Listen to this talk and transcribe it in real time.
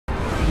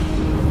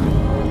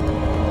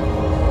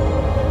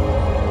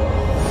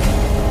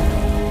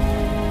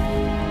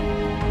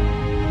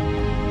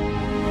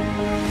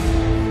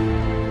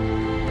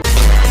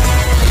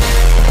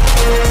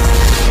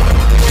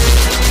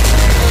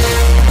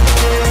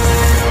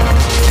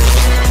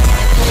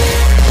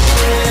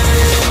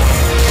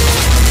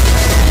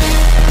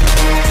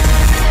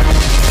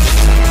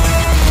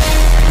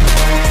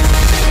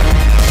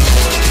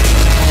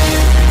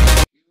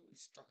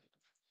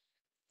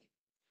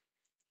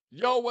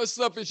what's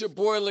up? It's your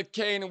boy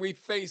LaCane, and we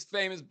face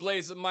famous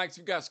Blazer Mikes.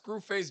 We got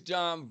Screwface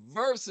John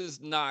versus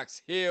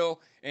Knox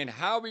Hill. And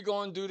how we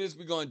gonna do this?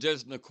 We're gonna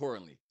judge them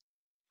accordingly.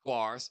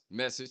 Bars,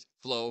 message,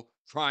 flow,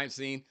 crime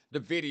scene, the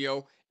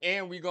video,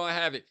 and we're gonna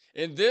have it.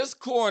 In this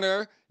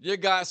corner, you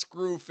got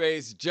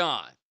Screwface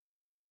John,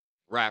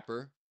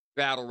 rapper,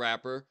 battle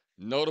rapper,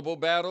 notable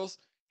battles.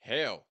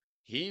 Hell,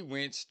 he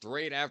went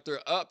straight after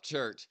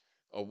Upchurch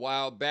a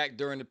while back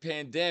during the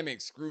pandemic.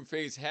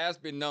 Screwface has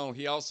been known.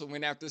 He also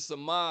went after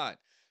Samad.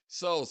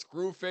 So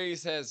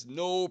Screwface has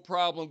no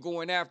problem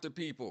going after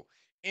people.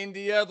 In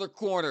the other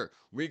corner,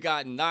 we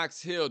got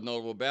Knox Hill,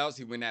 notable battles.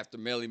 He went after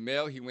Melly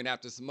Mel. He went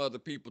after some other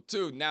people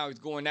too. Now he's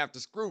going after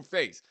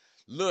Screwface.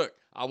 Look,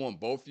 I want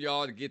both of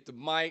y'all to get the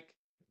mic,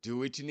 do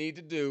what you need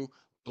to do,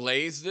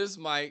 blaze this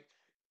mic.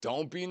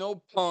 Don't be no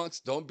punks,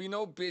 don't be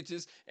no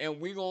bitches, and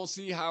we gonna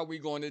see how we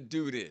gonna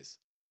do this.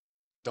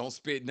 Don't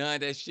spit none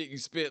of that shit you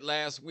spit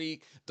last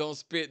week. Don't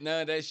spit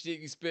none of that shit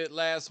you spit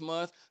last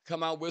month.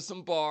 Come out with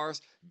some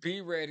bars.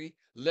 Be ready.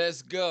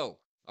 Let's go.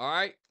 All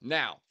right?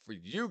 Now, for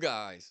you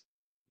guys,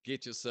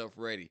 get yourself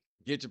ready.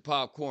 Get your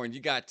popcorn. You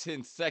got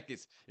 10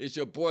 seconds. It's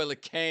your boy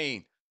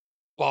LaCane.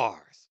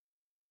 Bars.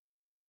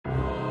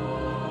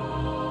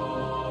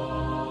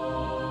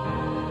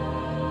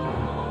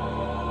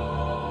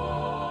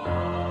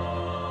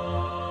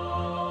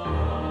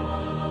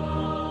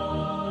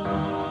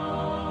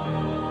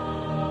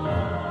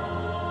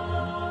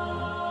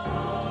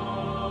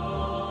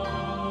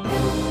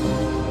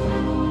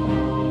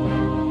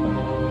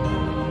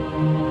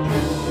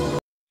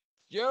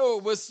 Yo,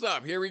 what's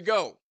up? Here we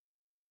go.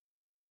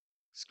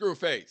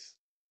 Screwface.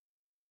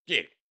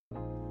 Get it.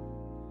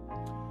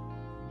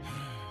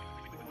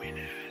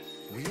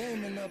 We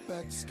aiming up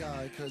at the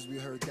sky because we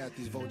heard that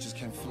these vultures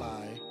can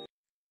fly.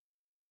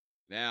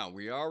 Now,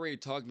 we already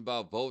talked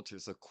about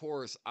vultures. Of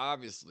course,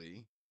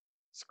 obviously,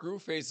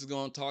 Screwface is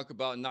going to talk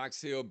about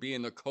Knox Hill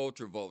being a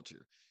culture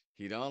vulture.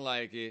 He don't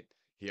like it.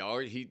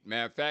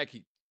 Matter of fact,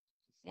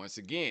 once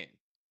again,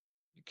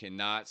 you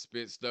cannot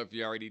spit stuff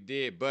you already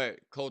did, but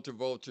culture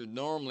vulture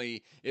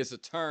normally is a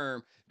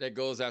term that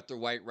goes after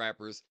white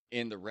rappers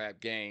in the rap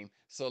game.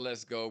 So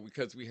let's go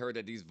because we heard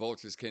that these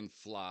vultures can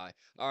fly.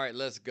 All right,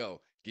 let's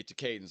go. Get your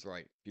cadence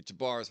right. Get your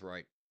bars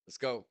right. Let's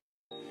go.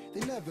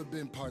 They never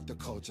been part the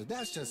culture,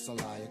 that's just a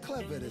lie, a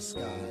clever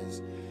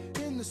disguise.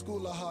 In the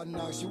school of hard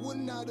knocks, you would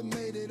not have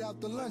made it out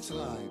the lunch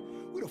line.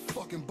 We the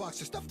fucking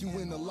boxer stuffed you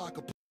in the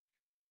locker.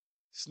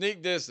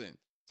 Sneak dissing.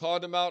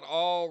 Called them out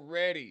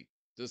already.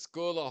 The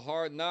school of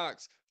hard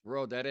knocks.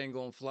 Bro, that ain't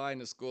gonna fly in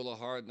the school of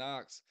hard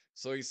knocks.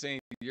 So he's saying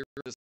you're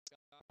the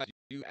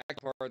you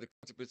act part of the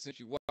culture, but since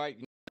you're white,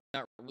 you're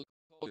not really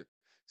culture.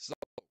 So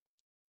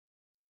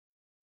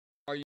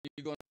are you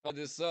gonna follow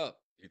this up?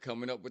 You're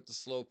coming up with the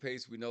slow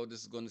pace. We know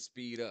this is gonna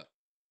speed up.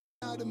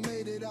 I'd have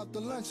made it out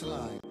the lunch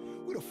line.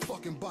 We the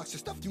fucking boxer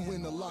stuffed you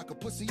in the locker.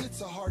 Pussy,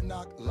 it's a hard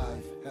knock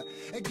life.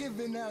 And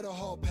giving out a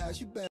hall pass,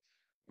 you better.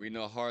 We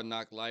know Hard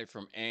Knock Life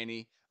from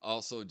Annie.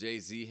 Also,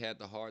 Jay-Z had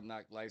the Hard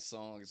Knock Life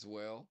song as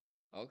well.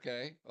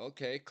 Okay.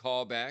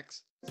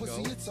 Callbacks.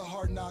 Pussy, it's a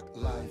hard knock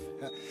life.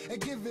 And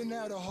giving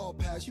out a hall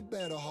pass, you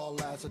better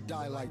haul ass or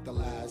die like the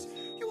last.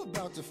 You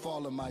about to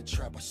fall in my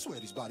trap. I swear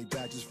these body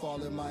badges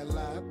fall in my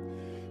lap.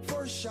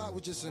 First shot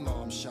was just an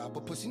arm shot,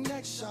 but pussy,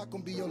 next shot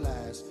gonna be your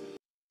last.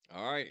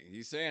 All right,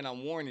 he's saying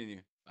I'm warning you.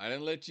 I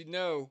didn't let you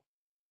know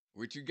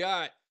what you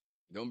got.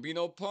 Don't be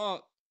no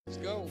punk. Let's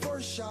go.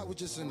 First shot was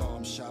just an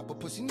arm shot, but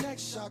pussy,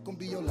 next shot gonna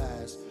be your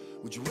last.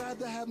 Would you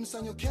rather have him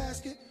sign your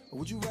casket, or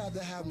would you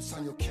rather have him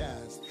sign your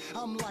cast?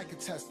 I'm like a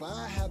Tesla,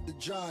 I have the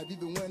drive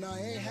even when I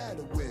ain't had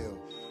a will.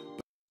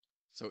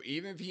 So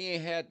even if he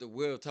ain't had the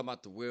will, talking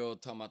about the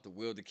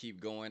will to keep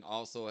going,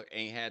 also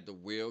ain't had the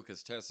will,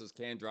 because Teslas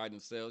can drive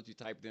themselves. You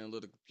type it in a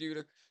little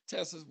computer,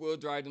 Teslas will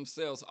drive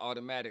themselves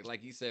automatic.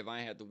 Like he said, if I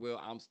ain't had the will,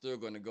 I'm still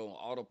going to go on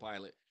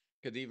autopilot,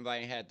 because even if I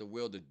ain't had the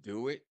will to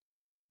do it,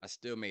 I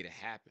still made it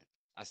happen.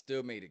 I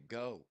still made it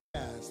go.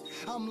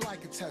 I'm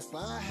like a Tesla,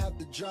 I have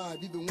the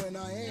drive even when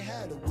I ain't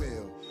had a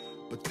will.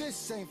 But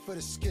this ain't for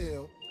the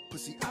skill,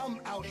 pussy,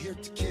 I'm out here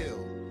to kill.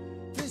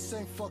 This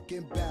ain't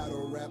fucking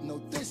battle rap,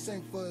 no, this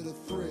ain't for the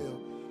thrill.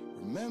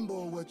 Remember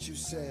what you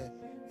said,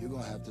 you're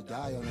gonna have to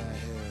die on that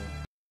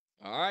hill.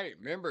 All right,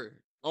 remember,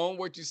 on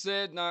what you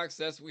said, Knox,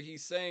 that's what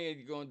he's saying.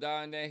 You're gonna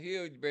die on that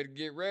hill, you better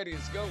get ready,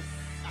 let's go.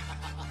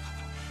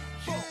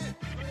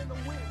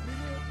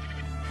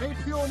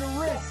 AP on the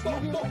wrist,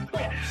 nigga.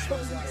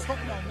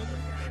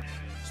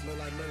 Smell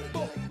like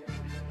murder.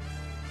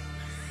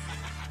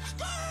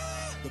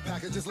 The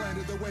package just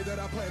landed the way that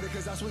I planned it,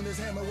 cause I swing this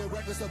hammer with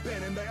reckless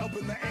abandon. They up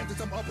in the antics,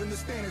 I'm up in the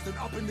standards, and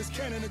up in this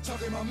cannon and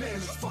talking my man.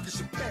 This fucking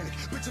shit panic.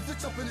 Bitch, if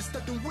it's up in the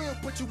stuck, then we'll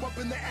put you up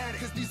in the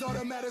attic. Cause these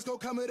automatics gon'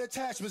 come with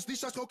attachments. These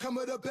shots gon' come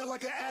with a belt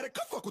like an addict.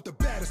 Come fuck with the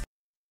baddest.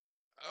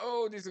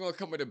 Oh, these are gonna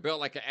come with a belt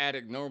like an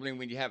addict. Normally,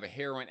 when you have a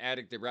heroin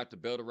addict, they wrap the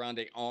belt around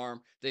their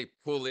arm, they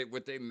pull it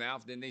with their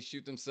mouth, then they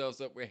shoot themselves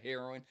up with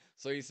heroin.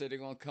 So he said they're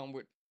gonna come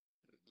with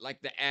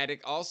like the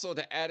attic. Also,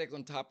 the attic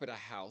on top of the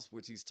house,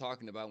 which he's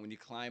talking about when you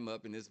climb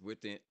up and it's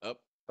within up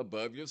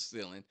above your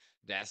ceiling.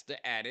 That's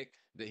the attic.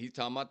 That he's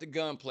talking about the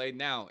gunplay.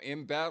 Now,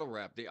 in battle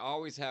rap, they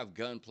always have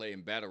gunplay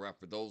in battle rap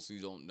for those who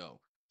don't know.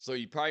 So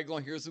you probably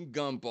gonna hear some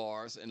gun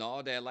bars and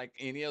all that, like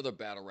any other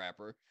battle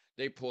rapper.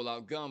 They pull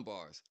out gun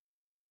bars.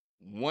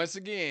 Once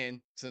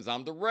again, since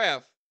I'm the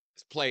ref,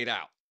 it's played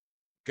out.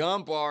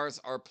 Gun bars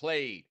are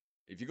played.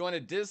 If you're going to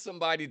diss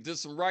somebody,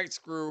 diss them right,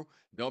 Screw.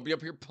 Don't be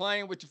up here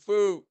playing with your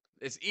food.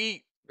 Let's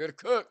eat. We're to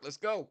cook. Let's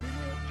go.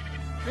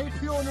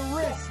 AP on the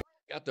wrist.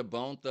 Got the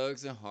Bone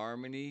Thugs and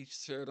Harmony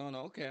shirt on.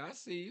 Okay, I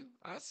see you.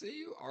 I see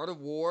you. Art of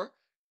War.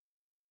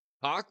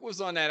 Pac was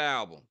on that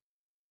album.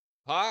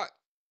 Pac,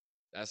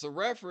 that's a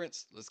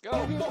reference. Let's go.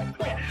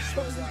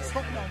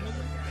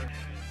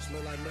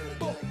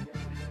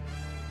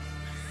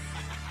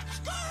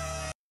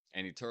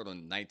 And he turned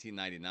on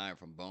 1999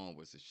 from Bone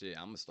was the shit.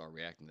 I'm gonna start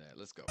reacting to that.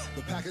 Let's go.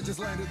 The package just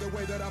landed the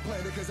way that I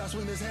planned it, cause I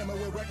swing this hammer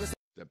with reckless.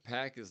 The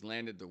package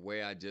landed the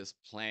way I just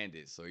planned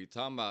it. So you're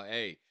talking about,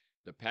 hey,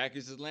 the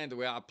package has landed the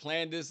way I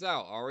planned this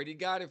out. Already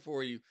got it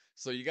for you.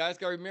 So you guys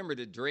gotta remember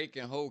the Drake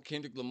and whole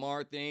Kendrick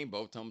Lamar thing.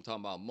 Both of them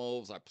talking about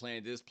moves. I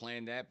planned this,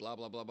 planned that, blah,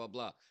 blah, blah, blah,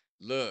 blah.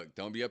 Look,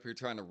 don't be up here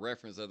trying to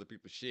reference other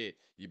people's shit.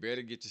 You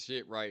better get your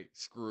shit right,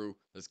 Screw.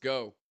 Let's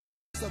go.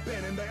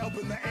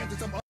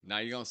 Now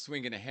you're gonna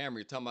swing in the hammer.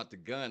 You're talking about the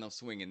gun. I'm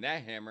swinging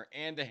that hammer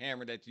and the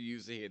hammer that you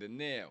use to hit a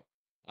nail.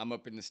 I'm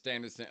up in the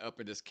standards and up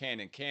in this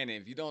cannon.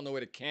 If you don't know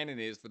what a cannon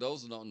is, for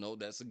those who don't know,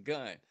 that's a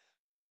gun.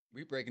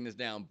 We breaking this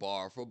down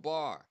bar for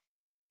bar.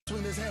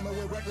 Swing this hammer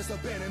with reckless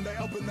abandon. They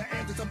open the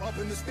antics. I'm up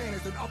in the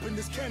standards and up in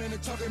this cannon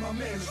and tucking my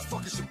manners.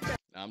 Fucking shit.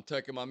 I'm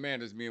tucking my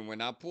manners, meaning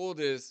when I pull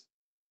this,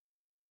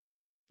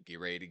 get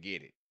ready to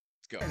get it.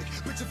 Let's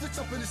go. Bitch, if it's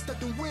up in the stuck,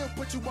 then we'll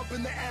put you up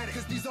in the attic.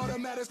 Cause these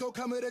automatics gon'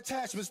 come with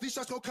attachments. These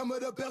shots gon' come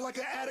with a belt like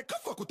an addict. Come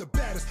fuck with the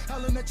baddest.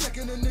 Hollin' at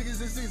checking the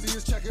niggas as easy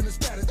as checking the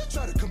status. They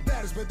try to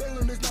combat us, but they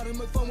learn it's not in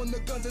the fun when the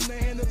guns in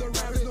the hand of the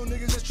rappers. No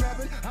niggas is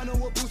trapping. I know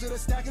what booster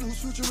that's stacking. Whose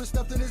future is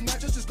stuffed in his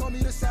mattress. Just call me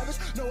the savage.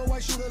 Know a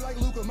white shooter like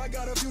Luca. Might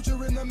got a future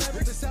in the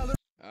Mavericks. The salary.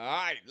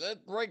 Alright, let's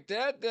break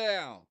that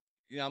down.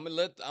 Yeah, I'm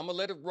gonna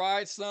let it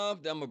ride some,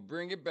 then I'm gonna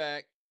bring it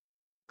back.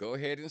 Go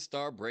ahead and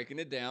start breaking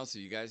it down so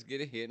you guys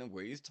get a hit on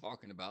what he's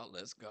talking about.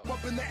 Let's go.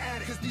 Up in the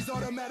attic, cause these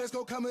automatics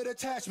gon' come with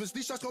attachments.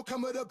 These shots gon'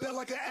 come with a belt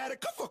like an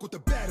addict. Come fuck with the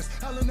baddest.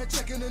 I learned that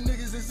checking the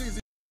niggas is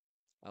easy.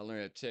 I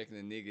learned that checking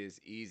the nigga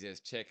is easy as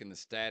checking the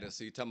status.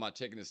 So you're talking about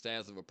checking the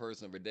status of a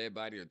person, of a dead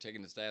body, or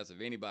checking the status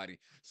of anybody.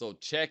 So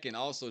checking,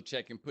 also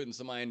checking, putting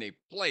somebody in their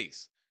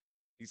place.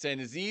 He's saying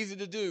it's easy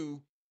to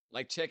do,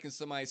 like checking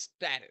somebody's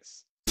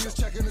status. Just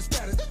checking the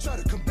status. They try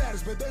to combat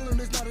us, but they learn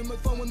it's not in the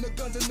fun when the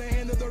guns in the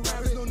hand of the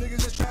rappers. No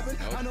niggas is trapping.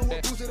 Okay. I know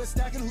what booster that's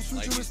stacking. Whose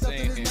future like is stuffed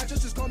in his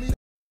mattress. Just call me.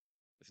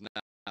 It's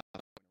not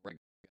right.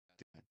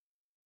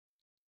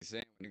 He's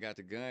saying when you got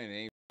the gun, it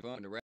ain't fun.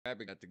 When the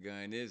rapper got the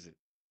gun, is it?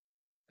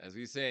 As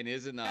we saying,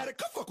 is it not?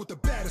 Come fuck with the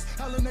baddest.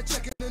 I learned that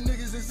checking the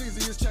niggas is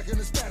easy as checking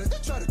the status. They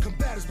try to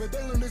combat us, but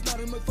they learn it's not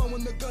in the fun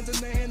when the guns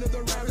in the hand of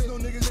the rappers. No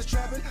niggas is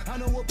trapping. I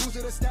know what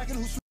booster that's stacking.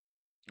 Who's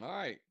all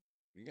right.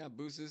 You got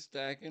boosters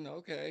stacking.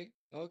 Okay.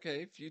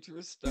 Okay.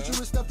 Futurist stuff.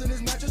 Future is stuffed in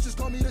his mattress. Just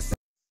call me the.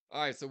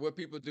 All right. So what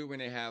people do when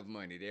they have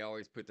money, they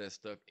always put that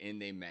stuff in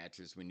their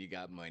mattress when you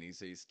got money.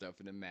 So you stuff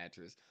in the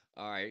mattress.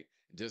 All right.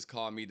 Just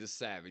call me the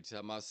Savage.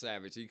 Talking about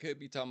Savage. You could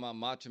be talking about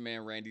Macho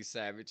Man Randy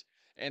Savage.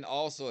 And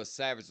also a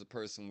savage, a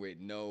person with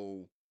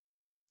no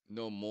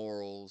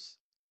morals,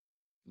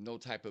 no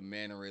type of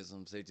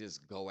mannerisms. They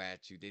just go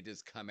at you. They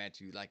just come at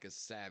you like a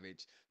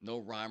savage. No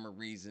rhyme or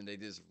reason. They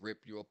just rip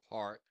you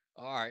apart.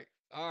 All right.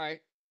 All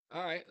right.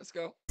 All right. Let's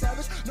go.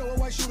 Savage, know a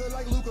white shooter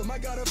like Luca.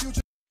 Might got a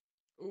future.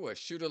 Ooh, a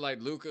shooter like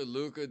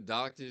Luca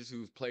Doctors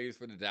who plays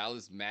for the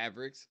Dallas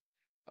Mavericks.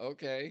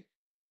 Okay.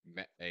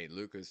 Hey,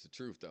 Luca's the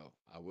truth, though.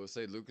 I will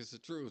say Luca's the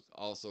truth.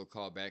 Also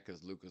called back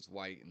because Luca's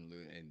white and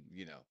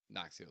you know,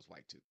 Knox Hill's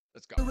white too.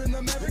 Let's go. In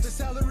the Mavericks, the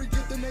salary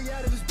gift and they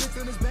out of his bits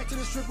and his back to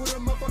the strip with a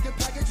motherfucking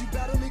package. You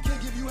battle me, can't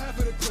give you half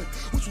of the clip.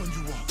 Which one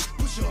you want?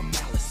 Push your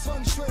malice.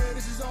 Fun shred,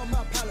 this is all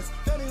my palace.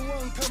 If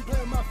anyone come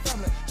play my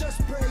family,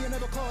 just pray and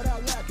never called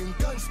out lacking.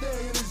 Gun stay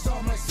and this is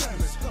all my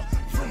sandals.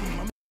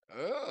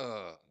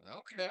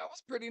 Okay, that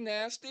was pretty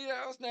nasty.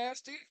 That was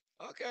nasty.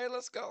 Okay,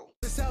 let's go.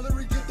 The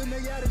salary gift and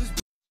they out of his.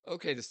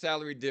 Okay, the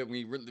salary dip. When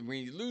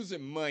you're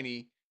losing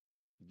money,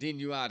 then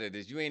you out of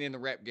this. You ain't in the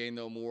rap game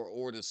no more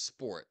or the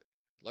sport.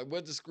 Like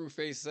what does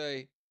Screwface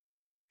say?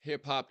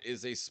 Hip hop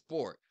is a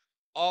sport.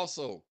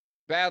 Also,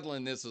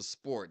 battling is a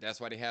sport.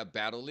 That's why they have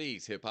battle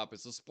leagues. Hip hop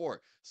is a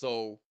sport.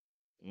 So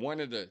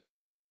one of the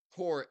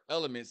core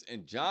elements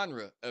and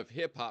genre of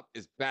hip hop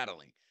is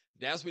battling.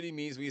 That's what he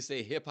means when you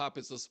say hip hop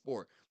is a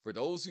sport. For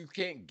those who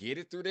can't get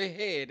it through their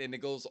head and it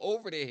goes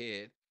over their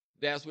head,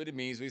 that's what it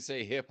means when we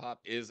say hip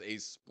hop is a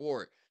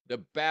sport. The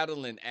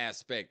battling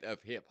aspect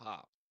of hip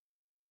hop.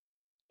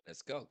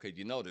 Let's go, because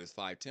you know there's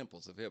 5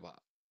 temples of hip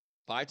hop.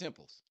 5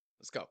 temples.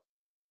 Let's go.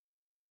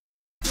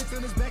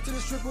 Back to the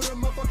strip with a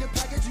motherfucking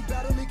package. You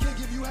battle me, can't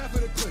give you half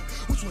of the clip.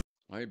 Which one?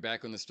 All right,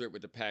 back on the strip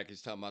with the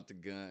package, talking about the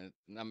gun.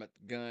 I'm at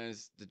the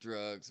guns, the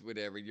drugs,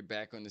 whatever. You're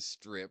back on the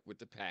strip with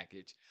the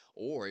package.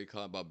 Or you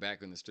call about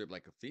back on the strip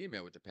like a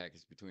female with the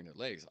package between her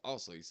legs.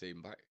 Also, you say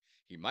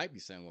he might be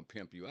saying will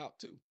pimp you out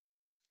too.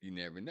 You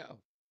never know.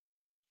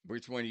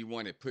 Which one you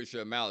want it,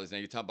 Pusher or Malice? Now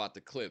you talk about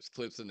the clips.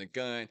 Clips in the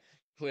gun,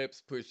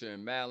 clips, Pusher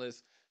and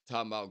Malice.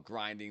 Talking about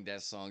grinding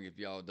that song if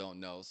y'all don't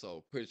know.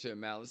 So Pusher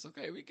and Malice,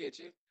 okay, we get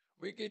you.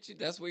 We get you.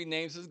 That's what he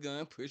names his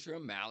gun, Pusher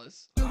and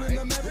Malice. All Doing right.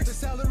 the math with the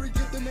salary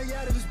gift and they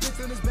added his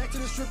bitch and it's back to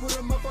the strip with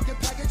a motherfucking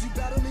package. You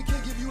battle me,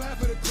 can't give you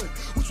half of the clip.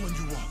 Which one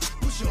you want?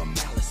 Push your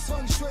malice.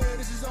 Feng Shui,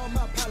 this is all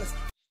my palace.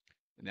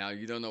 Now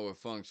you don't know what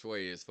feng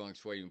shui is. Feng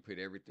shui, you put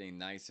everything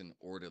nice and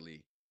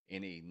orderly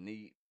in a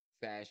neat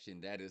fashion.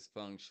 That is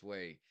feng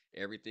shui.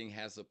 Everything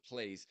has a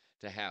place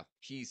to have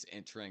peace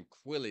and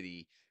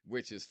tranquility,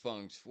 which is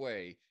feng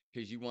shui,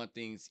 because you want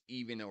things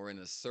even or in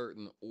a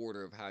certain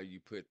order of how you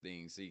put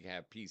things so you can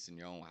have peace in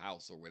your own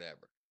house or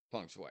whatever.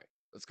 Feng shui.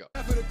 Let's go.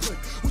 Half of the clip.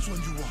 Which one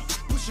you want?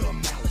 Push your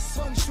malice.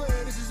 Feng Shui,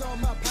 this is all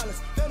my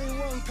palace. If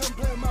anyone come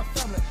play my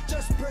family,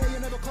 just pray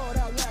and never called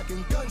out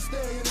lacking. Gun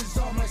stay and this is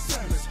all my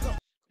Samus.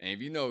 And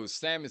if you know who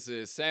Samus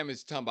is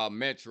talking about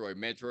Metroid.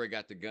 Metroid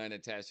got the gun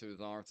attached to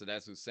his arm, so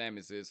that's who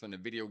Samus is from the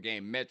video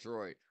game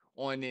Metroid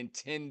on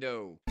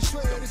Nintendo.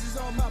 Swear this is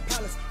all my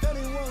palace. If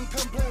anyone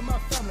come play my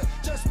family,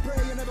 just pray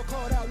and never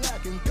called out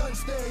lacking. Gun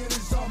stay and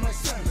this is all my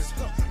Samus.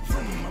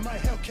 I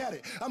might Hellcat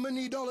it. I'ma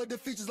need all of the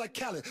features like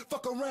Khaled.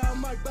 Fuck around,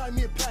 might buy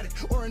me a paddock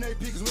or an AP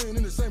cause we ain't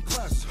in the same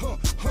classes.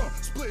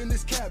 Splitting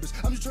this cabbage.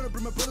 I'm just trying to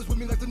bring my brothers with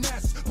me like the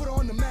NASA's. Put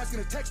on the mask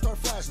and the text start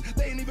flashing.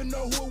 They ain't even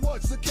know who it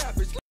was, it's a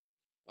catfish.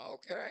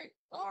 Okay.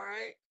 All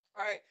right.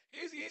 All right.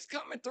 He's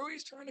coming through.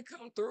 He's trying to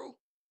come through.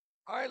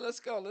 All right, let's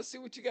go. Let's see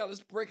what you got.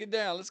 Let's break it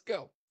down. Let's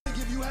go.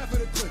 Give you half of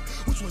the clip.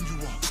 Which one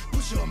you want?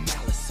 Push your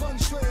malice. Feng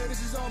Shui,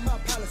 this is all my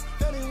palace.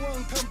 If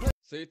anyone come play.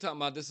 So you're talking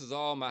about this is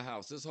all my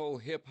house. This whole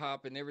hip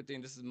hop and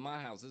everything. This is my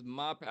house. This is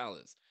my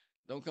palace.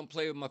 Don't come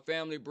play with my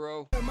family,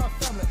 bro. My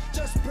family,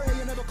 just pray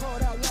and never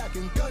called out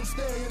lacking. Gun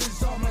stay and this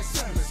is all my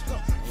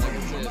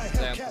Samus. Like I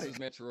said, this is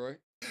Metroid.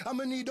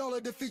 I'ma need all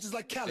of the features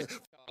like Khaled.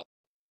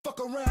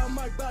 Fuck around,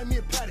 might buy me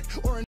a paddock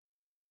or an.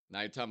 Now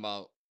you're talking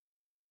about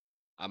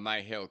I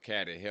might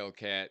Hellcat it,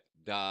 Hellcat,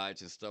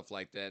 Dodge, and stuff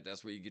like that.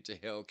 That's where you get your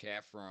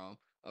Hellcat from.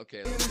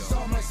 Okay, let's go.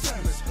 All my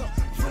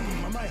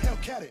I might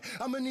Hellcat it.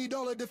 I'ma need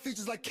all of the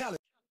features like Khaled.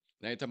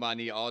 Now you're talking about I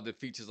need all the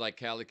features like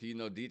Khaled. You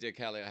know, DJ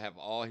Khaled have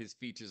all his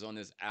features on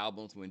his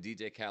albums. When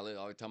DJ Khaled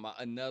always talking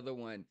about another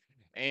one.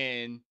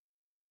 And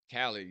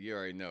Khaled, you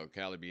already know,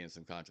 Khaled be in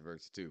some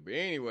controversy too. But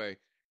anyway,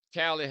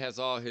 Khaled has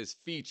all his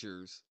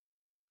features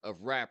of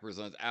rappers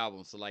on his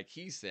album. So like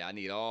he said, I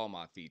need all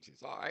my features.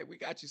 All right, we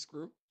got you,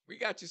 Scru. We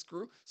got you,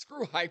 Scru.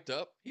 Scru hyped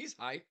up. He's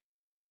hyped.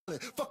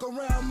 Fuck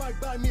around, might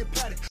buy me a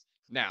paddock.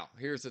 Now,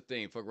 here's the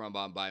thing. Fuck around,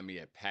 buy me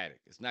a paddock.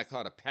 It's not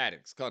called a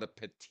paddock. It's called a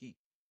petite.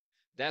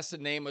 That's the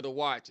name of the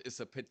watch. It's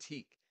a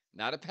petite,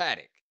 not a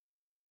paddock.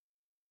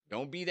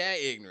 Don't be that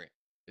ignorant.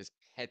 It's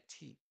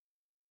petite.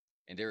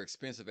 And they're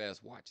expensive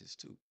ass watches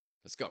too.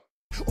 Let's go.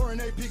 Or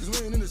an AP because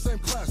we ain't in the same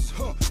class.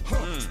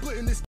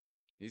 Splitting this.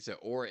 He said,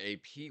 or a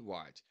P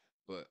watch.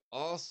 But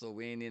also,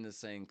 we ain't in the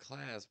same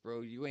class,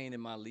 bro. You ain't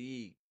in my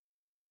league.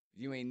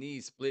 You ain't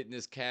need splitting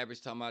this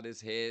cabbage, talking about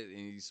his head, and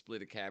you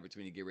split a cabbage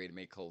when you get ready to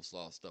make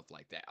coleslaw, stuff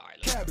like that. All right,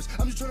 cabbage.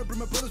 I'm just trying to bring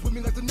my brothers with me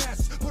like the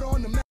NASA's. Put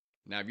on the map.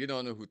 Now, if you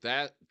don't know who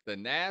that the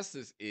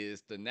NASA's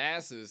is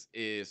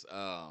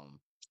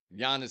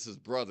Giannis's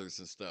brothers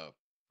and stuff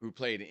who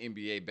played in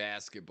NBA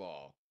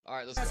basketball. All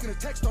right, let's go. Asking the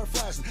text start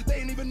flashing. They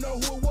ain't even know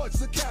who it was.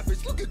 It's a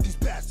catfish. Look at these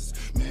bastards.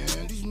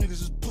 Man, these niggas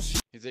is pussy.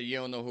 He said you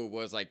don't know who it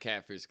was like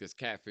catfish, because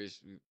catfish,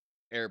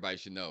 everybody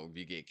should know if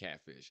you get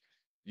catfish.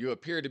 You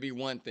appear to be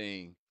one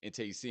thing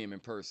until you see them in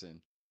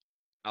person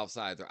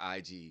outside their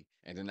IG,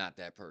 and they're not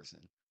that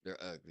person.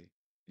 They're ugly.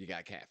 You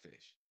got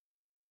catfish.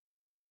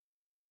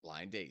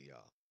 Blind date,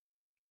 y'all.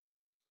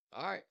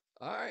 All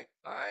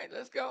right,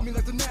 let's go. I mean,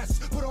 like the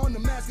NASA's. Put on the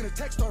mask and the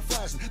text start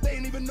flashing. They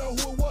ain't even know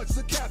who it was. It's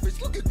a catfish.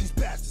 Look at these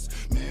bastards.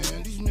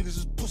 Man, these niggas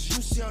is pussy.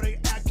 You see how they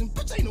acting?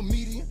 Bitch, ain't no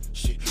median.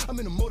 Shit, I'm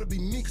in the mode to be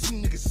me, cause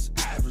these niggas is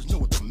average. Know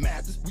what the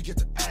math is? We get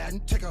to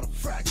adding. Check out a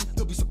fraction.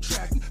 They'll be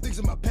subtracting. Things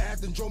in my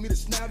past and drove me to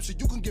snap shit.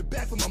 You can get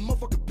back from my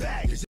motherfucking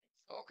bag.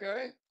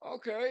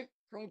 Okay.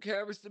 From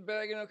cabbage to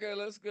bagging. Okay,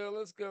 let's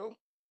go.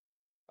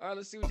 All right,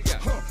 let's see what you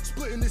got.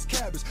 Splitting this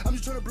cabbage. I'm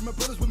just trying to bring my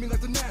brothers with me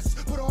like the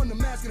NASA's. Put on the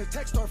mask and the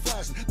text start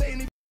flashing. They ain't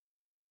even.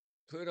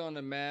 Put on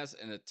the mask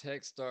and the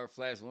text start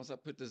flashing. Once I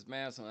put this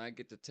mask on, I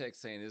get the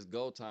text saying it's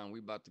go time. We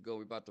about to go.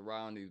 We about to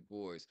ride on these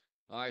boys.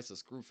 All right, so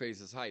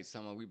Screwface's heights.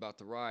 Someone we about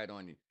to ride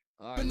on you.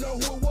 All right. Know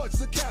who it was.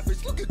 It's a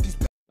catfish. Look at these.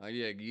 Oh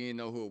yeah, you didn't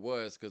know who it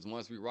was because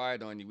once we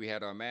ride on you, we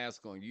had our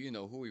mask on. You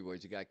know who he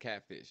was. You got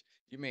catfish.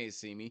 You may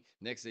see me.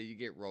 Next day you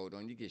get rolled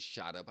on. You get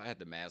shot up. I had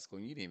the mask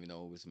on. You didn't even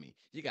know it was me.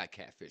 You got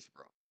catfish,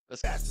 bro.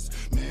 Let's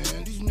go.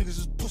 Man, these niggas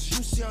is pussy.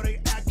 You see how they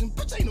acting?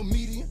 Bitch, ain't no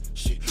median.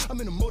 Shit, I'm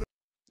in the motor.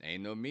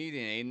 Ain't no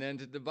median. Ain't nothing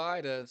to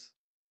divide us.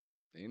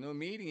 Ain't no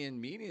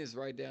median. Median is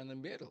right down the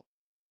middle.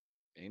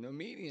 Ain't no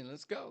median.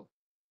 Let's go.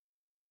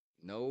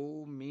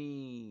 No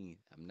mean.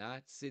 I'm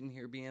not sitting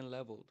here being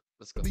leveled.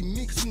 Let's go. Be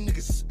mean cause you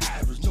niggas is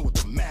average. Know what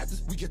the math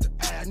is? We get to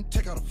adding,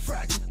 take out a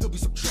fraction. They'll be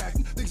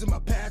subtracting things in my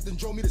path and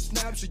draw me to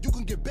snap so you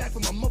can get back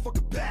from my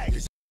motherfucking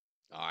bag.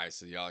 All right,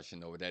 so y'all should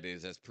know what that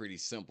is. That's pretty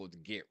simple to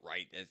get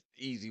right. That's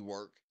easy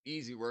work.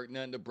 Easy work.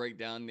 Nothing to break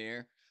down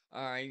there.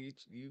 All right,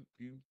 you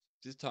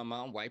just talking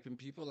about I'm wiping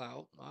people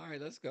out. All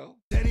right, let's go.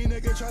 Any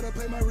nigga try to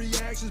play my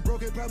reactions,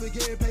 broke it, probably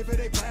getting paid for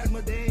their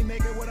plasma. They ain't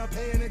making what I'm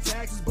paying in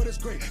taxes, but it's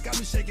great. Got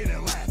me shaking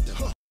in laughter.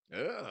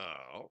 Okay.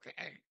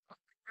 Okay.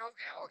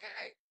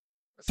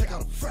 Take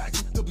out a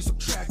fraction, they'll be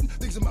subtracting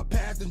things in my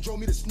path and draw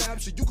me to snap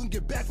so you can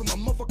get back from my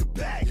motherfucking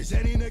bag. Is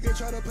any nigga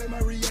try to play my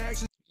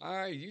reactions? All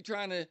right, you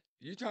trying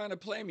to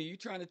play me. You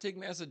trying to take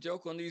me as a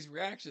joke on these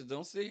reactions.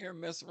 Don't sit here and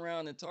mess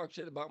around and talk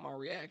shit about my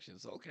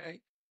reactions,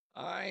 okay?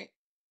 All right.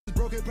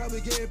 Broke it,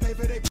 probably getting paid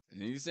for their.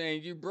 And you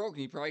saying you broke,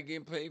 you probably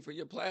getting paid for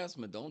your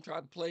plasma. Don't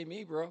try to play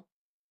me, bro.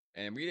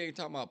 And we ain't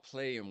talking about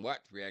play and what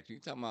reaction. You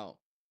talking about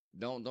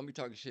don't be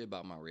talking shit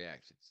about my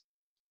reactions.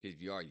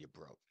 If you are, you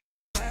broke.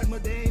 Plasma,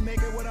 they ain't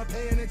making what I'm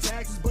paying in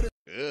taxes, but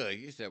it's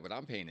You said what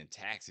I'm paying in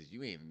taxes.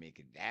 You ain't even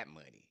making that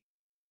money.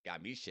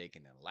 Got me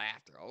shaking in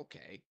laughter.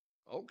 Okay.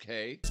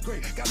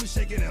 great. Got me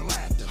shaking in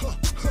laughter.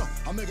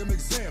 I make them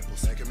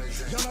examples.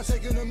 Y'all not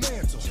taking the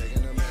mantle.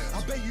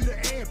 I bet you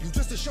to amp you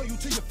just to show you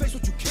to your face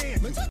what you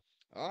can. Man.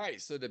 All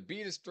right, so the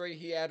beat is straight.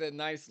 He added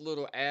nice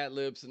little ad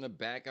libs in the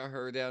back. I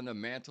heard that on the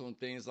mantle and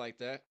things like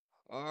that.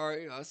 All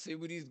right, I see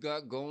what he's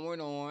got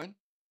going on.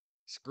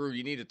 Screw,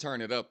 you need to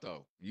turn it up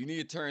though. You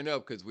need to turn it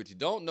up because what you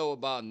don't know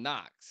about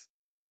Knox,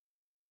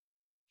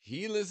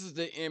 he listens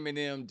to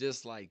Eminem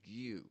just like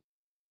you.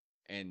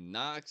 And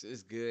Knox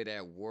is good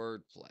at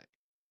wordplay.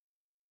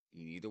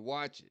 You need to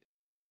watch it.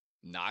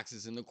 Knox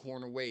is in the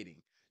corner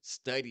waiting,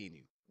 studying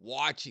you,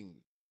 watching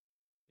you.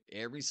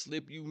 Every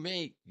slip you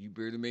make, you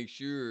better make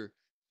sure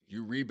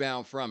you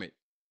rebound from it.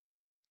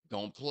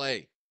 Don't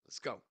play. Let's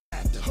go.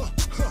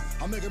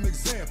 I make them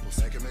examples.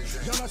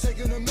 Y'all not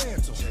taking the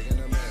mantle.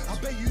 I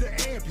bet you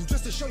to amp you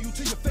just to show you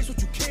to your face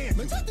what you can.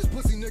 Man, take this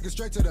pussy nigga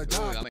straight to the I'm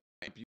dog. gonna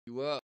amp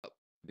you up.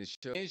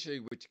 Show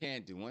you what you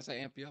can't do. Once I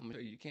amp you up, I'm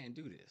gonna show you can't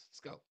do this. Let's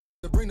go.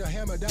 To bring the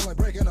hammer down like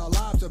breaking our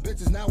lobster.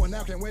 Bitches now and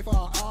now can't wait for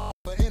our offer.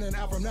 In and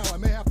out from now, I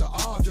may have to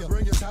off you.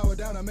 Bring your tower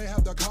down, I may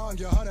have to con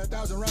you.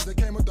 100,000 rounds that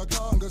came with the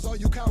congas. All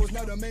you cowards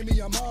now that made me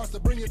a monster.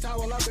 Bring your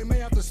tower out, they may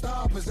have to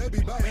stop us. They be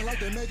biting like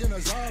they making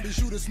a zombie.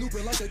 Shooting,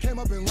 snooping like they came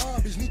up in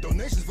lobbies. Need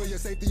donations for your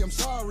safety, I'm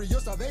sorry.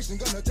 Your salvation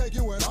gonna take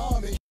you an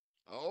army.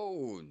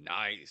 Oh,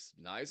 nice.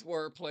 Nice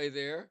wordplay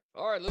there.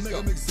 All right, let's Make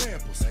go. them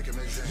examples.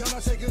 Y'all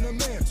not taking the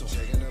mantle.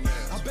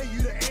 I bet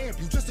you to amp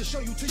you just to show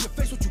you to your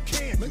face what you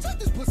can. Man, take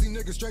this pussy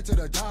nigga straight to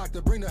the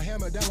doctor. Bring the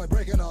hammer down like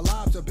breaking a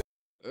lobster.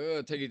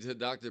 Take you to the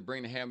doctor,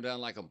 bring the hammer down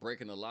like I'm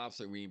breaking a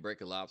lobster. When you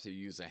break a lobster, you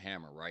use a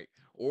hammer, right?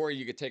 Or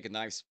you could take a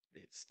knife,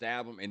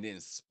 stab them, and then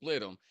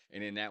split them,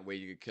 and then that way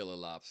you could kill a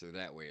lobster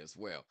that way as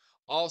well.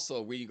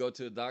 Also, when you go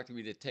to the doctor,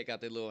 we just take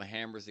out their little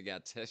hammers that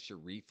got to test your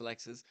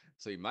reflexes.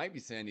 So you might be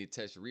saying you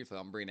test your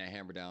reflex. I'm bringing that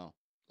hammer down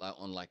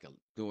on like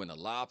doing a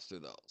lobster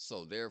though.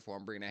 So therefore,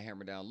 I'm bringing that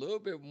hammer down a little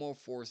bit more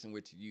force than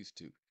what you used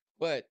to.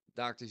 But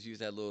doctors use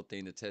that little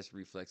thing to test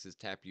reflexes,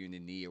 tap you in the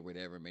knee or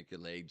whatever, make your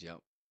leg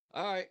jump.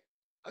 All right.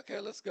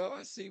 Okay, let's go.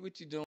 I see what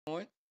you're doing.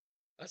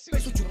 I see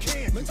Face what you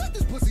can. Man, take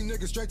this pussy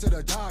nigga straight to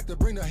the doctor.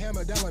 Bring the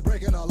hammer down like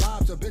breaking a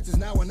lobster. Bitches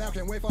now and now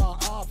can't wait for our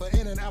offer.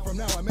 In and out from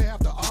now, I may have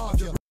to off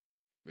you.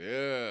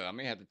 Yeah, I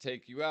may have to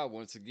take you out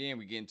once again.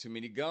 We getting too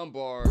many gun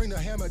bars. Bring the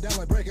hammer down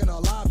like breaking a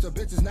lobster.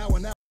 Bitches now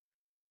and now.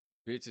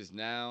 Bitches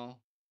now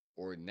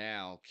or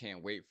now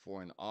can't wait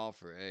for an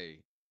offer.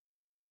 Hey,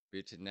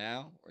 bitches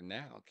now or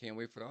now can't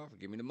wait for the offer.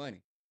 Give me the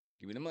money.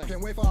 Give me the money.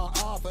 Can't wait for our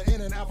offer.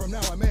 In and out from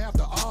now, I may have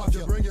to off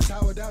you. Bring your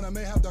tower down, I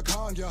may have to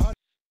con you.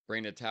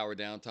 Bring the tower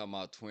down. Talking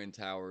about Twin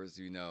Towers.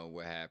 You know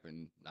what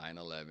happened.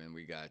 9/11.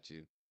 We got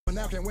you.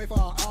 Now can't wait for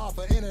our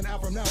offer. In and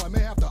out from now, I may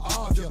have to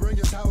off you. Bring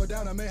your tower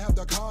down, I may have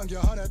to con you.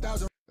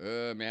 100,000.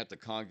 May have to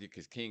conk you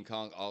because King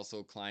Kong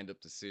also climbed up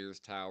the Sears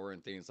Tower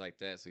and things like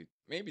that. So you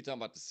may be talking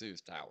about the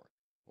Sears Tower.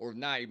 Or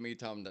not, you may be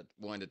talking about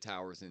one of the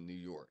towers in New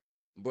York.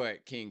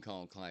 But King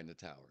Kong climbed the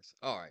towers.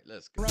 All right,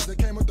 let's go. Rounds that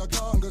came with the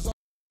congas.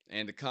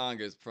 And the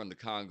Congo is from the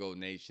Congo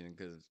nation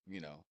because,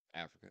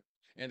 Africa.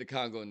 And the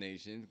Congo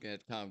nation,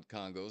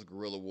 Congo's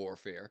guerrilla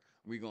warfare.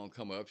 We going to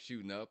come up,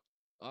 shooting up.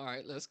 All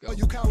right, let's go.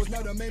 You cowards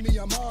now that made me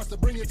a monster.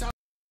 Bring your tower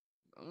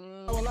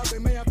out, they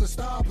may have to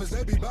stop us.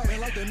 They be biting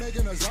like they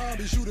making a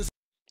zombie. Shooters.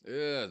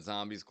 Yeah,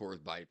 zombies, of course,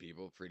 bite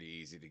people. Pretty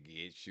easy to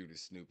get.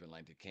 Shooters snooping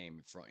like they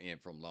came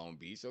from Long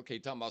Beach. Okay,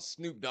 talking about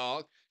Snoop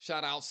Dogg.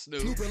 Shout out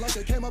Snoop. Snooping like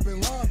they came up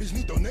in lobbies.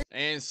 Need donations.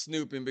 And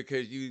snooping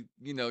because you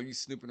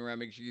snooping around,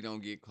 make sure you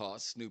don't get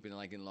caught snooping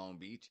like in Long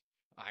Beach.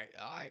 All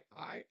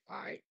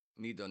right.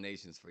 Need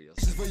donations for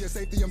yourself. For your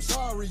safety, I'm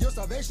sorry. Your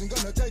salvation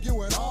gonna take you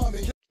an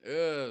army.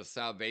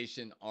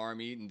 Salvation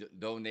Army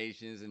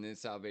donations, and then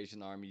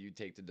Salvation Army, you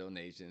take the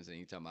donations, and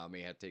you talking about I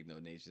may have to take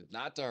donations,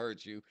 not to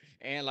hurt you,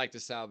 and like the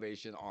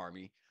Salvation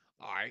Army,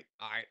 All right,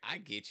 I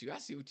get you. I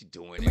see what you're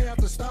doing They may there. have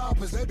to stop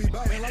us, they be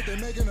biting like they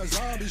making a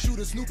zombie.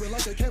 Shooting, snooping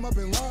like they came up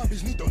in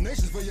lobbies. Need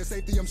donations for your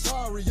safety, I'm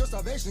sorry. Your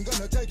salvation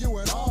gonna take you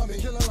an army.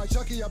 Killing like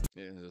Chucky, I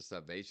Yeah, the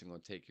salvation gonna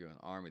take you an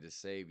army to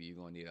save you.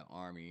 You're gonna need an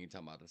army. You ain't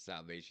talking about the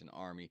Salvation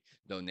Army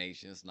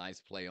donations. Nice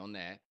play on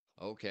that.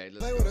 Okay, let's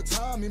play go. with a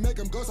Tommy, make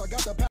them ghost, I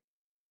got the power.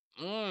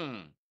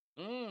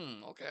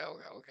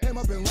 Okay. Came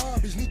up in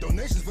lobbies, need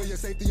donations for your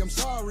safety, I'm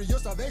sorry. Your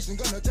salvation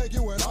gonna take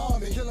you an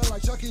army. Killing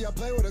like Chucky, I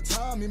play with a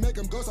Tommy, make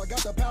them ghost, I got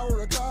the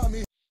power of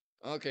Kami.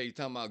 Okay, you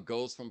talking about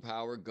Ghost from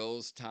Power,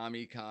 Ghost,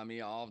 Tommy,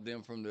 Kami, all of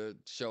them from the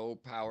show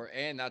Power,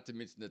 and not to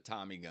mention the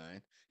Tommy gun.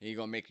 And he's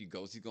gonna make you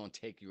ghost. He's gonna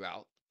take you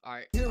out. All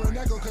right. Hear an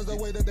echo cause the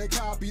way that they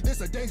copy.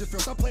 This a danger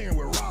film, stop playing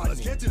with Rod. Let's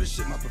get to the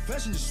shit, my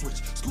profession just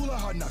switch. School of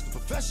hard knocks, the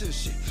profession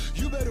shit.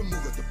 You better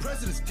move like the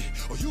president's did,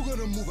 or you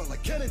gonna move out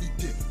like Kennedy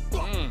did.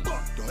 Don't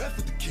F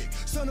with the kid.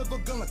 Son of a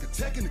gun like a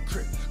tech in the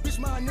crib. Bitch,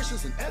 my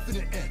initials and F in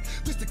the end.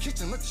 This the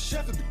kitchen, let the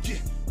chef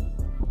begin.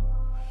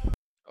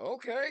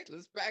 Okay,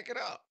 let's back it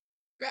up.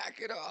 Back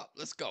it up.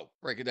 Let's go.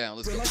 Break it down.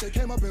 Let's Feel go. like they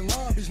came up in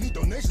lobbies, need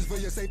donations for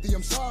your safety,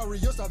 I'm sorry.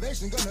 Your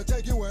salvation gonna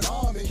take you an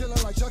army.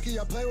 Killing like Chucky,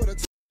 I play with a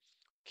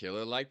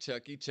Killer like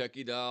Chucky,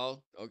 Chucky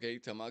doll. Okay,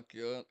 talking about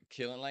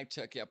killing like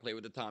Chucky. I play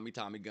with the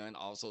Tommy gun.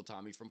 Also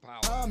Tommy from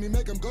Power. Tommy,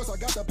 make them ghost, I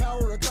got the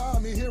power of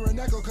Kami. Hear an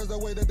echo cause the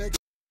way that they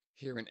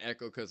Hear an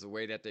echo because the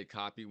way that they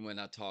copy when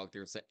I talk,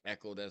 there's an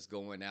echo that's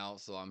going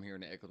out. So I'm hearing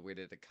the echo the way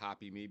that they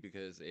copy me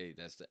because, hey,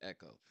 that's the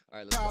echo. All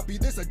right, let's go. copy.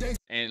 This a danger.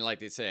 And like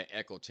they said,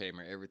 echo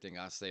chamber. Everything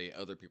I say,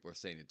 other people are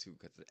saying it too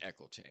because it's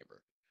echo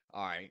chamber.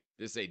 All right,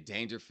 this is a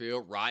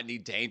Dangerfield, Rodney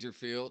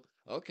Dangerfield.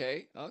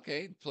 Okay.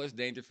 Plus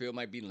Dangerfield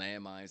might be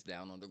landmines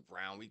down on the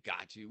ground. We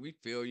got you. We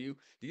feel you.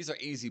 These are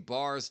easy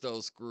bars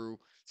though, Screw.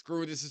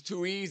 Screw, this is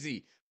too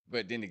easy.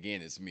 But then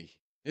again, it's me.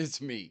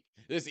 It's me.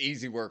 It's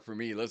easy work for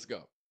me. Let's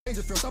go.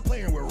 Dangerfield, stop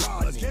playing with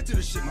Rod. Let's get to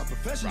the shit, my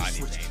profession just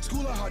switch.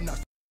 School of hard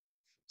knocks.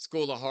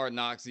 School of Hard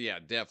Knocks, yeah,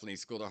 definitely.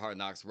 School of Hard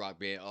Knocks, rock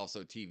band,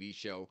 also TV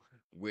show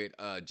with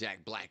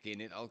Jack Black in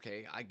it.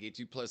 Okay, I get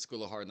you. Plus,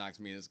 School of Hard Knocks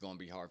means it's gonna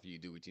be hard for you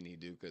to do what you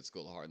need to do because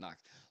School of Hard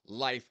Knocks.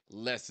 Life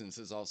Lessons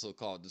is also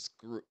called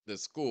the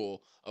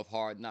School of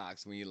Hard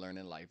Knocks when you're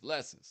learning life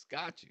lessons.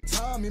 Got you.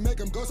 Tommy, make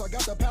them ghost, I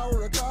got the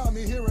power of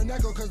Kami. Hear an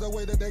echo cause the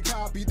way that they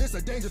copy. This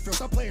a Dangerfield,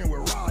 stop playing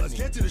with Rod. Let's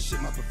get to the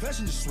shit, my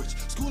profession just switch.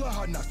 School of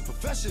hard knocks, the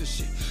profession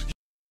shit.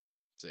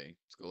 See,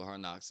 School of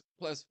Hard Knocks.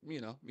 Plus,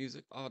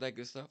 music, all that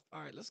good stuff. All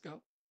right, let's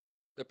go.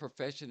 The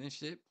profession and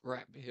shit,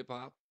 rap, hip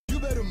hop. You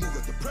better move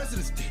like the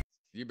president's did.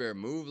 You better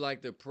move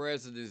like the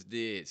presidents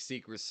did.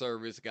 Secret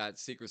Service got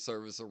Secret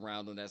Service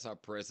around them. That's how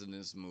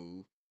presidents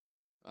move.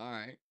 All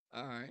right.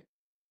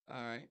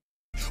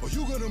 Or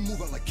you gonna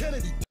move out like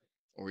Kennedy did.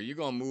 Or you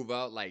gonna move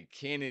out like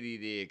Kennedy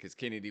did, because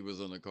Kennedy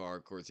was on the car.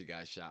 Of course, he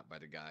got shot by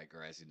the guy,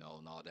 Grassy Knoll,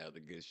 and all that other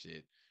good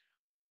shit.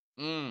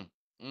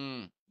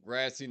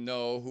 Grassy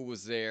Knoll, who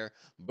was there,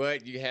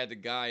 but you had the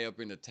guy up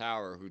in the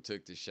tower who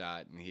took the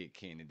shot and hit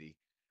Kennedy.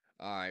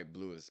 All right,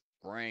 blew his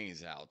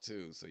brains out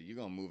too. So you're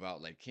gonna move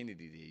out like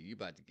Kennedy did. You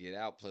about to get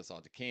out, plus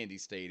all the candy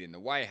stayed in the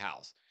White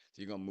House.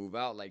 So you're gonna move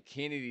out like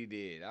Kennedy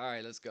did. All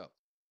right, let's go.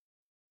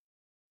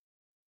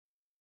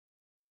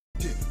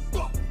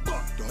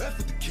 Don't F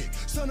with the kid.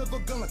 Son of a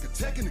gun like a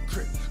tech in the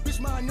crib.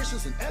 Bitch, my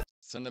initials and F.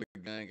 Son of a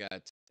gun got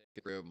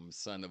take care of him.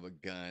 Son of a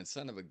gun.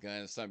 Son of a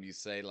gun. Something you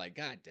say like,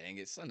 God dang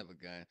it, son of a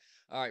gun.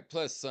 All right,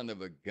 plus son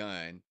of a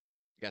gun.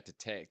 Got the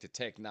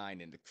tech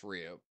 9 in the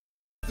crib.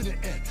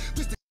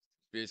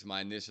 Bitch,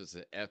 my initials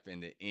are F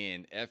and the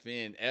N.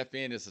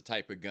 FN is a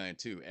type of gun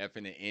too. F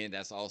and the N,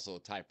 that's also a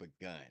type of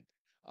gun.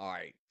 All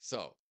right,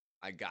 so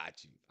I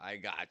got you.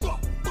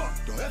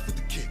 Don't F with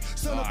the kid.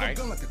 Son of a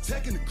gun like a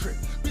tech in the crib.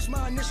 Bitch,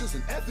 my initials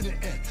and F and the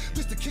N.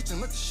 This the kitchen,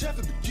 let the chef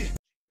begin.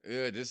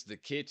 This is the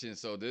kitchen.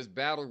 So this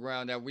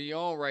battleground that we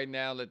on right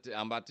now,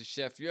 I'm about to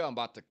chef you. I'm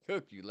about to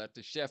cook you. Let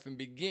the chefing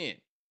begin.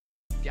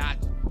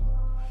 Got you.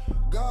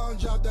 Go and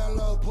drop that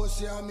low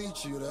pussy, I'll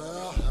meet you there.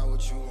 Now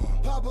what you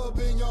want? Pop up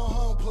in your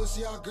home,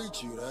 pussy, I'll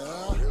greet you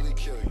there. Really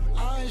kill you.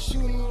 I ain't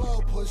shooting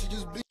low, pussy,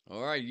 just be.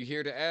 All right, you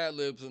hear the ad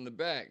libs in the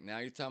back. Now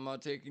you're talking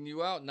about taking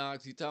you out,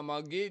 Knox. You talking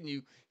about getting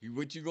you.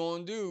 What you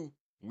gonna do?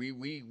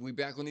 We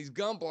back on these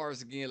gun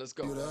bars again. Let's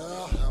go.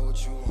 Now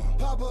what you want?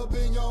 Pop up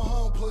in your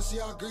home, pussy,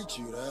 I'll greet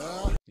you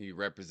there. He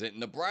representing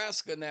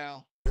Nebraska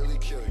now. Really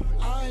kill you.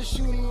 I ain't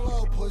shooting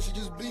low, pussy,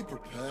 just be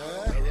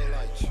prepared.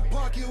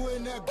 Park you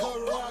in that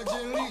garage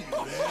and leave.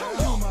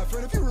 You, my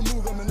friend, if you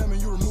remove Eminem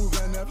and you remove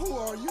NF, who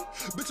are you?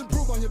 Bitch,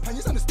 improve on your pen,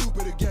 you sounding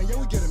stupid again. Yeah,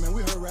 we get it, man,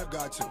 we heard rap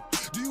God too.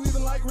 Do you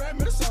even like rap?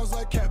 Man, it sounds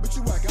like cat, but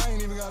you whack, I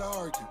ain't even gotta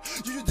argue.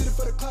 You just did it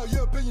for the clout,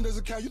 your opinion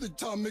doesn't count. You think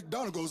Tom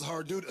McDonald goes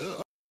hard, dude.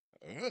 Okay.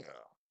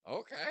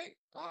 All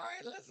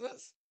right,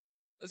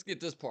 let's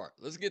get this part.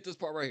 Let's get this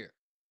part right here.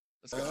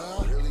 Let's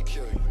go. Really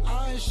kill you.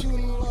 I ain't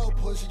shooting low,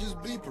 pussy, just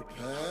be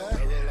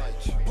prepared.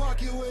 Park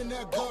you in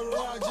that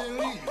garage and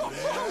leave.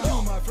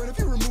 You, my friend, if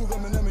you remove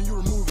Eminem and you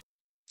remove.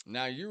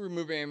 Now you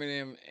remove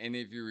Eminem, and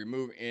if you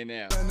remove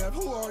NF, NF,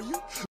 who are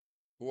you?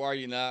 Who are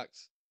you,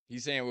 Knox?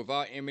 He's saying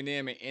without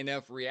Eminem and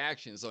NF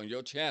reactions on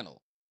your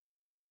channel,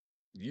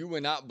 You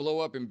will not blow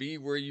up and be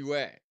where you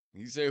at.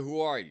 He said,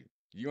 who are you?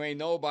 You ain't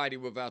nobody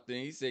without them.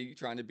 He said, you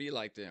trying to be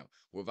like them.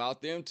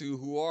 Without them too,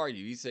 who are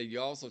you? He said,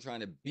 you're also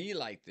trying to be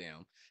like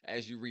them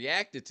as you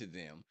reacted to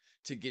them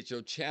to get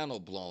your channel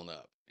blown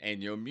up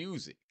and your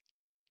music.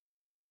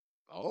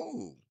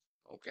 Oh,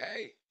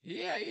 okay.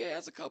 Yeah,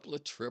 has a couple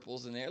of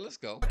triples in there. Let's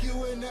go.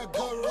 You in that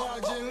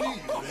garage and leave.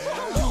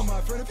 You,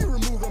 my friend, if you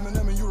remove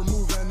Eminem and you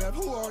remove NF,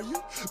 who are you?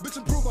 Bitch,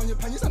 improve on your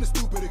pen. You sound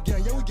stupid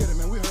again. Yeah, we get it,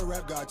 man. We heard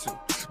rap God too.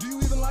 Do you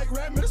even like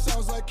rap? Man, it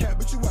sounds like cat,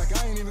 but you whack.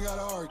 I ain't even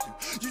gotta argue.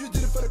 You just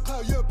did it for the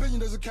clout. Your opinion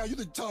doesn't count. You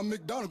think Tom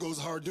McDonald goes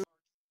hard, dude.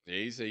 Yeah,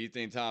 you said you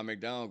think Tom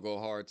McDonald go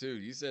hard too.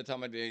 You said Tom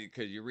McDonald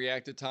because you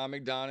react to Tom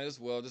McDonald as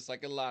well, just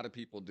like a lot of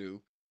people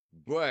do.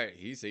 But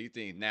he said you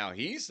think now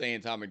he's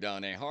saying Tom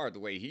McDonald ain't hard the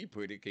way he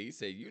put it, because he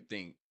said you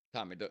think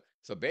Tom McDonald.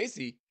 So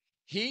basically,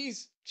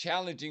 he's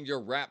challenging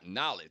your rap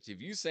knowledge.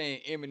 If you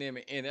saying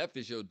Eminem and NF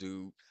is your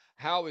dude,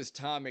 how is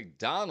Tom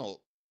McDonald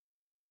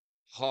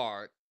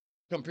hard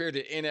compared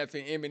to NF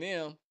and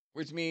Eminem?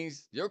 Which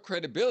means your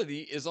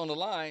credibility is on the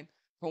line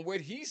from what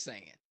he's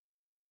saying.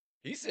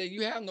 He said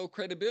you have no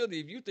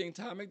credibility if you think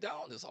Tom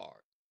McDonald is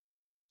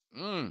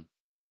hard.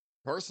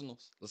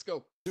 Personals. Let's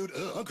go. Dude,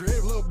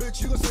 uncreative little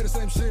bitch. You gonna say the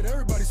same shit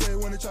everybody say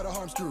when they try to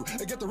harm Screw.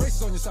 And get the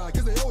racists on your side,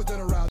 because they always done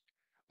around.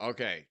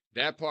 Okay,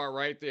 that part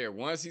right there.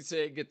 Once he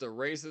said get the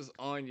racists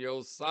on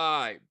your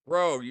side.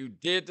 Bro, you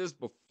did this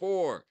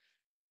before.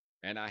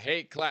 And I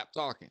hate clap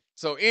talking.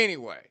 So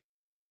anyway,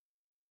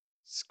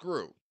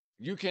 Screw.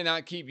 You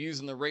cannot keep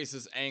using the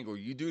racist angle.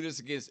 You do this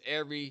against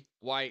every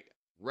white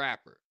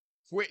rapper.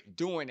 Quit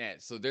doing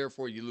that. So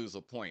therefore you lose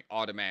a point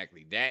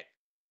automatically. That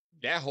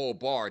whole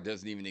bar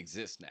doesn't even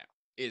exist now.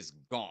 It's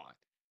gone.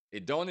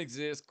 It don't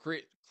exist.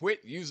 Quit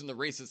using the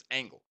racist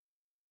angle.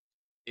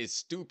 It's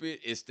stupid.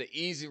 It's the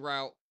easy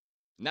route.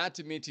 Not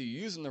to mention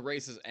using the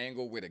racist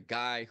angle with a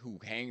guy who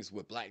hangs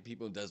with black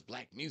people and does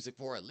black music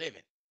for a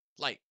living.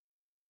 Like,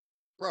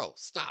 bro,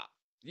 stop.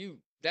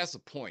 That's a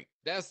point.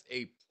 That's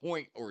a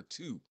point or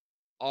two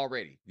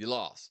already. You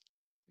lost.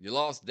 You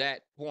lost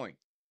that point.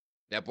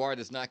 That bar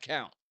does not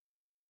count.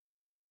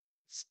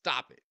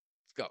 Stop it.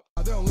 Let's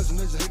go. They don't listen,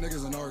 they just hate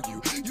niggas and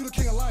argue. You the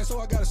king of lions, so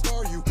I gotta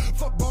star you.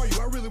 Fuck bar you,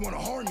 I really wanna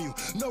harm you.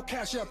 No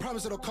cash, yeah, I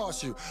promise it'll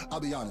cost you. I'll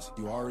be honest,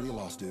 you already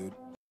lost, dude.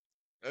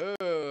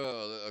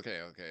 Oh, okay.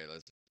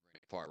 Let's bring the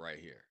part right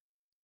here.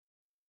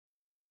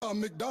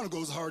 McDonald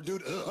goes hard,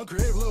 dude.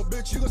 Uncreative little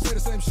bitch. You gonna say the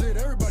same shit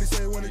everybody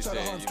say when they try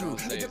to harm Screw.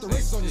 They get the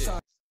racists on your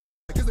side,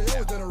 because they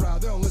always done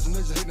around. They don't listen, they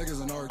just hate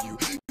niggas and argue.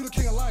 You the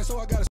king of lions, so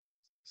I gotta.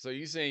 So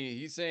he's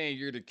saying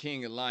you're the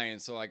king of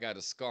lions, so I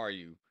gotta scar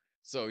you.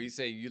 So he's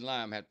saying you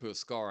lying, I'm gonna have to put a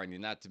scar on you,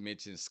 not to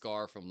mention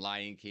Scar from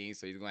Lion King.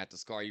 So he's gonna have to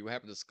scar you. What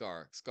happened to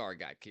Scar? Scar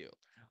got killed.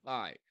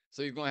 All right.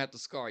 So he's gonna have to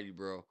scar you,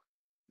 bro.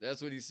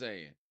 That's what he's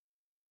saying.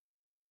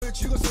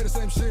 Bitch, you gonna say the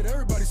same shit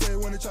everybody say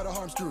when they try to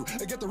harm Screw.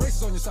 They get the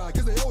racists on your side,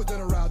 because they always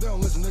done around. They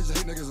don't listen, they just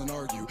hate niggas and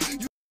argue.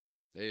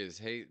 They just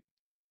hate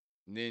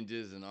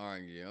ninjas and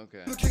argue.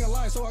 Okay. You the king of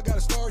lions, so I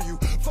gotta star you.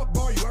 Fuck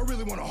bar you, I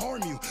really wanna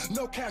harm you.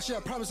 No cash, yeah,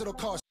 I promise it'll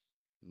cost.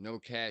 No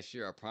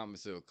cashier, I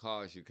promise it'll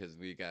cost you, because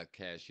we got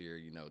cashier,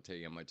 tell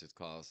you how much it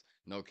costs.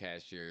 No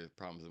cashier,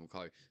 promise it'll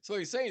cost you. So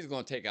he's saying he's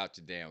going to take out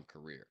your damn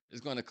career.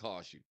 It's going to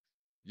cost you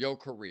your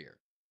career.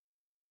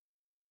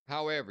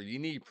 However, you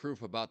need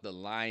proof about the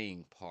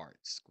lying part,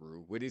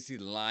 Screw. What is he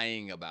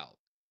lying about?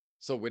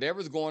 So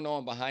whatever's going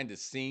on behind the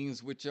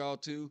scenes with y'all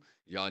two,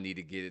 y'all need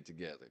to get it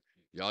together.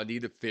 Y'all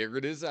need to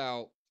figure this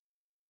out.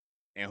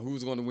 And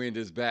who's going to win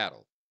this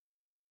battle?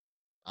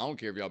 I don't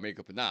care if y'all make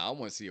up or not. I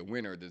want to see a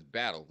winner of this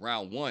battle.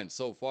 Round one,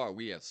 so far,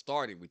 we have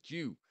started with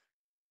you.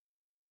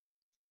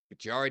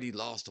 But you already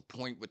lost a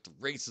point with the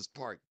racist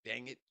part.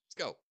 Dang it. Let's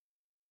go.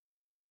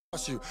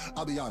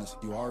 I'll be honest,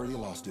 you already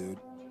lost, dude.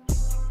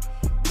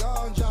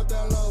 Go and drop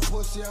that low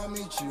pussy, I'll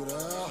meet you there.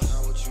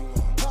 Now what you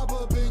want? Pop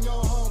up in your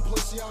home,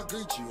 pussy, I'll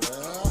greet you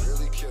there. I'll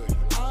really kill you.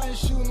 I ain't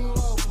shooting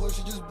low,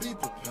 pussy, just be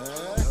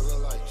prepared. Never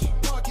liked you.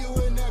 Walk you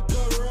in that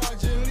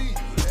garage and leave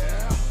you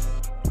there.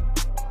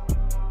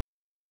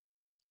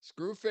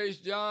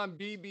 Screwface John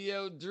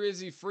BBL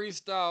Drizzy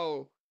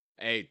freestyle.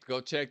 Hey, go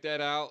check that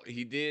out.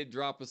 He did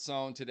drop a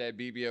song to that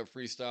BBL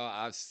freestyle.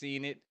 I've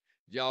seen it.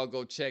 Y'all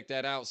go check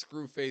that out.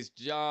 Screwface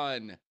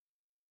John.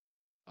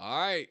 All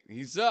right,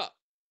 he's up.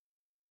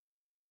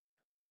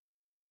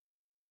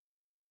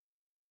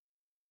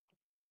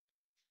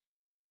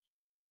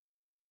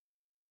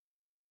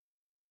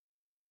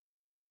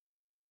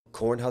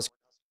 Cornhusker.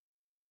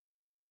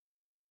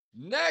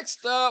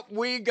 Next up,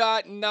 we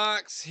got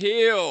Knox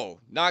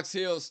Hill. Knox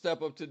Hill,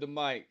 step up to the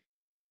mic.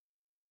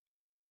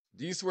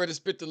 Do you swear to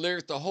spit the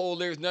lyrics, the whole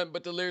lyrics, nothing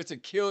but the lyrics, to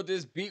kill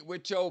this beat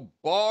with your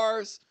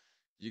bars?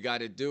 You got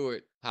to do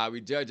it. How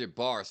we judge it: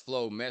 bars,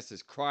 flow,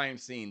 message, crime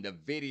scene, the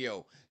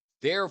video.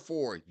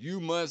 Therefore, you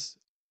must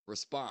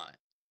respond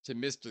to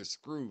Mr.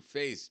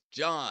 Screwface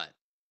John.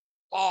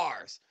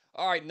 Bars.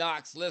 All right,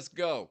 Knox, let's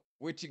go.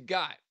 What you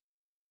got?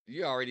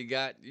 You already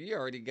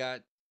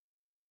got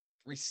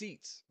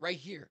receipts right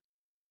here.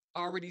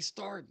 Already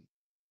starting.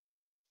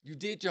 You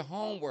did your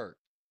homework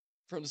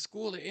from the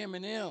school of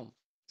Eminem.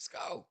 Let's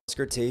go.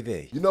 Scru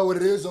TV. You know what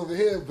it is over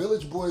here?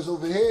 Village Boys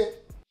over here.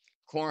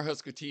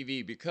 Cornhusker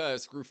TV,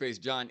 because Screwface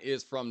John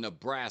is from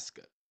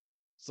Nebraska.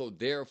 So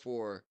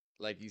therefore,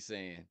 like he's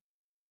saying,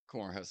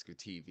 Cornhusker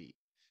TV.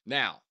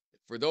 Now,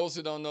 for those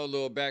who don't know, a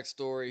little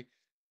backstory,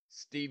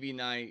 Stevie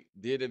Knight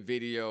did a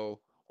video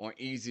on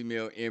Easy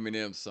Mill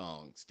Eminem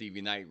song.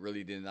 Stevie Knight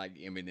really didn't like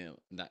Eminem,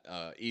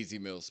 Easy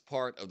Mill's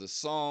part of the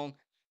song.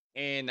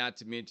 And not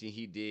to mention,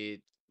 he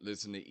did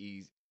listen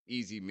to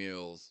Easy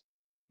Mill's,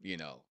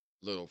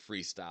 little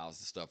freestyles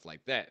and stuff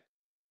like that.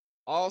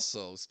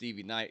 Also,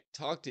 Stevie Knight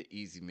talked to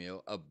Easy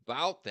Mill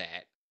about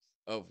that,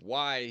 of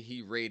why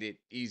he rated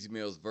Easy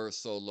Mill's verse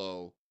so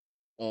low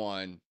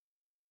on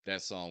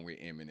that song with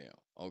Eminem.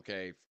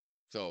 Okay,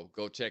 so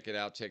go check it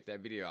out. Check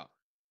that video out.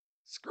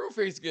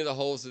 Screwface get a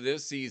hold of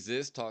this, sees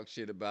this, talks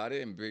shit about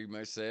it, and pretty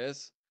much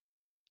says,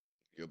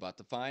 "You're about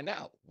to find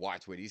out.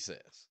 Watch what he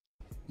says."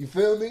 You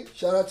feel me?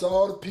 Shout out to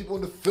all the people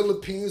in the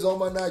Philippines, all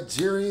my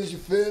Nigerians, you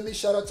feel me?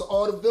 Shout out to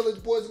all the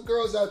Village Boys and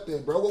girls out there,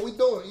 bro. What we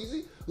doing,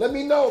 Easy? Let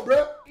me know,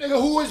 bro.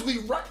 Nigga, who is we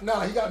right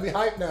now? He got me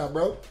hyped now,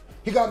 bro.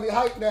 He got me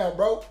hyped now,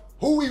 bro.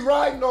 Who we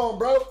riding on,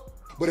 bro?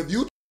 But if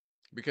you...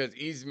 Because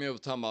Easy Mill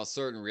was talking about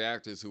certain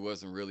reactors who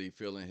wasn't really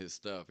feeling his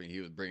stuff, and he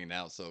was bringing it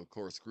out, so of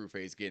course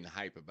Screwface getting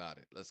hype about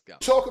it. Let's go.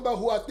 talk about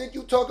who I think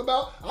you talk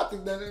about, I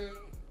think that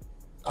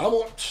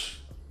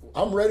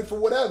I'm ready for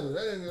whatever.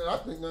 I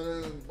think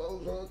that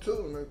those are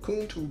too,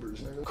 coon tubers,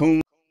 nigga.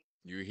 Coon.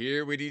 You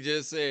hear what he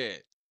just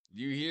said?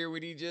 You hear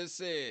what he just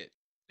said?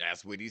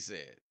 That's what he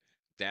said.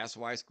 That's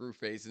why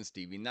Screwface and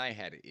Stevie Knight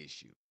had an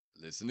issue.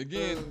 Listen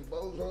again.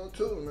 Those are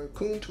too,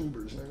 coon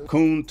tubers, nigga.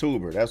 Coon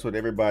tuber. That's what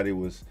everybody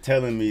was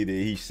telling me that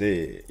he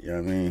said. You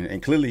know what I mean?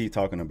 And clearly he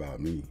talking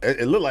about me.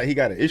 It looked like he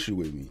got an issue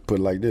with me. Put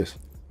it like this.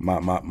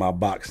 My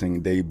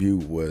boxing debut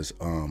was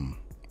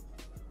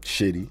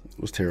shitty. It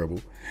was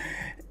terrible.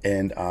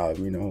 And I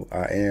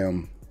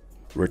am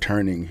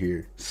returning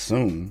here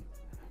soon.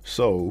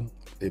 So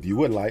if you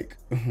would like,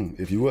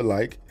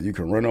 you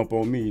can run up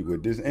on me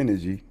with this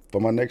energy for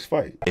my next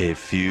fight. A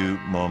few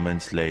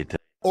moments later.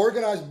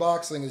 Organized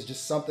boxing is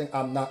just something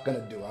I'm not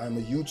gonna do. I'm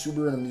a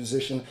YouTuber and a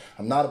musician.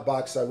 I'm not a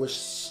boxer. I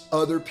wish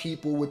other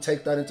people would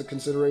take that into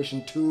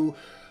consideration too.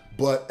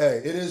 But hey,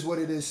 it is what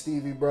it is,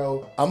 Stevie,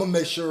 bro. I'm gonna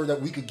make sure that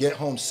we could get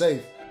home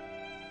safe.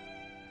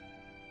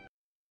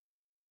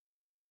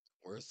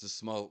 Where's the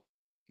smoke?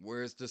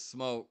 Where's the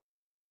smoke?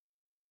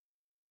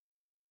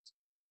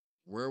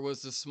 Where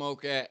was the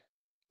smoke at?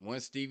 When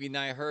Stevie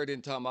Knight heard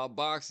him talking about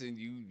boxing,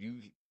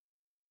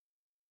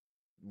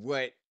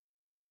 what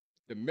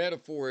the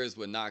metaphor is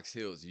what Knox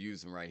Hill's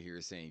using right here,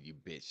 saying you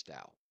bitched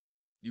out.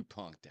 You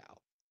punked out.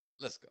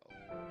 Let's go.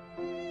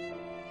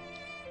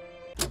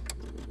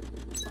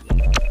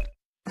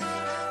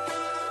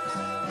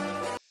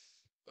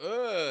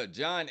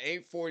 John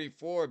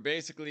 8:44,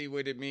 basically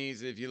what it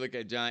means, if you look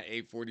at John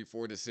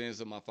 8:44, the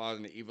sins of my father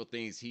and the evil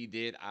things he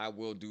did, I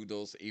will do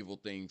those evil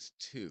things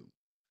too.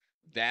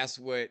 That's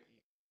what,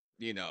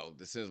 the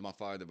sins of my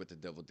father, what the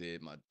devil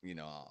did,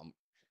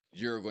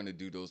 you're going to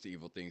do those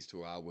evil things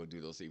too, or I will do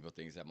those evil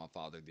things that my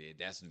father did.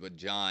 That's what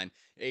John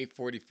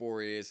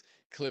 8:44 is.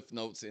 Cliff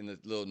notes in a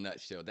little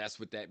nutshell. That's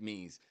what that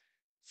means.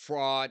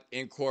 Fraud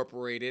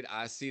Incorporated.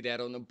 I see that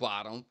on the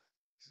bottom.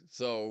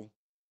 So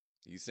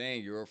he's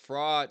saying you're a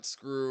fraud,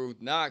 Screw.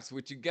 Knox,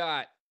 what you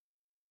got?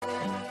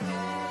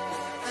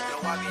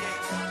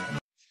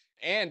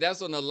 And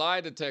that's on the lie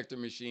detector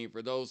machine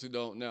for those who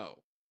don't know.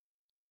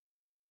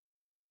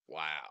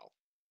 Wow.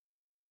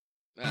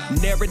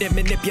 Narrative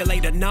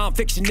manipulator,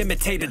 non-fiction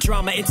imitator,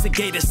 drama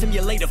instigator,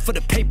 simulator for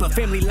the paper,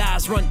 family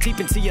lies run deep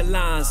into your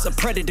lines. A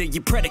predator, you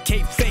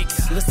predicate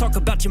fakes. Let's talk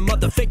about your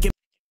mother faking.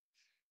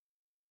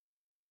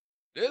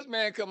 This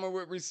man coming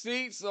with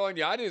receipts on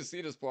you. I didn't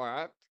see this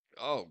part.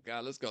 Oh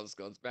God, let's go.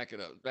 Let's back it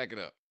up.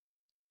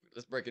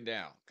 Let's break it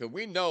down. Because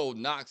we know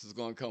Knox is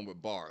going to come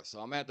with bars. So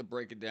I'm going to have to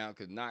break it down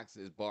because Knox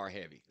is bar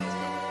heavy.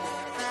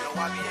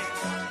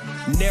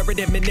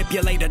 Narrative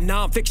manipulator,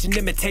 non-fiction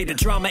imitator,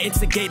 drama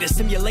instigator,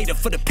 simulator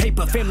for the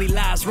paper, family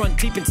lies run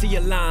deep into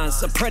your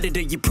lines. A predator,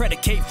 you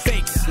predicate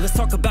fakes. Let's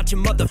talk about your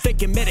mother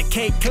faking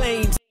Medicaid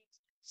claims.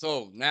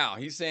 So now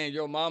he's saying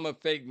your mama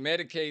fake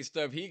Medicaid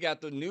stuff. He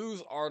got the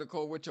news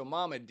article what your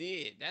mama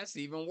did. That's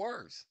even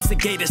worse.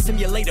 Instigator,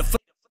 simulator for...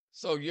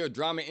 So you're a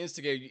drama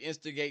instigator. You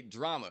instigate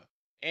drama.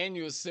 And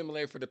you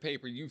assimilate for the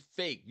paper. You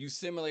fake. You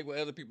simulate what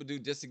other people do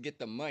just to get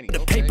the money. The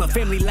paper,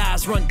 family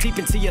lies run deep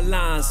into your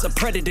lines. A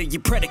predator, you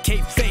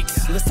predicate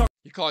fakes. Let's talk.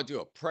 He called you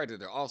a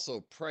predator.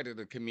 Also,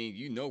 predator can mean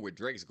you know what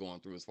Drake's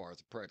going through as far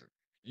as a predator.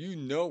 You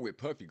know what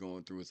Puffy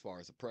going through as far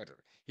as a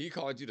predator. He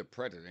called you the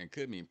predator, and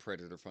could mean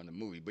predator from the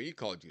movie, but he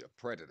called you the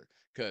predator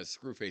because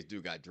Screwface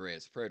dude got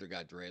dreads, predator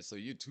got dreads, so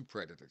you two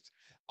predators.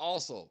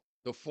 Also,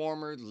 the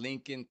former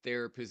Lincoln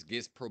therapist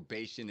gets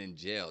probation in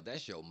jail.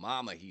 That's your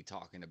mama he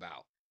talking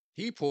about.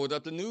 He pulled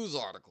up the news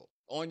article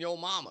on your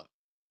mama.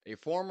 A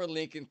former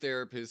Lincoln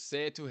therapist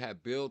said to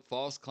have billed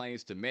false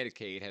claims to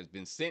Medicaid has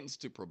been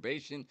sentenced to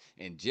probation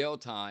and jail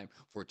time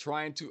for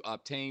trying to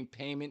obtain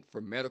payment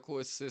for medical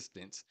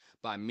assistance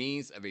by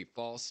means of a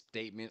false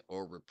statement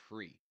or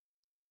reprieve.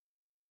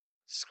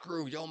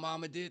 Screw your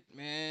mama did,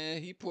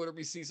 man. He put the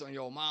receipts on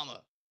your mama.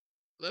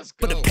 Let's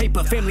For go. the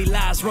paper, family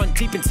lies run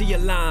deep into your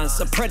lines.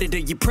 A predator,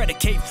 you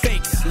predicate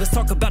fakes. Let's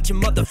talk about your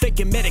mother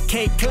faking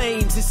Medicaid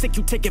claims. It's sick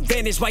you take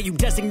advantage while you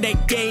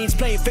designate gains.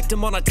 Playing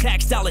victim on a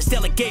tax dollars,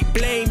 delegate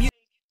blame.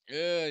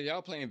 Yeah,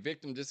 y'all playing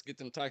victim just to get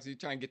them taxes. You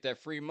trying to get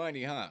that free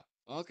money, huh?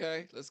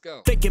 Okay, let's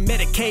go. Faking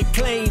Medicaid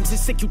claims.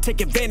 It's sick you take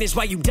advantage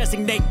while you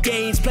designate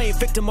gains. Playing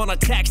victim on a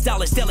tax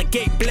dollars,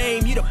 delegate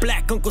blame. You the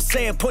black Uncle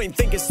Sam pointing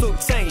fingers, so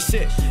same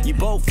shit. You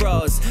both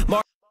frauds.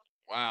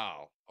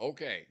 Wow.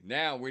 Okay.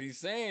 Now what he's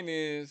saying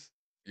is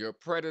you're a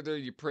predator,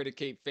 you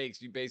predicate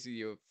fakes. You basically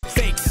you're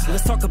Fakes.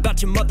 Let's talk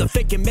about your mother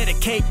faking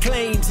Medicaid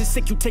claims. It's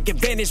sick you take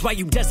advantage while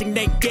you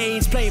designate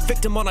gains. Playing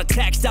victim on a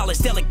tax dollars,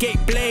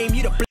 delegate blame.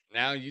 You the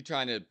now you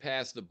trying to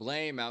pass the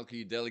blame out because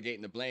you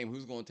delegating the blame.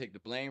 Who's going to take the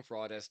blame for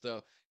all that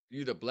stuff?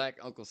 You the black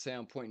Uncle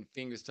Sam pointing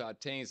fingers to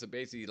obtain. So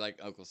basically, like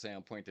Uncle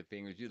Sam pointing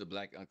fingers, you the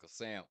black Uncle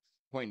Sam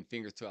pointing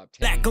fingers to obtain.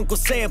 black Uncle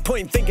Sam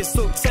pointing fingers,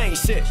 so same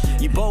shit.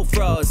 You both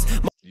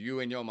frauds. You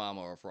and your mama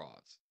are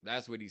frauds.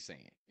 That's what he's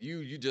saying.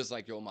 You just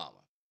like your mama.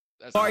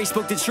 That's Mari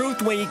spoke the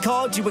truth when he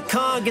called you a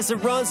con. Guess it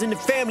runs in the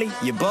family.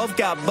 You both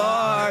got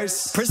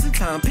bars. Prison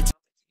time, picture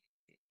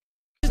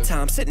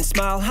time, sit and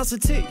smile. How's the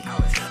tea?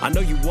 I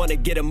know you wanna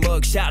get a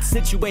mug shot.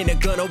 Since you ain't a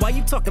gunner, why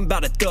you talking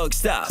about a thug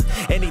stop?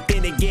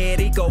 Anything to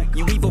get ego.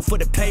 You evil for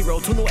the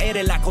payroll. Tú no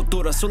eres la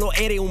cultura, solo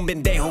eres un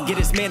pendejo. Get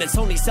his man, it's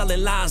only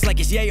selling lines like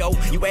it's yayo.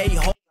 You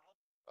a-hole.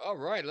 all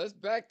right, let's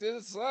back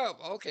this up.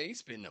 Okay, he's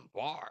spitting them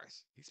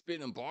bars. He's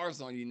spitting them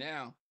bars on you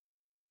now.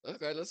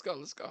 Okay, let's go.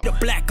 Let's go. The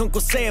black Uncle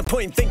Sam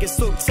pointing fingers,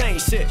 so same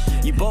shit.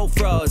 You both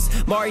frauds.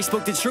 Mari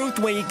spoke the truth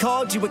when he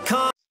called you a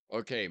con.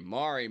 Okay,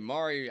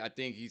 Mari, I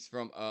think he's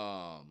from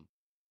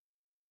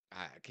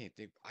I can't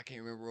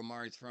remember where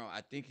Mari's from.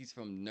 I think he's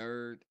from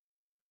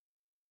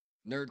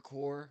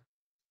Nerdcore.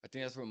 I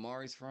think that's where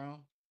Mari's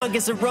from. I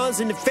guess it runs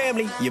in the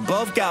family. You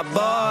both got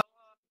bars.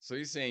 So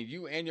he's saying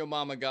you and your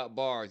mama got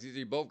bars.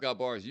 You both got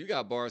bars. You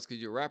got bars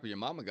because you're a rapper. Your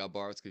mama got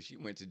bars because she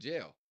went to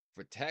jail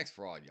for tax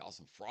fraud. Y'all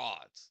some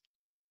frauds.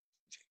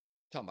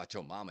 Talking about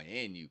your mama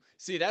and you.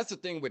 See, that's the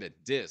thing with a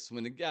diss.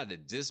 When they got a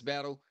diss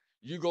battle,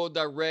 you go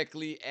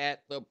directly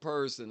at the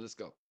person. Let's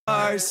go.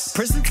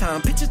 Prison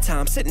time, picture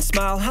time, sit and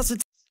smile. How's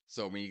it?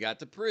 So when you got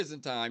the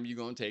prison time, you're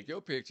going to take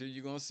your picture,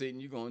 you're going to sit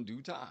and you're going to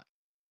do time.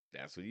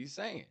 That's what he's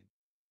saying.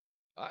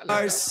 All right,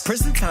 let's go.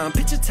 Prison time,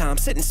 picture time,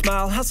 sit and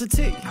smile. How's the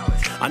tea?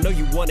 I know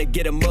you want to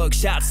get a mug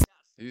shot.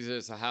 He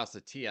says a house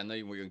of tea. I know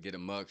you were going to get a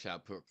mug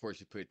shot. Of course,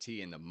 you put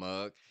tea in the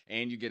mug.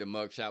 And you get a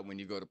mug shot when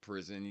you go to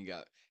prison. You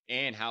got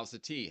and house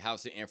of tea,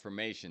 house of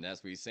information.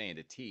 That's what he's saying.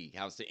 The tea,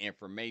 house of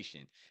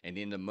information. And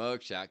then the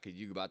mug shot because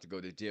you're about to go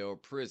to jail or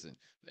prison.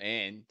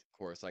 And, of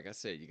course, like I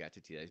said, you got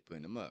the tea that he's put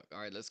in the mug. All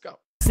right, let's go.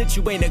 Since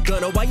you ain't a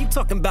gunner, why you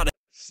talking about it?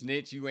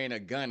 Snitch, you ain't a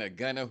gunner.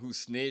 Gunner who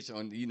snitch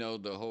on, you know,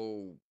 the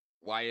whole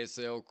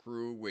YSL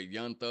crew with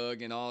Young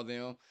Thug and all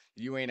them.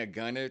 You ain't a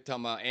gunner.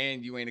 Talking about,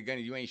 and you ain't a gunner.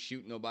 You ain't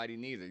shooting nobody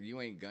neither.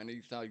 You ain't gunner.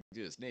 You thought you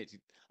just snitch.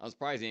 I'm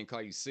surprised he didn't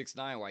call you 6'9"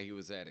 while he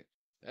was at it.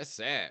 That's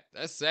sad.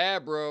 That's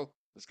sad, bro.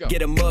 Let's go.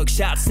 Get a mug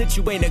shot. Since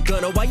you ain't a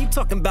gunner, why you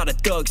talking about a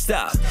thug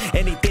stop?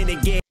 Anything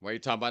again. Why you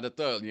talking about the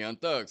thug, Young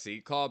Thug? See,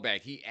 call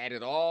back. He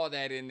added all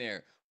that in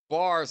there.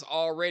 Bars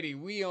already.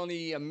 We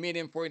only a minute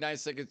and 49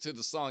 seconds to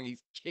the song.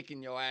 He's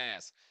kicking your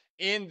ass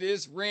in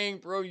this ring,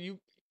 bro. You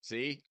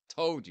see,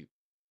 told you.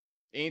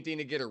 Anything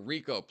to get a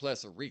Rico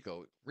plus a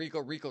Rico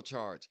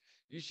charge.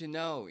 You should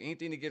know.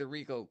 Anything to get a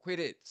Rico. Quit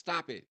it.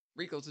 Stop it.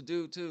 Rico's a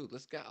dude too.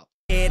 Let's go.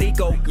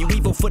 Rico, you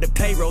evil for the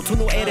payroll. Tú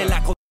no eres la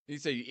cultura. He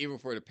said you evil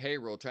for the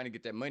payroll, trying to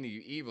get that money.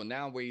 You evil.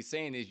 Now what he's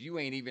saying is you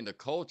ain't even the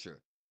culture.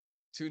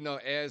 To no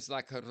es la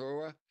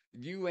carrera.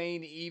 You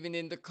ain't even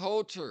in the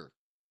culture.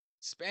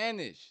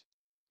 Spanish.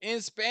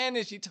 In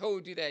Spanish, he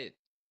told you that.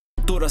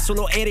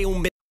 Solo eres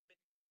un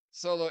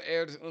Solo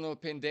eres uno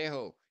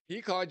pendejo.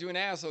 He called you an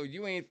asshole.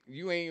 You ain't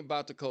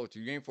about the culture.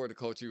 You ain't for the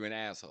culture. You're an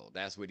asshole.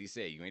 That's what he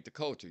said. You ain't the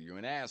culture. You're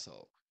an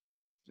asshole.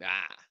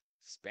 Ah,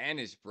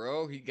 Spanish,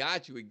 bro. He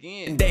got you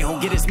again. They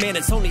don't get his man.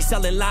 It's only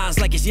selling lies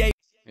like it's yay.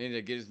 And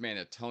to get his man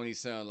a Tony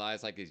selling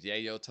lies like it's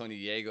Yayo, Tony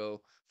Yago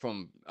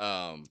from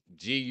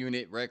G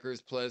Unit Records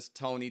plus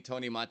Tony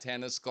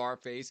Montana,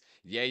 Scarface,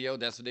 Yayo.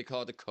 That's what they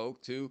call the coke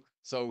too.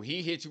 So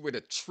he hit you with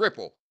a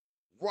triple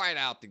right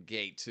out the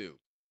gate too.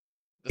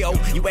 Yo,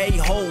 you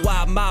a-hole,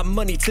 why my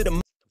money to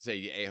the say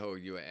you a-hole,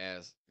 you an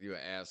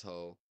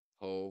asshole,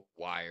 hole,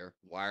 wire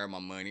my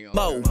money.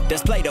 Mo,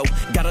 that's Play-Doh,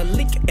 got a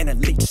leak and a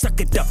leak, suck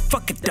it up,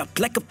 fuck it up,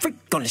 like a freak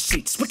on the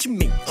sheets. What you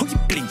mean? Who you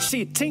bleed?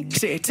 She a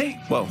team?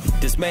 Whoa,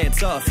 this man's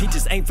tough, he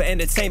just ain't for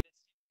entertainment.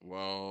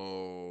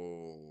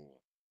 Whoa.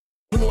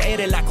 No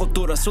eres la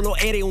cultura, solo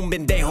eres un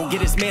pendejo.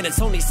 Get his man,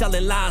 it's only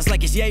selling lies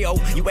like it's yayo.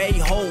 You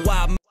a-hole,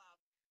 why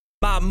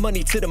my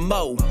money to the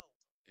mo.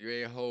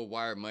 You a-hole,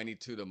 wire money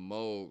to the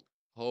mold.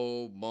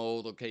 Hold,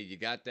 mold. Okay, you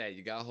got that.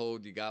 You got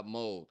hold, you got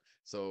mold.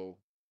 So,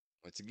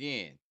 once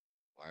again,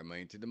 wire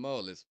money to the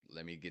mold.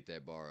 Let me get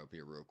that bar up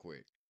here real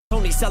quick.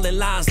 Only selling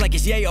lies like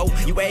it's yayo.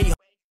 You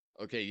a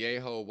Okay, yay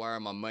ho, wire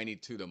my money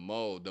to the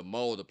mole. The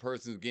mole, the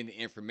person who's getting the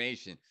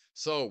information.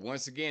 So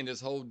once again,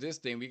 this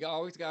thing,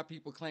 always got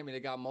people claiming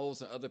they got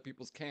moles in other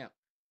people's camp.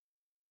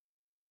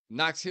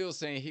 Knox Hill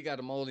saying he got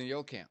a mole in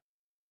your camp.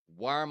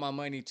 Wire my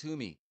money to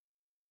me.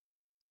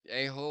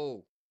 Yay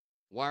ho,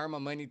 wire my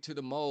money to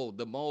the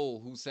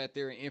mole who sat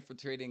there and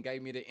infiltrated and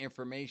gave me the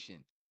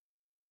information.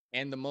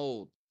 And the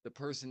mole, the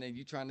person that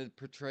you trying to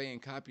portray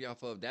and copy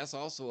off of, that's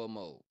also a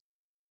mole.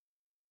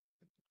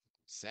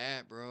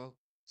 Sad, bro.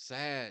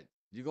 Sad.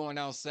 You going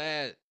out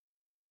sad.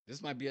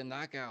 This might be a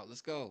knockout.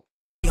 Let's go.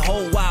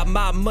 Whole wire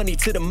my money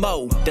to the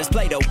mo. That's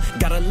Play-Doh.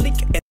 Got a leak.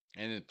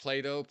 And then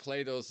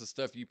Play-Doh's the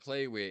stuff you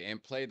play with.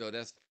 And Play-Doh,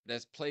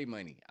 that's play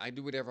money. I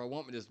do whatever I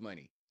want with this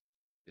money.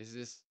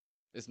 It's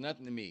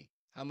nothing to me.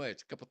 How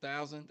much? A couple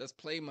thousand? That's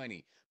play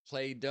money.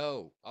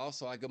 Play-Doh.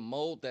 Also, I can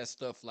mold that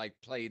stuff like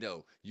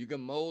Play-Doh. You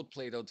can mold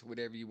Play-Doh to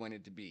whatever you want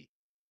it to be.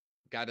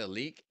 Got a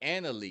leak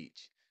and a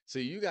leech. So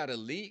you got a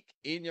leak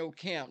in your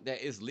camp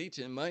that is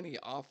leeching money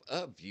off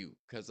of you.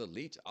 Because a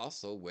leech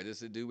also, what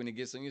does it do when it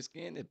gets on your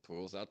skin? It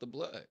pulls out the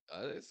blood.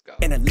 Let's go.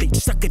 And a leech,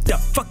 suck it up,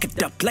 fuck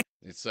it up. Like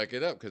And suck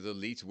it up, because a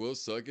leech will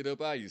suck it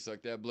up out you.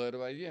 Suck that blood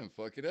out of you and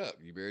fuck it up.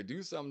 You better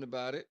do something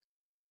about it.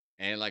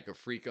 And like a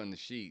freak on the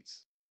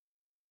sheets.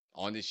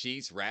 On the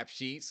sheets, rap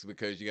sheets,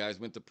 because you guys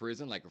went to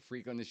prison, like a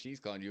freak on the sheets,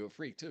 calling you a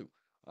freak too.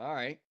 All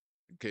right.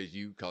 Because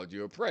you called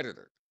you a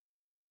predator.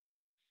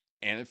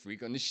 And a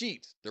freak on the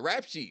sheets, the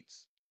rap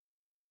sheets.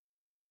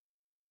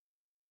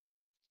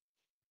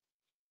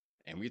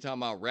 And we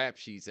talking about rap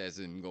sheets as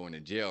in going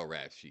to jail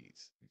rap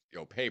sheets.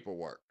 Your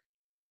paperwork.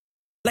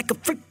 a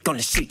freak on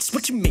the sheets.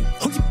 What you mean?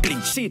 Who you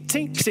bleed? She a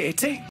teen? She a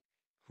teen?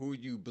 Who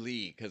you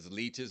bleed? Because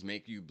leeches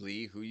make you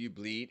bleed. Who you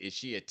bleed? Is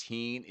she a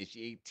teen? Is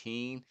she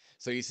 18?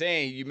 So you're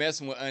saying you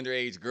messing with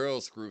underage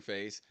girls,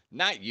 Screwface.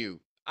 Not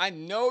you. I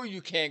know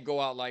you can't go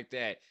out like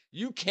that.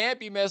 You can't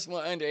be messing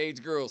with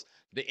underage girls.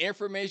 The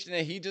information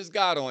that he just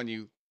got on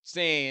you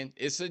saying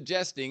is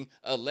suggesting,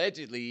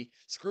 allegedly,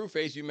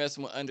 Screwface, you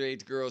messing with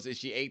underage girls. Is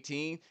she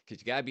 18?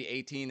 Because you got to be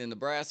 18 in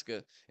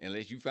Nebraska,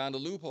 unless you found a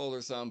loophole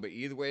or something. But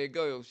either way it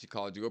goes, she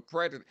called you a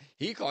predator.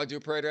 He called you a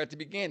predator at the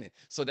beginning.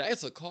 So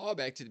that's a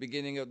callback to the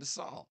beginning of the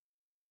song.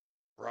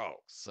 Bro,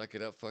 suck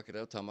it up, fuck it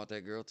up. Talking about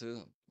that girl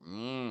too.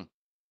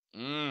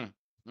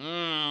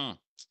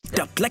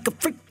 Up like a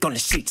freak on the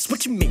sheets.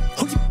 What you mean?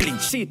 Who you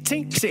bleed? She a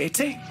teen? She a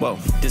teen? Whoa,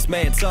 this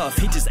man's tough.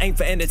 He just ain't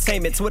for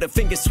entertainment. With a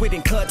finger sweet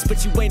and cuts,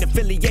 but you ain't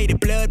affiliated.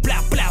 Blood,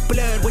 blah, blah,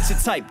 blood. What's your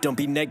type? Don't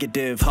be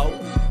negative, ho.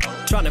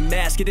 Trying to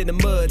mask it in the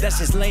mud. That's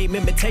just lame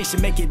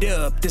imitation. Make it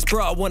up. This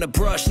bra wanna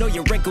brush. Know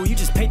your wrinkle. You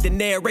just paint the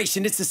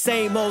narration. It's the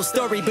same old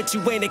story, but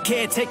you ain't a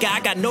caretaker. I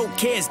got no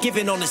cares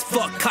given on this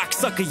fuck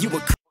cocksucker. You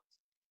a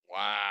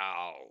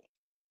Wow.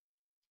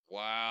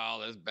 Wow,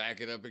 let's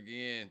back it up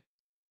again.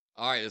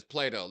 All right, let's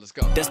Play-Doh. Let's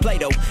go. That's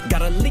Play-Doh.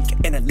 Got a leak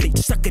and a leech.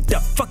 Suck it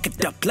up, fuck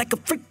it up like a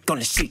freak on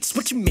the sheets.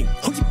 What you mean?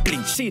 Who you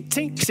bleed? She a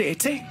teen? She a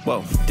teen?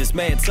 Whoa, this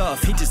man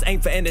tough. He just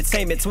ain't for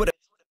entertainment. With a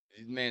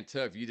Man,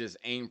 tough. You just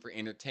aim for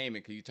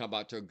entertainment. Because you talk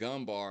about your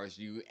gun bars.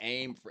 You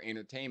aim for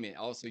entertainment.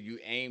 Also, you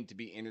aim to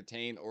be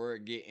entertained or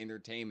get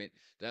entertainment.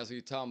 That's what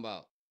you're talking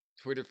about.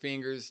 Twitter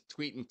fingers,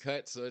 tweeting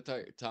cuts. So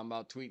talking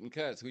about tweeting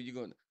cuts. Who you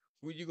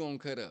gonna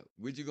cut up?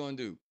 What you gonna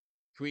do?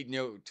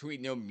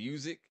 Tweeting your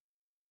music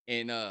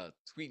and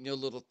tweeting your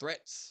little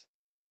threats.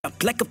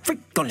 up like a freak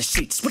on the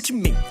sheets. What you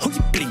mean? Who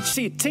you bleed?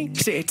 She a teen?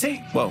 She a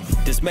teen? Whoa,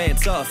 this man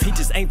tough. He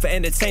just ain't for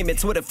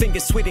entertainment. With a finger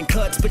sweet and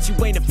cuts, but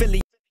you ain't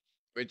affiliated.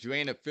 But you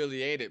ain't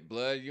affiliated,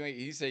 blood. You ain't.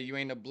 He said you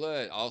ain't a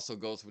blood. Also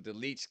goes with the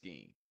leech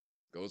scheme.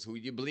 Goes who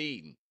you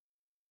bleeding.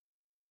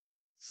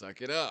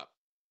 Suck it up,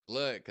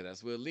 blood, because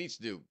that's what a leech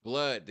do.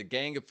 Blood, the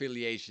gang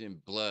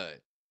affiliation,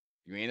 blood.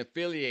 You ain't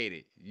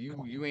affiliated.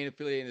 You ain't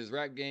affiliated in this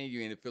rap game.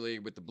 You ain't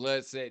affiliated with the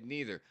blood set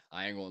neither.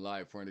 I ain't gonna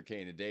lie,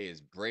 400K in a day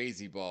is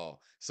brazy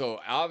ball. So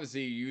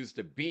obviously you used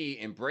the B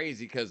in brazy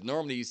because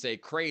normally you say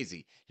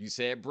crazy. You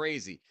said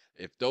brazy.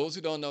 If those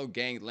who don't know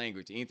gang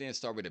language, anything that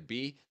start with a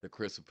B, the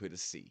Crips will put a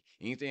C.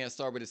 Anything that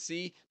start with a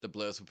C, the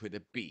Bloods will put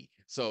a B.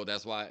 So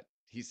that's why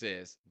he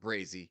says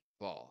brazy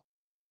ball.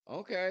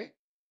 Okay.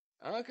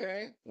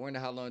 Okay. Wonder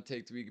how long it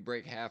takes to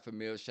break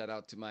 500,000. Shout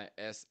out to my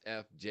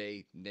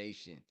SFJ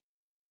Nation.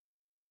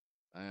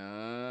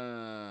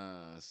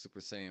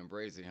 Super Saiyan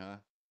Brazy, huh?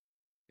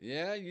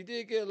 Yeah, you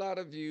did get a lot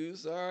of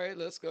views. All right,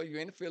 let's go. You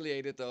ain't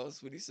affiliated though.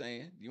 That's what he's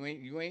saying. You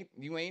ain't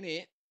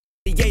it.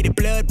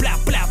 Blood,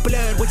 blah, blah,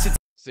 blood. What's your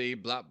See,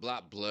 blah blah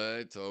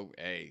blood. So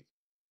hey,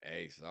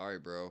 sorry,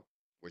 bro.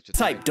 What's your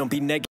type? type? Don't be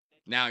negative.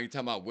 Now you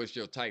talking about what's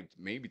your type?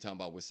 Maybe talking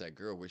about what's that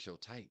girl? What's your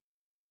type?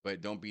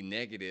 But don't be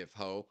negative,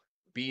 ho.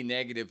 Be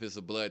negative is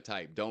a blood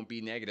type. Don't be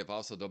negative.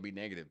 Also, don't be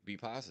negative. Be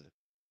positive.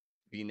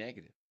 Be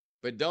negative.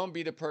 But don't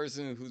be the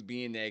person who's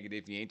being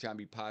negative. You ain't trying to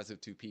be positive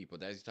to people.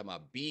 That's just talking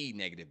about be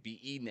negative,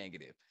 be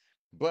negative.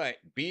 But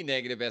be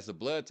negative as a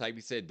blood type.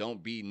 He said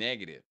don't be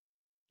negative.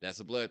 That's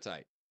a blood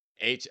type.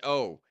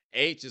 HO.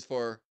 H is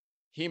for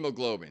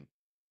hemoglobin.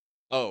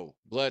 O,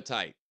 blood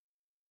type.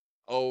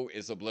 O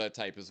is a blood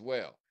type as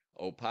well.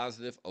 O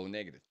positive, O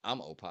negative.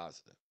 I'm O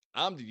positive.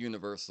 I'm the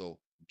universal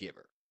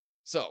giver.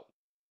 So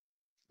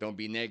don't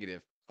be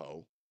negative.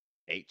 O,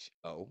 H,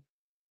 O,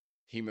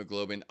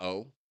 hemoglobin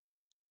O.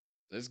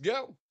 Let's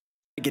go.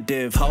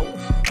 Negative hoe.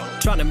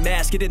 Trying to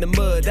mask it in the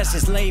mud, that's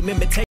just lame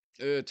imitation.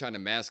 Trying to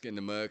mask it in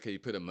the mud because you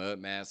put a mud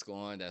mask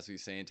on. That's what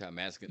he's saying. Trying to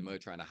mask it in the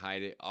mud, trying to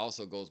hide it.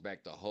 Also goes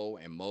back to hoe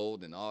and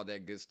mold and all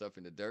that good stuff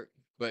in the dirt.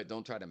 But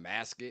don't try to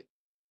mask it.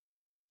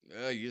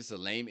 You're just a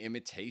lame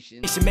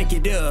imitation. You should make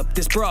it up.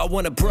 This broad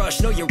wanna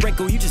brush. Know your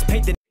wrinkle, you just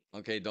paint the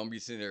Okay, don't be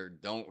sitting there.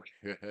 Don't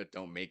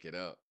make it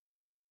up.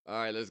 All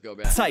right, let's go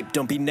back. type.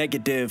 Don't be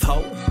negative,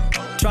 hoe.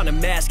 Trying to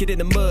mask it in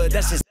the mud,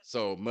 that's just.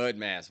 So mud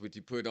mask, what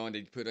you put on,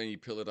 you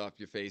peel it off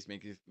your face,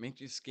 make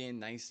your skin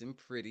nice and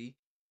pretty.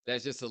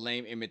 That's just a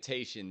lame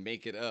imitation.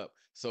 Make it up.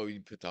 So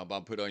you put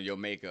on your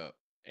makeup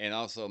and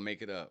also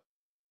make it up.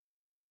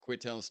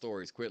 Quit telling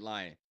stories. Quit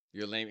lying.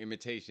 You're a lame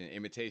imitation.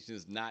 Imitation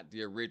is not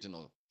the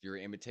original. You're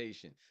an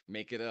imitation.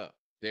 Make it up.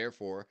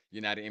 Therefore,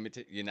 you're not an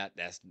imitation. You're not.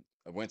 That's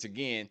once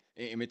again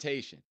an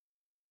imitation.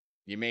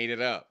 You made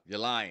it up. You're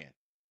lying.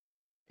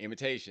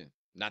 Imitation,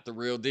 not the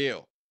real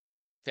deal.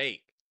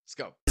 Fake. Let's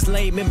go. This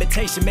lame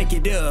imitation, make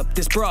it up.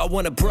 This broad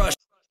wanna brush.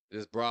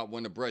 This broad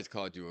wanna brush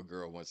called you a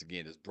girl once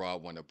again. This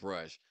broad wanna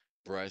brush.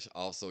 Brush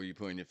also you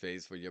put in your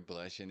face for your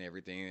blush and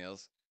everything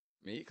else.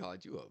 Man, he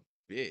called you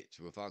a bitch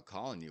without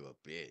calling you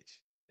a bitch.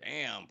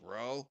 Damn,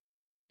 bro.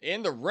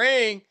 In the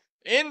ring,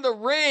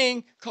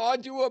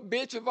 called you a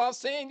bitch without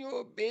saying you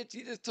a bitch.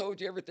 He just told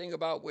you everything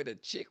about what a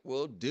chick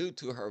will do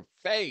to her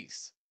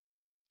face.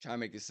 Try to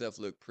make yourself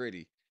look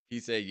pretty. He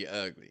said you're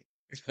ugly.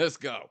 Let's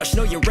go.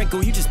 Know your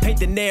wrinkle, you just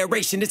paint the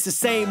narration. It's the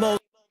same old.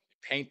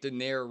 Paint the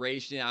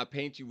narration. I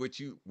paint you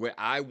what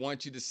I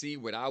want you to see,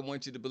 what I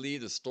want you to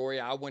believe, the story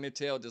I want to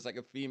tell, just like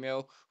a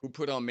female who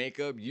put on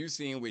makeup. You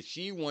seeing what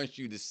she wants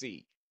you to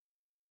see.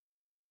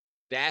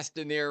 That's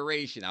the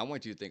narration. I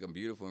want you to think I'm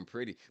beautiful and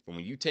pretty. But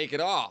when you take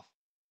it off,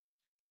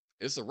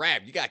 it's a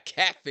wrap. You got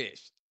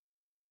catfished.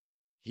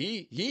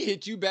 He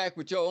hit you back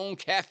with your own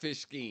catfish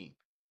scheme.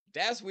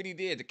 That's what he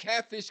did. The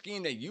catfish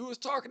scheme that you was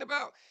talking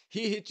about,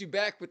 he hit you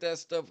back with that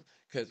stuff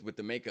because with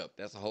the makeup,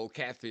 that's a whole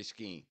catfish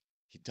scheme.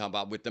 He talking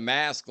about with the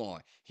mask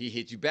on. He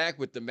hit you back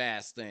with the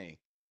mask thing.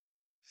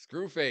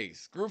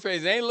 Screwface.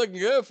 Screwface ain't looking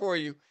good for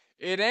you.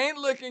 It ain't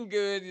looking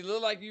good. You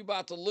look like you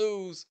about to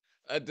lose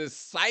a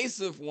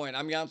decisive one.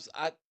 I mean,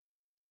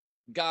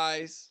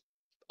 guys,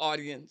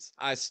 audience,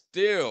 I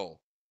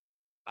still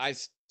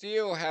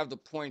have the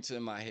points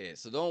in my head.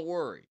 So don't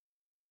worry.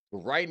 But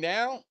right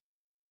now,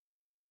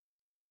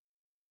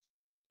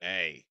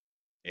 hey,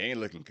 it ain't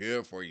looking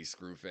good for you,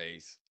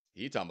 Screwface.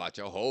 He talking about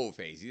your whole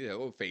face. Your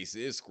whole face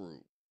is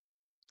screwed.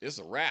 It's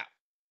a wrap.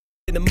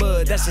 In the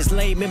mud, that's just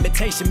lame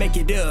imitation. Make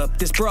it up.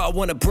 This broad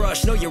wanna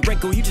brush. Know your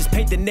wrinkle, you just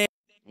paint the nail.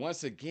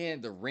 Once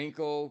again, the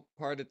wrinkle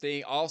part of the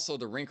thing. Also,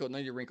 the wrinkle. Know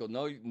your wrinkle.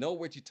 Know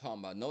what you're talking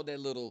about. Know that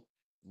little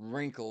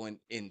wrinkle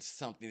in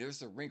something.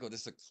 There's a wrinkle.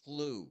 There's a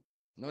clue.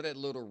 Know that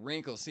little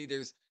wrinkle. See,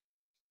 there's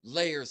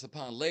layers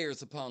upon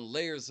layers upon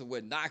layers of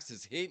what Knox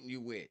is hitting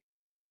you with.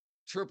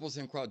 Triples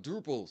and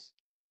quadruples.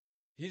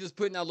 He's just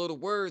putting out little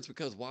words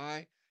because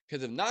why?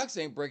 Because if Knox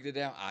ain't breaking it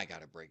down, I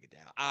gotta break it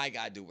down. I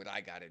gotta do what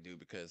I gotta do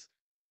because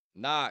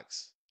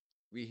Knox,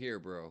 we here,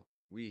 bro.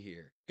 We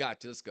here.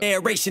 Gotcha. Let's go.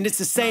 Narration, it's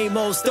the same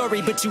old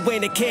story, but you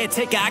ain't a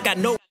caretaker. I got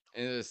no.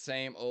 And the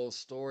same old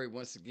story.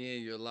 Once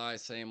again, you're lying.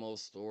 Same old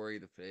story,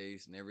 the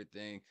face and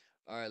everything.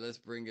 All right, let's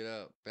bring it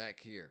up back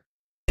here.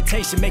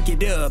 Make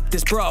it up.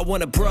 This broad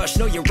wanna brush.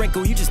 Know your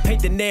wrinkle, you just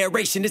paint the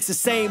narration. It's the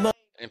same old.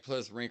 And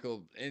plus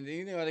Wrinkle, and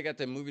you know they got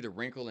that movie, The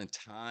Wrinkle in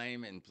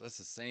Time, and plus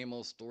the same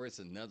old story. It's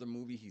another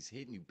movie he's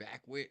hitting you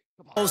back with.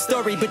 Come on. Old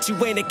story, but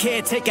you ain't a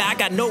caretaker. I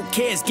got no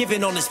cares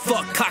given on this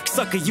fuck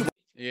cocksucker. You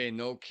ain't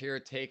no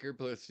caretaker,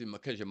 plus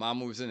because your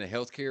mama was in the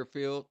healthcare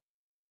field.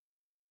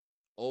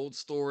 Old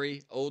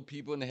story, old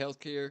people in the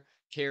healthcare,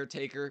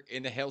 caretaker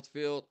in the health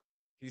field.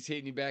 He's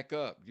hitting you back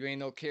up. You ain't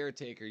no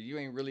caretaker. You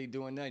ain't really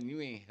doing nothing. You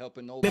ain't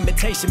helping nobody.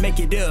 Imitation, make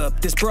it up.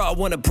 This broad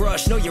wanna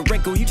brush. Know your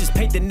wrinkle, you just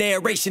paint the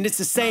narration. It's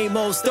the same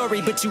old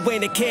story, but you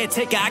ain't a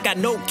caretaker. I got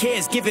no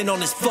cares given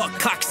on this fuck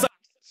cocksucker.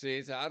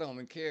 See, I don't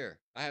even care.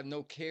 I have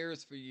no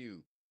cares for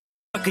you.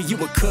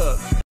 You a cook.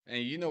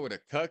 And you know what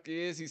a cuck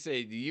is? He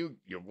said, you're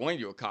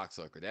a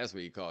cocksucker. That's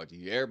what he called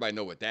you. Everybody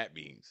know what that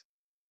means.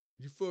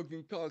 You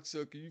fucking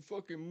cocksucker. You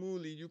fucking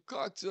mooly. You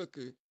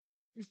cocksucker.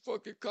 You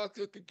fucking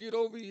cocksucker. Get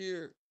over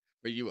here.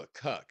 But you a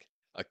cuck.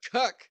 A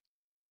cuck,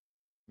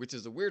 which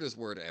is the weirdest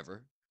word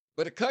ever.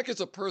 But a cuck is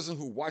a person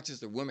who watches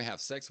the woman have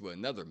sex with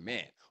another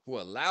man, who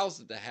allows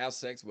it to have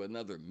sex with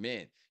another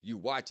man. You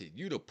watch it.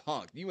 You the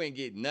punk. You ain't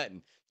getting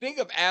nothing. Think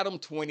of Adam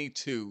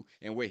 22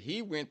 and what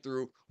he went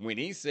through when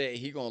he said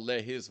he gonna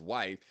let his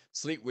wife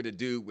sleep with a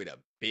dude with a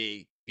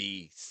big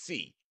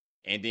BBC.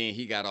 And then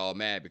he got all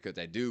mad because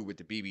that dude with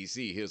the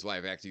BBC, his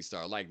wife actually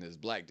started liking this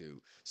black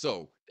dude.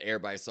 So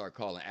everybody started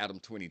calling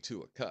Adam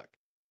 22 a cuck.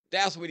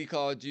 That's what he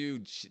called you,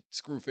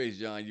 Screwface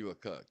John. You a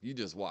cuck. You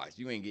just watch.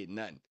 You ain't getting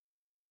nothing.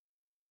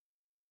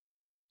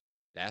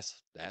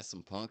 That's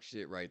some punk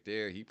shit right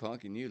there. He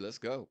punking you. Let's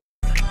go.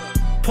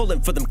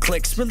 Pulling for them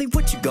clicks, really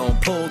what you gon'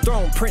 pull?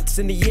 Throwing prints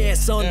in the air,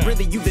 son,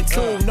 really you the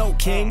tool? No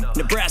king,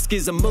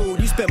 Nebraska's a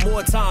mood. You spent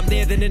more time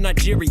there than in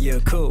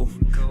Nigeria, cool.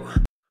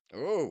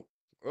 Oh,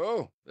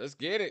 let's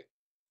get it.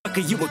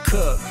 You a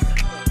cook,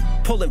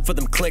 pulling for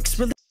them clicks,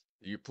 really.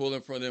 You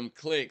pulling for them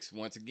clicks.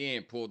 Once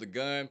again, pull the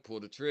gun, pull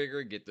the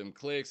trigger, get them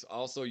clicks.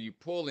 Also, you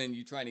pulling,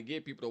 you trying to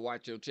get people to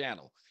watch your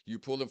channel. You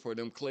pulling for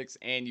them clicks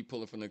and you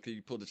pulling for them,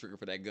 you pull the trigger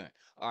for that gun.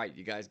 All right,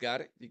 you guys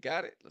got it? You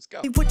got it? Let's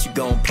go. What you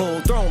gon'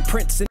 pull? Throwing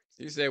prints in.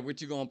 You said,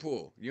 what you gonna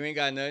pull? You ain't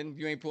got nothing.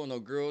 You ain't pulling no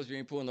girls. You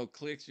ain't pulling no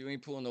clicks. You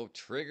ain't pulling no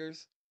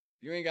triggers.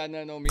 You ain't got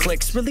nothing on me.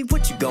 Clicks, really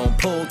what you gon'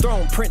 pull?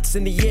 Throwing prints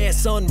in the air,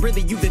 son,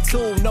 really you the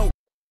tool? No.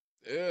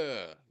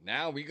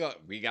 Now we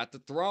got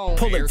the throne.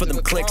 Pulling for them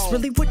clicks,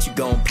 really what you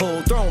gon'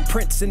 pull? Throwing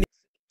prints in the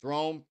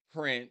throwing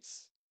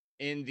prints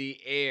in the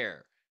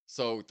air.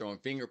 So throwing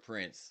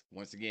fingerprints.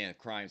 Once again,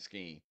 crime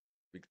scheme.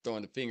 We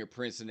throwing the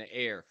fingerprints in the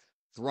air.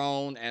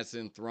 Throne, as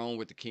in throne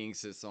with the king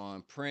sits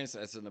on. Prince,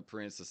 as in the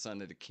prince, the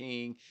son of the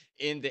king.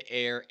 In the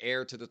air,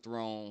 heir to the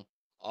throne.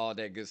 All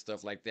that good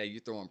stuff like that. You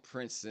throwing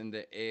prints in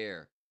the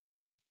air.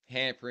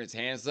 Handprints,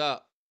 hands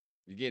up.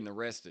 You're getting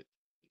arrested.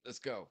 Let's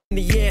go. In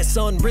the air,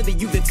 son, really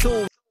you the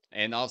tool?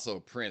 And also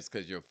prints,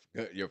 because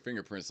your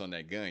fingerprints on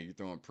that gun. You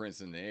throwing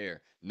prints in the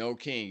air. No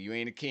king. You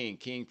ain't a king.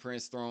 King,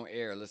 prince, throne,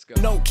 air. Let's go.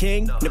 No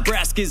king.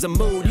 Nebraska's a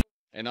mood.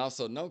 And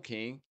also no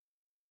king.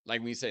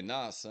 Like when you say,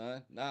 nah,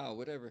 son. Nah,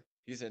 whatever.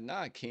 He said,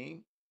 nah,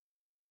 king.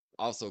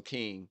 Also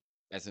king,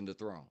 as in the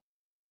throne.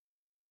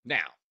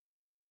 Now,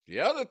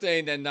 the other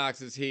thing that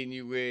Knox is hitting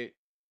you with,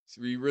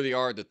 you really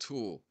are the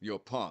tool. You're a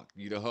punk.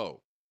 You the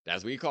hoe.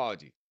 That's what he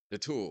called you. The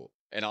tool.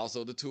 And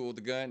also the tool,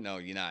 the gun. No,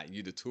 you're not.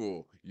 You the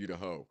tool. You the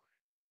hoe.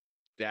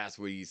 That's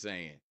what he's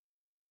saying.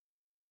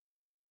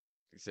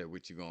 He said,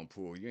 what you gonna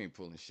pull? You ain't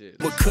pulling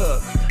shit. We're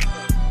cook.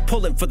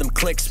 Pulling for them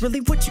clicks, really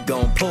what you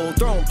gon' pull?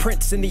 Throwing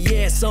prints in the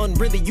air, son,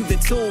 really you the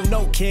tool?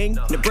 No king,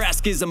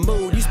 Nebraska's a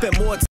mood. You spent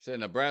more time. Said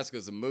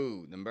Nebraska's a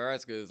mood.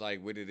 Nebraska is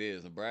like what it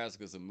is.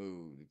 Nebraska's a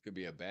mood. It could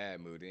be a bad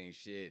mood. It ain't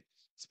shit.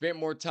 Spent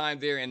more time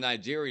there in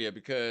Nigeria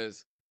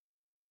because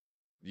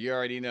you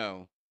already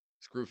know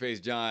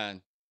Screwface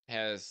John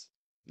has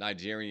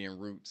Nigerian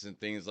roots and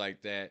things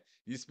like that.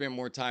 You spend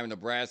more time in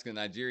Nebraska and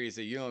Nigeria,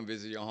 so you don't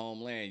visit your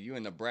homeland. You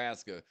in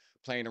Nebraska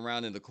playing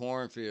around in the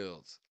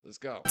cornfields. Let's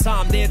go.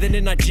 Time there than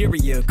in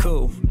Nigeria,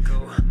 cool.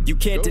 You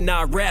can't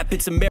deny rap,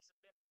 it's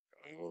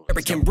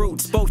American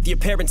roots. Both your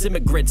parents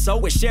immigrants, so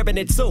we're sharing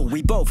it too.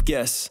 We both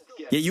guess.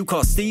 Yeah, you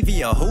call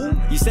Stevie a who?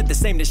 You said the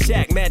same to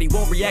Shaq, Maddie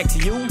won't react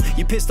to you.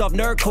 You pissed off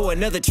Nerdcore,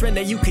 another trend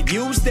that you could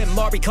use. Then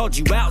Mari called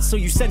you out, so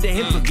you send to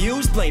him for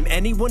views. Blame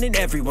anyone and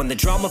everyone, the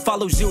drama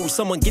follows you.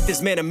 Someone get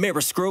this man a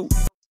mirror, Screw.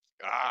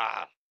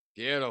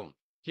 Get him.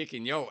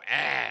 Kicking your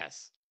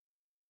ass.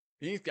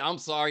 I'm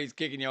sorry he's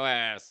kicking your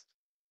ass.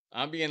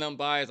 I'm being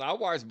unbiased. I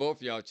watch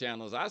both y'all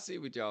channels. I see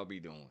what y'all be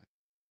doing.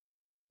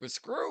 But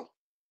Screw.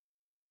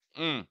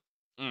 My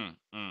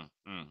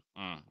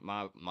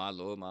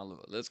lord.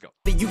 Let's go.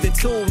 You the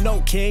tool,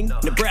 no king.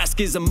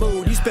 Nebraska's a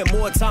mood. You spent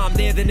more time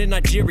there than in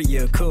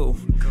Nigeria, cool.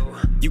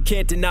 You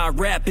can't deny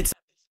rap, it's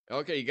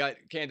okay,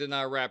 can't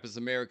deny rap is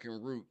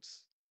American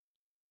roots.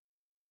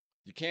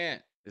 You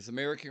can't. It's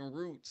American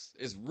roots.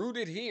 It's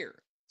rooted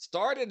here.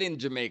 Started in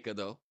Jamaica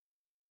though.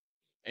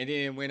 And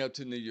then went up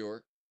to New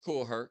York.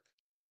 Cool Herc.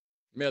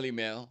 Melly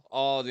Mel.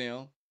 All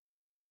them.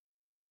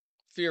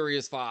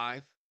 Furious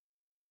 5.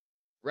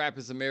 Rap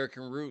is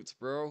American roots,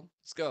 bro.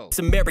 Let's go. It's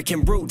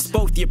American roots.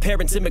 Both your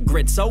parents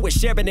immigrants, so we're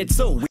sharing it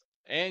too.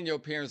 And your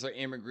parents are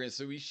immigrants,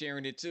 so we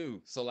sharing it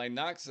too. So like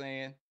Knox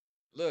saying,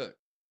 look,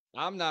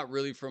 I'm not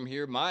really from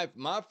here. My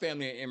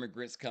family are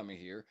immigrants coming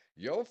here.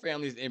 Your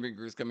family's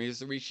immigrants coming here,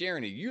 so we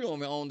sharing it. You don't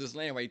even own this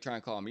land. Why you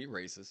trying to call me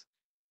racist?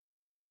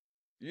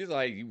 You're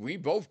like, we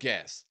both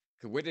guessed.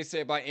 Because what they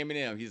say about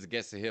Eminem, he's a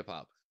guest in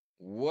hip-hop.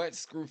 What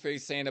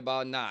Screwface saying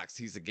about Knox,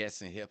 he's a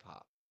guest in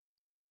hip-hop.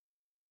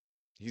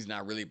 He's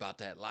not really about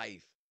that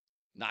life.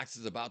 Knox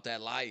is about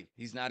that life.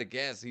 He's not a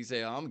guest. He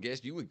said, I'm a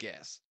guest, you a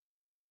guest.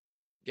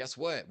 Guess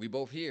what? We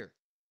both here.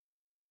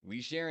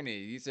 We sharing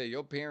it. He said,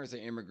 your parents are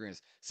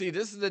immigrants. See,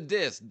 this is a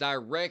diss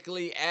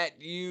directly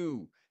at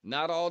you.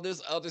 Not all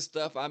this other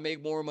stuff. I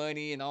make more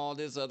money and all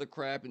this other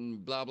crap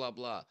and blah, blah,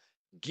 blah.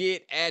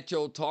 Get at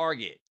your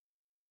target.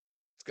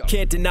 Let's go.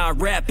 Can't deny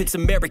rap, it's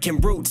American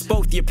roots.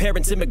 Both your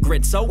parents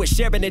immigrants, so we're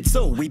sharing it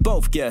too. We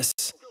both guess.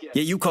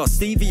 Yeah, you call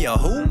Stevie a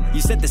who? You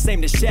said the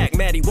same to Shaq,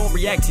 Maddie won't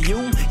react to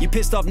you. You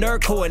pissed off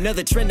Nerdcore,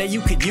 another trend that you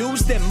could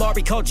use. Then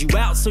Mari called you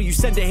out, so you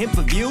send to him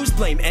for views.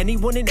 Blame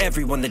anyone and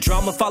everyone, the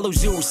drama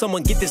follows you.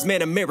 Someone get this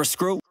man a mirror,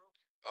 Screw.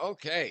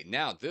 Okay,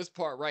 now this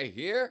part right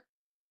here.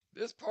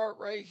 This part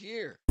right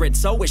here.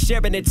 So we're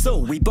sharing it too,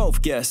 we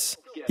both guess.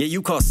 Yeah,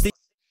 you call Stevie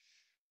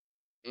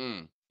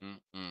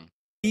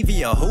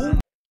Stevie a who?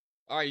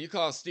 All right, you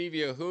call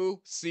Stevie a who?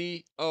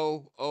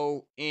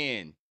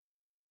 C-O-O-N.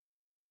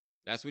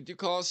 That's what you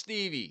call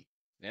Stevie.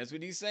 That's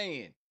what he's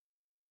saying.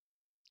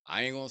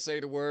 I ain't going to say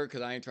the word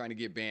because I ain't trying to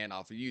get banned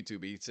off of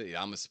YouTube. I'm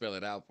going to spell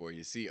it out for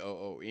you.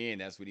 C-O-O-N.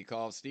 That's what he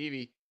called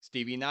Stevie.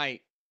 Stevie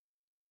Knight.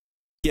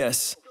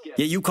 Yes.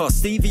 Yeah, you call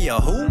Stevie a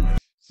who?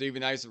 Stevie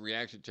Nicks, a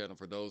reaction channel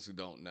for those who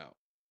don't know.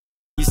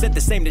 You said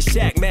the same to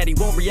Shaq, Matt, he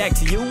won't react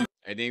to you?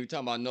 And then we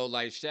talking about No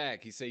Life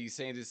Shaq. He said you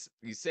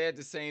said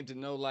the same to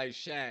No Life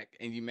Shaq,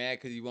 and you mad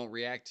because he won't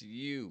react to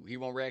you. He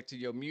won't react to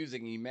your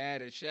music, and you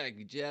mad at Shaq.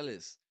 You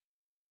jealous.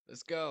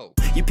 Let's go.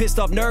 You pissed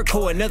off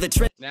Nerdcore, another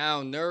trend.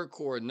 Now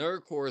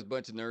Nerdcore is a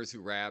bunch of nerds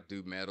who rap,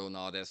 do metal, and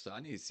all that stuff.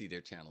 I need to see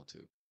their channel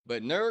too.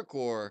 But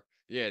Nerdcore,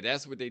 yeah,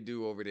 that's what they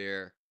do over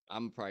there.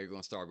 I'm probably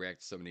gonna start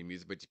reacting to some of their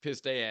music, but you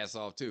pissed their ass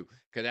off too,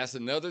 because that's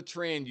another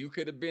trend you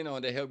could have been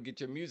on to help get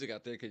your music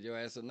out there, because your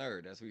ass a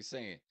nerd. That's what he's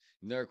saying.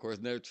 Nerdcore is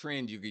another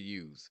trend you could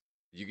use.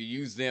 You could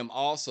use them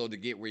also to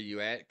get where you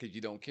at, because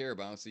you don't care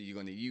about them, so you're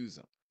gonna use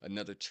them.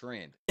 Another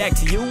trend. Back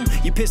to you.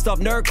 You pissed off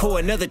Nerdcore,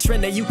 another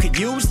trend that you could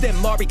use. Then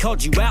Mari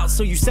called you out,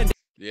 so you send.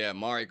 Yeah,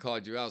 Mari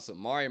called you out. So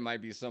Mari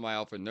might be somebody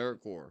out for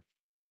Nerdcore.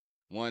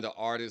 One of the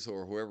artists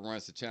or whoever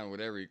runs the channel,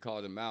 whatever, he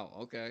called him out.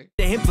 Okay.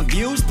 To him for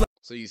views.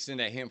 So you send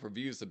at him for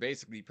views. So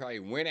basically, you probably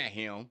went at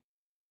him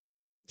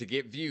to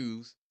get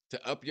views,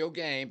 to up your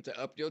game, to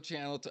up your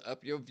channel, to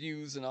up your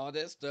views and all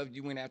that stuff.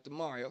 You went after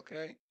Mari,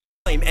 okay?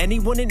 Blame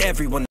anyone and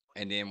everyone.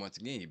 And then once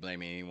again, you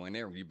blaming anyone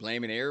there. You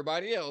blaming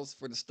everybody else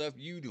for the stuff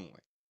you doing.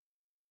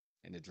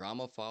 And the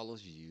drama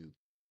follows you.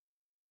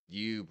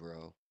 You,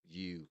 bro.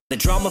 You. The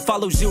drama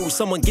follows you.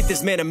 Someone get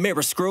this man a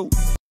mirror, Screw.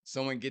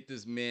 Someone get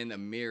this man a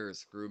mirror,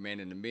 Screw, Man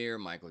in the Mirror,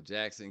 Michael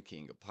Jackson,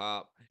 King of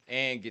Pop,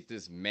 and get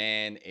this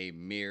man a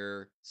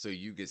mirror so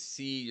you can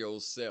see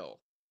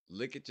yourself.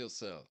 Look at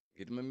yourself.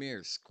 Get him a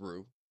mirror,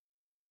 Screw.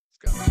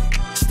 Let's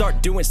go.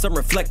 Start doing some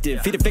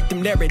reflective, feed a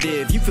victim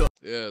narrative. You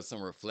feel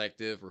Some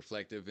reflective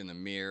in the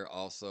mirror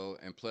also,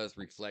 and plus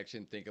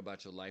reflection. Think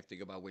about your life.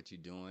 Think about what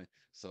you're doing.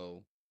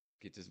 So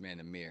get this man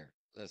a mirror.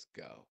 Let's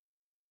go.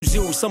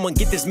 you. Someone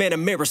get this man a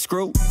mirror,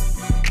 Screw.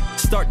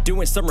 Start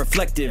doing some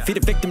reflective, feed a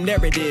victim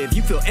narrative.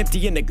 You feel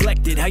empty and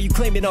neglected. How you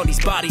claiming all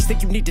these bodies?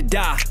 Think you need to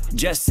die?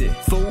 Just it,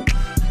 fool.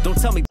 Don't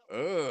tell me.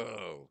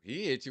 Oh,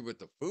 he hit you with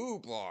the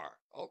food bar.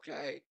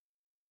 Okay.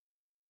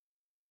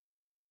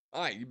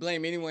 All right, you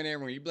blame anyone,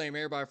 everyone. You blame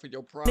everybody for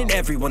your problem. And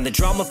everyone, the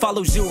drama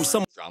follows you.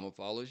 Some drama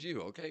follows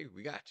you. Okay,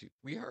 we got you.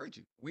 We heard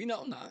you. We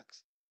know,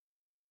 Knox.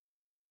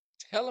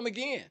 Tell him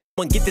again.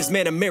 Someone get this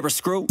man a mirror,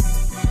 Screw.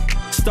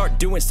 Start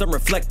doing some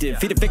reflective,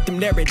 feed a victim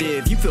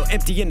narrative. You feel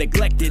empty and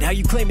neglected. How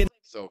you claiming?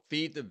 So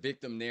feed the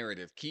victim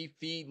narrative. Keep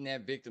feeding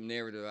that victim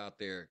narrative out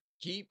there.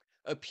 Keep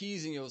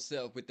appeasing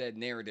yourself with that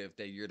narrative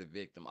that you're the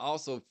victim.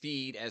 Also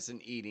feed, as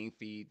in eating,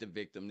 feed the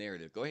victim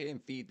narrative. Go ahead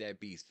and feed that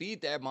beast.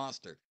 Feed that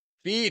monster.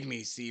 Feed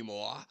me,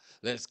 Seymour.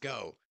 Let's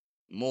go.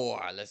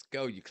 More. Let's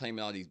go. You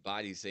claiming all these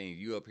bodies, saying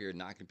you up here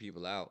knocking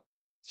people out,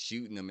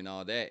 shooting them and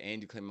all that,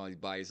 and you claiming all these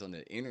bodies on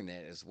the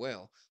internet as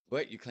well.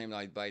 But you claiming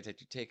all these bodies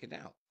that you're taking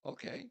out.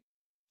 Okay.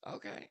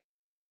 Okay.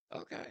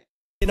 Okay.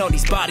 And all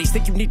these bodies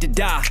think you need to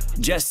die.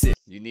 Just it.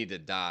 You need to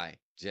die.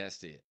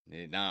 Just it.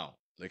 Now,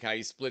 look how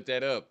you split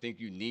that up. Think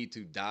you need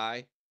to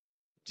die.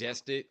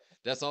 Just it.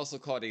 That's also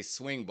called a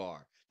swing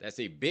bar. That's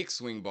a big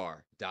swing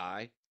bar.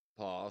 Die.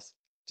 Pause.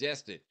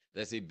 Just it.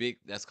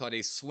 That's called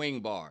a swing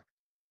bar.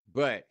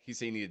 But he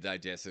said you need to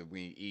digest it.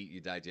 When you eat,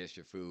 you digest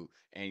your food,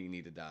 and you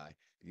need to die.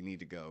 You need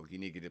to go. You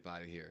need to get up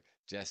out of here.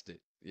 Just it.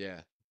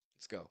 Yeah.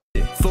 Let's go.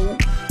 Fool.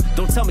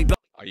 Don't tell me about.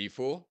 Are you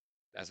fool?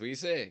 That's what he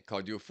said.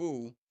 Called you a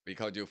fool. But he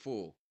called you a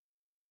fool.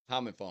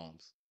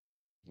 Homophones.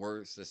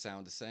 Words that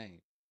sound the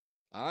same.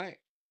 All right.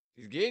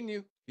 He's getting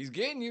you. He's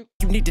getting you.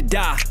 You need to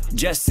die.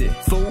 Just it,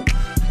 fool.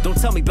 Don't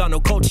tell me about no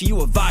culture,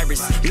 you a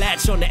virus.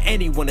 Latch on to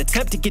anyone,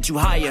 attempt to get you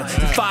higher. You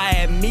fire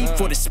at me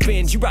for the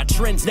spins. You ride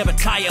trends, never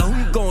tire.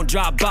 Who you gon'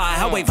 drive by?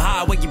 I wave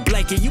high when you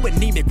blanket. You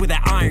anemic with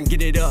that iron,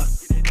 get it up.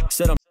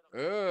 Said I'm.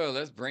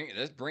 Let's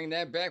bring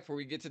that back before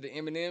we get to the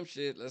Eminem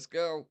shit. Let's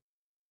go.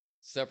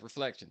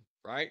 Self-reflection,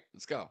 right?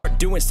 Let's go.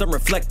 Doing some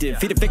reflective,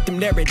 feed a victim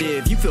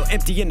narrative. You feel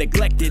empty and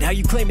neglected. How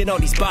you claiming all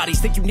these bodies?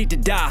 Think you need to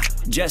die?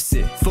 Just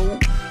it, fool.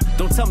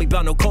 Don't tell me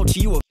about no culture,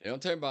 you a.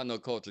 Don't tell me about no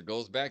culture.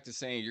 Goes back to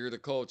saying you're the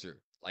culture.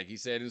 Like he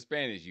said in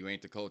Spanish, you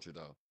ain't the culture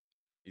though.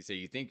 He said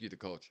you think you're the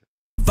culture.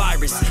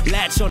 Virus,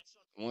 latch on.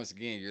 Once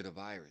again, you're the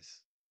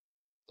virus.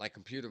 Like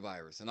computer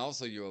virus. And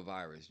also you're a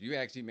virus. You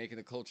actually making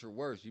the culture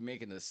worse. You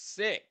making us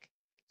sick.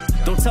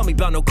 Don't tell me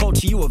about no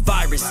culture, you a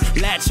virus.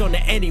 Latch on to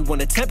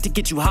anyone, attempt to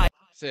get you high.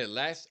 Said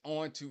latch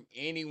on to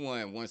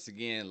anyone. Once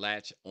again,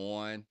 latch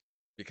on.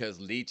 Because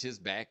leech is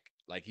back.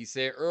 Like he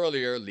said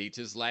earlier,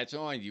 leeches latch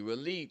on. You a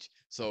leech.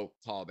 So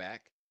call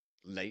back.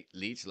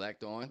 Leech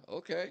latched on.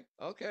 Okay.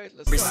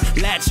 Let's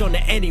go. Latch on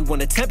to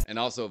anyone, attempt. And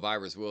also a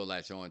virus will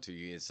latch on to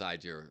you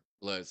inside your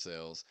blood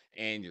cells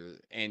and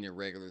your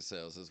regular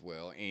cells as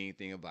well.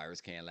 Anything a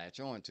virus can latch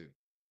on to.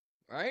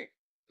 Right?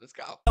 Let's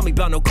go. Tell me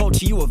about no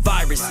culture, you a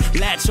virus.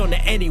 Latch on to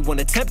anyone,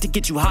 attempt to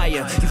get you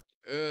higher.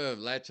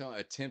 Latch on,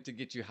 attempt to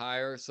get you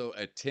higher. So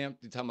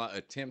attempt, you're talking about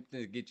attempt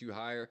to get you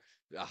higher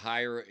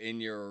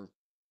in your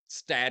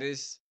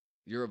status.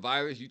 You're a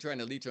virus. You're trying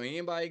to leech on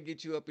anybody to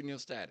get you up in your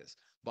status.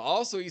 But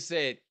also he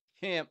said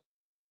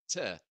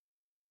temperature.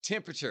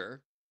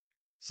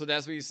 So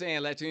that's what he's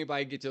saying. Latch on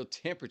anybody get your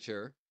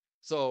temperature.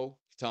 So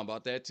Talking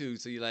about that too.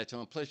 So you latch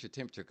on plus your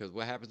temperature, because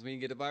what happens when you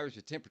get a virus?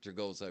 Your temperature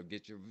goes up.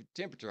 Get your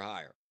temperature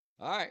higher.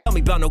 All right. Tell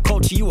me about no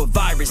culture, you a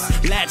virus.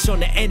 Latch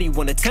on to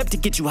anyone, attempt to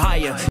get you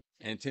higher.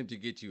 And attempt to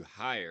get you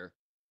higher,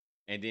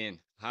 and then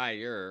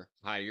hired.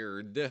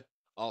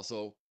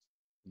 Also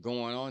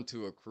going on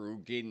to a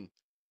crew, getting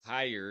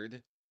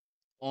hired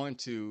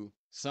onto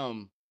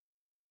some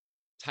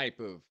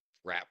type of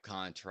rap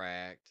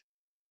contract,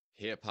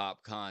 hip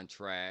hop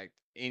contract,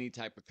 any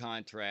type of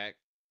contract.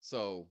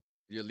 So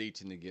you're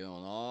leeching to get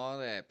on all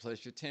that.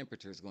 Plus your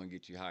temperature is going to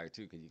get you higher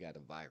too, because you got a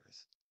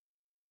virus.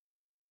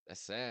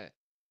 That's sad.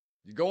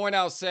 You're going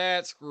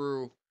outside,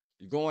 Screw.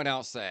 You're going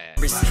outside.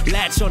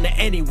 Latch on to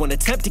anyone,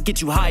 attempt to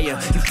get you higher.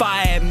 You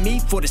fire at me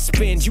for the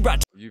spins, you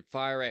right. You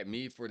fire at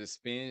me for the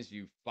spins.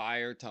 You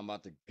fire, talking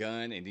about the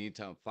gun, and then you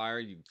talking fire.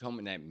 You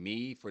coming at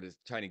me for the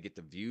trying to get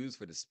the views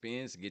for the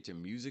spins to get your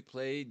music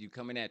played. You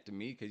coming after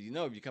me because you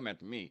know if you come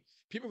after me,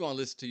 people gonna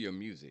listen to your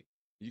music.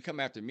 You come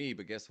after me,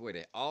 but guess what?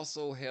 It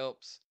also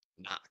helps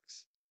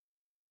Knox.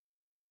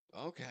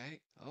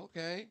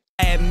 Okay.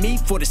 At me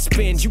for the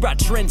spins, you right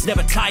trends,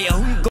 never tire.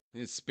 Who you go?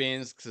 It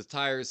spins because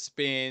tires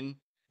spin,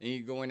 and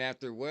you going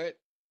after what?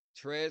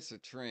 Treads or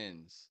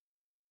trends?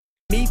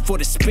 Me for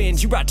the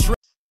spins, you right trends.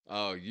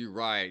 Oh, you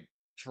right.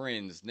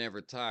 Trends never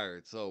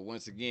tired. So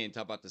once again,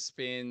 talk about the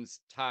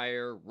spins,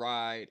 tire,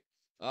 ride.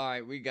 All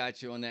right, we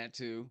got you on that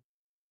too.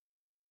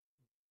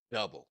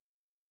 Double.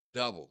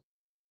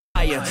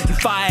 You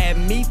fire at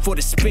me for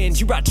the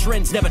spins, you right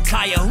trends, never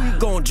tire. Who you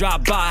gonna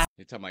drive by?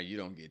 You're talking about you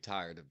don't get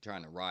tired of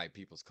trying to ride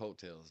people's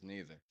coattails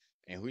neither.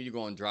 And who you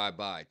gonna drive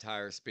by?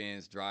 Tire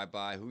spins, drive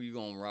by. Who you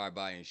gonna ride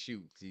by and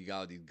shoot? So you got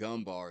all these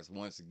gun bars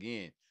once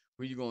again.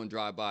 Who you gonna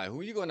drive by?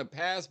 Who you gonna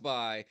pass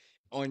by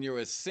on your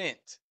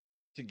ascent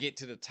to get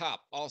to the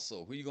top?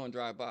 Also, who you gonna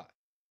drive by?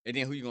 And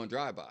then who you gonna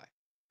drive by?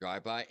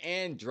 Drive by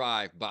and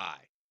drive by.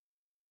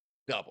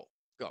 Double.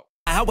 Go.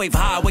 I wave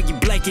high when you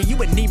blanket,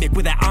 you anemic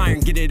with that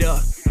iron, get it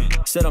up.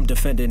 Said I'm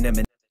defending them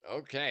and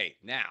Okay,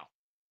 now.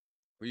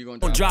 Who you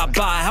gonna drive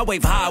by? I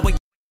wave high when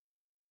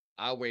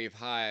I wave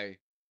high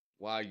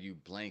while you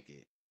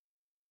blanket.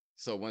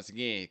 So once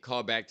again,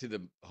 call back to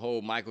the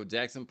whole Michael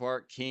Jackson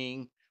part.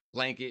 King,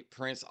 blanket,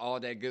 Prince, all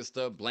that good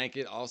stuff.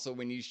 Blanket also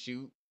when you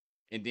shoot.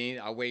 And then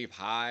I wave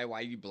high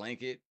while you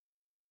blanket.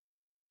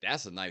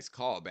 That's a nice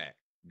callback.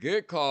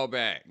 Good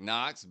callback,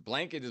 Knox.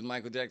 Blanket is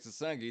Michael Jackson's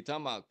son. You're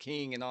talking about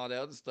King and all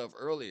that other stuff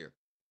earlier.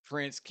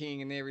 Prince,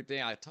 King, and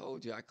everything. I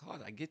told you, I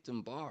caught it. I get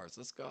them bars.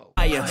 Let's go.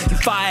 You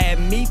fire at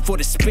me for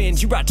the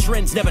spins, you right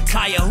trends, never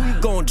tire. Who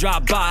you gonna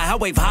drive by? I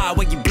wave high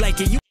when you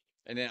blanket, you.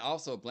 And then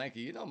also,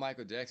 blanket, you know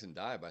Michael Jackson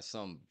died by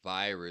some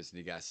virus and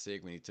he got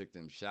sick when he took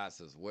them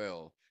shots as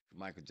well.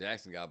 Michael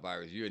Jackson got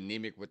virus. You're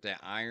anemic with that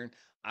iron.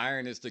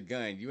 Iron is the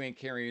gun. You ain't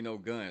carrying no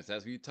guns.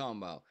 That's what you're talking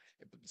about.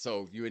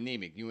 So you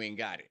anemic. You ain't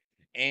got it.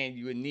 And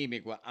you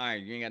anemic with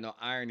iron. You ain't got no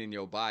iron in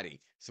your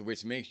body. So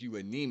which makes you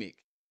anemic.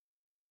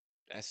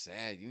 That's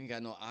sad. You ain't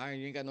got no iron.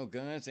 You ain't got no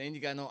guns. And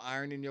you got no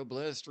iron in your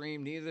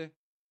bloodstream neither.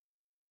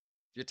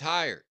 You're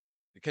tired.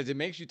 Because it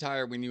makes you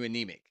tired when you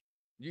anemic.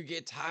 You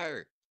get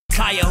tired.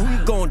 Tire, who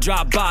you gonna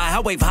drive by? I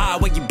wave high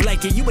when you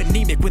blanket, you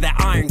anemic with that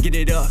iron, get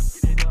it up.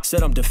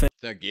 Said I'm defending.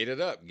 So get it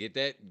up. Get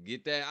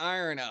that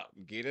iron up.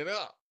 Get it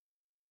up.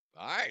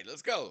 All right,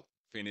 let's go.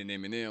 Finning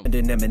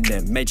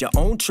Eminem. Made your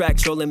own track,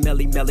 trolling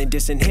Melly Melly,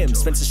 dissing him.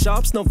 Spencer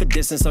Sharp's known for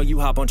dissing, so you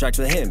hop on tracks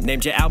with him.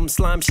 Named your album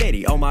Slime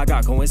Shady. Oh my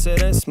god,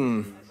 coincidence?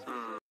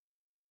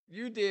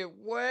 You did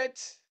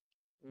what?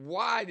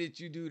 Why did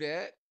you do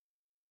that?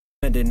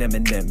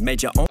 Eminem.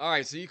 Made your own. All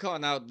right, so you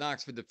calling out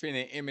Knox for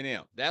defending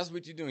Eminem. That's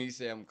what you're doing. You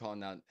say I'm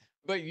calling out.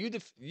 But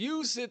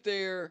you sit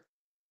there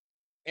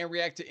and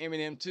react to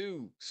Eminem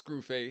too,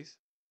 Screwface.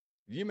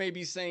 You may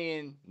be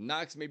saying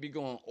Knox may be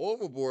going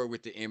overboard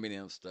with the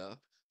Eminem stuff,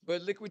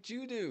 but look what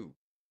you do.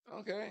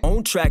 Okay.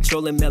 Own track,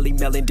 trolling Melly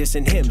Melly,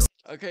 dissing him.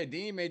 Okay,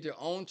 then you made your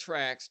own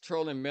tracks,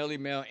 trolling Melly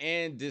Mel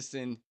and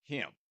dissing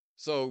him.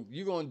 So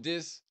you gonna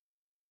diss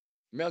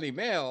Melly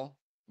Mel,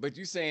 but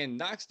you saying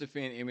Knox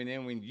defend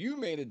Eminem when you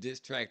made a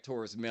diss track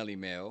towards Melly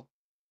Mel,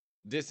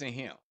 dissing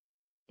him.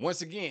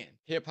 Once again,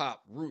 hip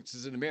hop roots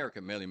is in America.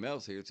 Melly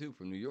Mel's here too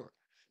from New York.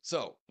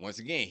 So once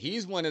again,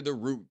 he's one of the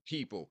root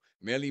people.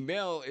 Melly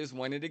Mel is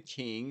one of the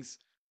kings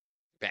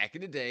back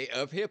in the day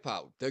of hip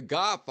hop, the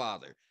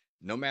Godfather.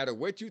 No matter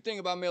what you think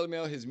about Melly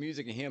Mel, his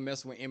music and him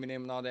messing with Eminem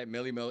and all that,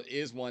 Melly Mel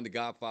is one of the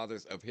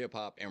godfathers of hip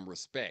hop and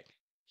respect.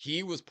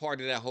 He was part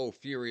of that whole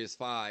Furious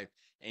 5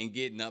 and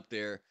getting up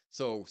there.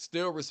 So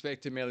still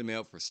respect to Melly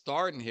Mel for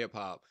starting hip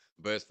hop.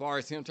 But as far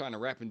as him trying to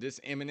rap and diss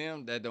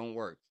Eminem, that don't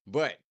work.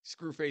 But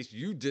Screwface,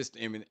 you dissed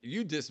Eminem,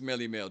 you dissed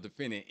Melly Mel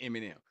defending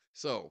Eminem.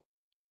 So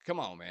come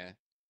on, man.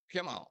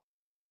 Come on.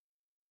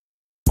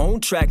 Own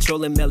track,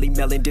 trolling Melly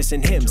Melly,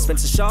 dissing him.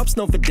 Spencer Sharp's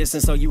known for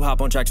dissing, so you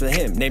hop on tracks with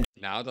him. Named.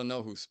 Now I don't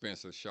know who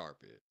Spencer Sharp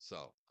is,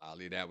 so I'll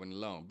leave that one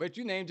alone. But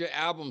you named your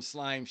album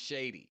Slime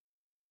Shady.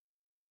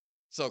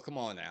 So come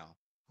on now.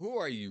 Who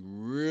are you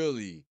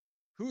really?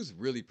 Who's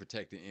really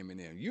protecting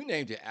Eminem? You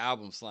named your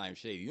album Slime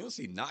Shady. You don't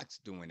see Knox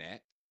doing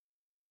that.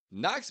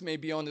 Knox may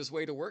be on his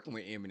way to working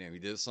with Eminem. He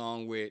did a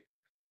song with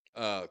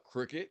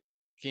Crooked,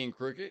 King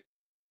Crooked,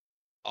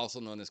 also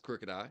known as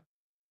Crooked Eye.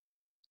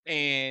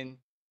 And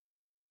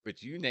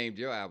but you named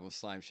your album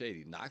Slime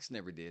Shady. Knox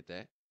never did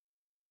that.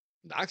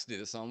 Knox did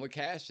a song with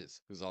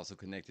Cassius, who's also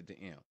connected to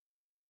M.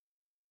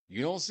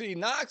 You don't see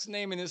Knox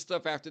naming his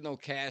stuff after no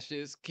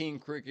Cassius, King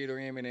Cricket, or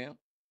Eminem,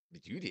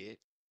 but you did.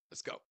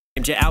 Let's go.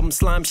 Named your album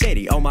Slime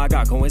Shady. Oh my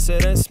God,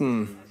 coincidence?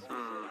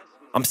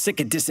 I'm sick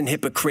of dissing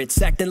hypocrites,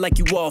 acting like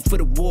you all for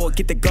the war.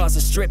 Get the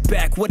Gaza strip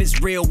back. What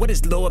is real? What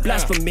is Lord?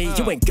 Blasphemy.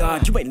 You ain't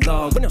God. You ain't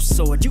law. With no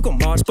sword, you gon'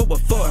 march, but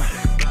what for?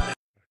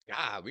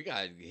 God, we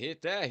gotta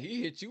hit that.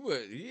 He hit you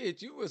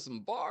with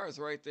some bars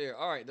right there.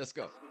 All right, let's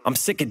go. I'm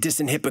sick of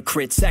dissing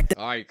hypocrites, acting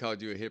All right, he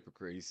called you a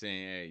hypocrite. He's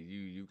saying, hey,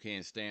 you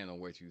can't stand on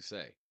what you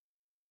say.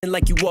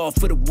 like you all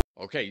for the war.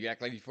 Okay, you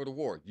act like you for the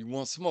war. You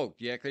want smoke.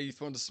 You act like you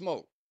for the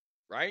smoke,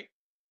 right?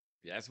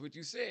 That's what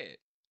you said.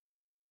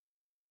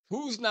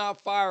 Who's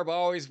not fired but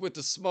always with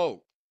the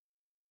smoke?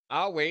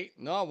 I'll wait.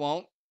 No, I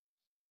won't.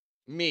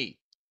 Me.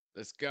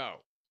 Let's go.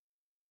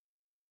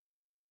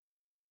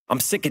 I'm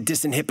sick of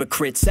dissing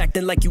hypocrites,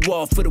 acting like you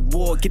all for the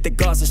war. Get the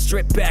Gaza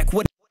strip back.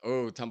 What?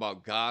 Oh, talking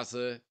about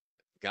Gaza.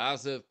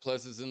 Gaza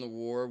plus is in the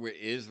war with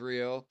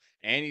Israel.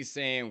 And he's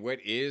saying, what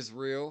is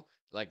real?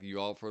 Like you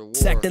all for the war.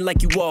 Acting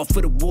like you all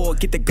for the war.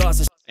 Get the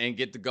Gaza. And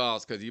get the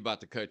gauze because he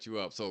about to cut you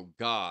up. So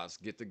gauze,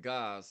 get the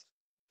gauze.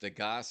 The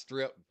gauze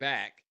strip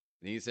back.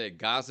 And he said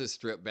Gaza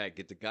strip back.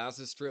 Get the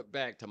Gaza strip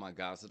back. Talking about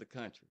Gaza the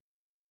country.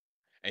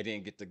 And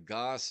then get the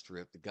gauze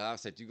strip. The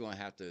gauze that you're going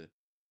to have to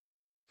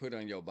put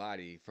on your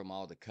body from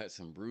all the cuts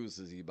and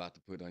bruises you about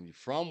to put on you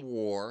from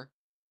war.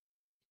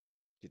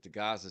 Get the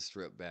Gaza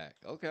strip back.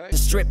 Okay.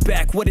 Strip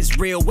back. What is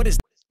real? What is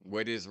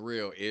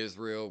real?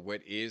 Israel.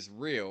 What is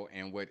real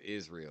and what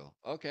is real?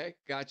 Okay,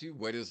 got you.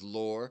 What is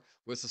lore?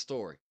 What's the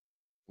story?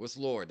 What's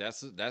Lord?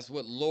 That's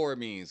what lore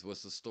means.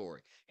 What's the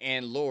story?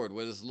 And Lord,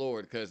 what is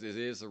Lord? Because it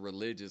is a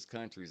religious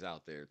countries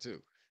out there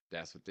too.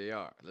 That's what they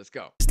are. Let's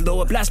go.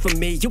 Lord?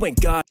 Blasphemy. You ain't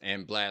God.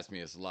 And blasphemy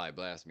is a lie.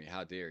 Blasphemy.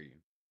 How dare you?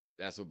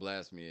 That's what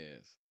blasphemy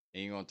is.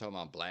 And you gonna talk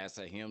about blast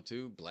at him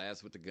too?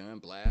 Blast with the gun,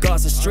 blast.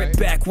 Gaza strip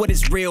back. What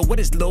is real?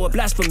 What is Lord?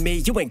 Blasphemy.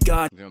 You ain't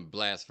God. You're gonna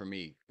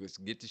blasphemy.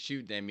 Just get to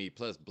shooting at me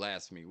plus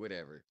blasphemy,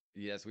 whatever.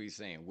 Yeah, that's what he's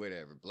saying.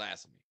 Whatever.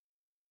 Blasphemy.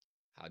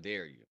 How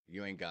dare you?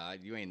 You ain't God.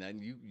 You ain't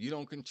nothing. You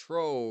don't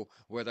control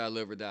whether I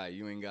live or die.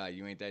 You ain't God.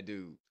 You ain't that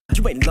dude.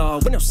 You ain't law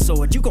with no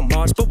sword. You gon'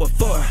 march, but what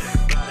for?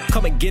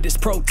 Come and get this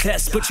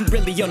protest, but you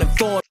really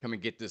uninformed. Come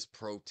and get this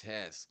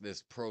protest.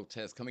 This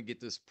protest. Come and get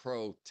this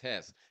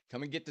protest.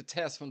 Come and get the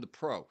test from the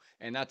pro.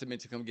 And not to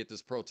mention, come and get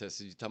this protest.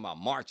 So you're talking about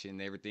marching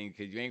and everything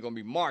because you ain't gonna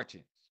be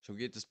marching. So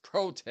get this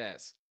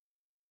protest.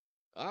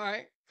 All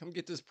right, come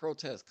get this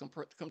protest.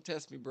 Come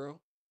test me, bro.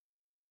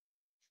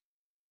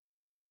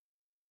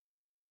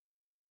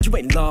 You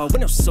ain't law with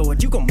no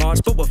sword. You gon' march,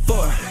 but what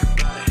for?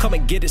 Come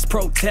and get this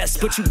protest,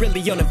 but you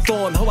really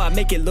uninformed. How I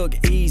make it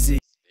look easy.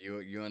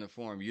 You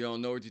uninformed. You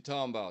don't know what you're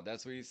talking about.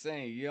 That's what he's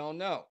saying. You don't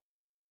know.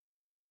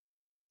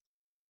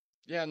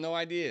 You have no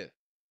idea.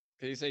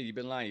 Cause he said you've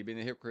been lying. You've been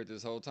a hypocrite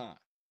this whole time.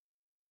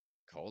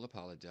 Cole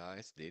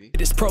apologized, did he?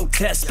 This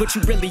protest, but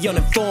you really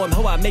uninformed.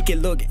 How I make it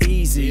look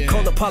easy. Yeah.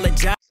 Cole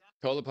apologize.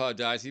 Cole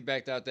apologized. He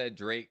backed out that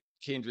Drake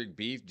Kendrick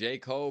beef. J.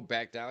 Cole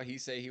backed out. He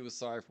said he was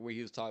sorry for what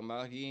he was talking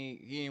about. He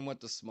ain't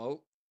want the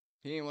smoke.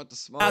 He ain't want the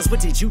smoke. What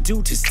did you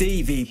do to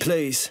Stevie,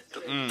 please?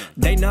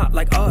 They not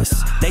like us.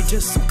 They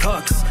just some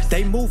cucks.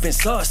 They moving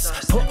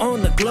sus. Put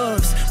on the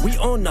gloves. We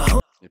on the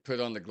hunt. You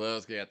put on the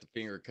gloves. Got the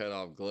finger cut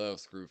off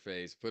gloves, screw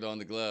face. Put on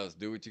the gloves.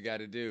 Do what you got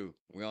to do.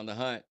 We on the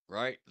hunt,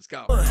 right? Let's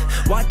go.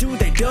 Why do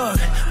they dug?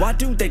 Why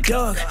do they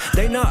dug?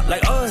 They not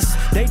like us.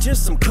 They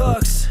just some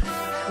cucks.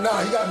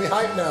 Nah, he got me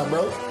hyped now,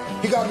 bro.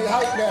 He got me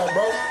hyped now,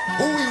 bro.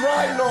 Who we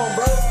riding on,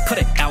 bro? Cut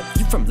it out,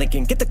 you from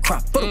Lincoln, get the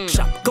crop,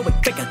 Photoshop, go and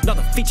fake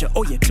another feature.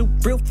 Oh, you're too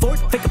real for it?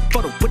 Fake a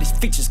photo with his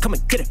features, come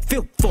and get a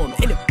feel for him.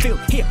 In the field,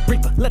 here,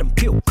 reaper, let him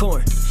peel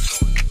corn.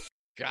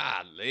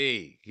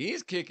 Golly,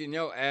 he's kicking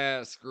your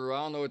ass, Screw. I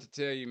don't know what to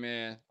tell you,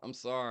 man. I'm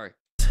sorry.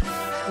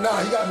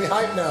 Nah, he got me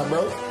hyped now,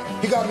 bro.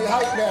 He got me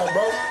hyped now,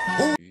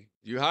 bro. Who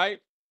You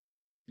hype?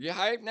 You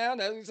hype now?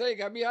 That's what he say.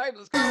 Got me hyped.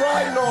 Let's go. we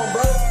riding on,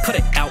 bro? Cut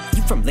it out,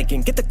 you from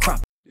Lincoln, get the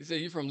crop. He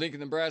said you from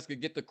Lincoln, Nebraska.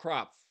 Get the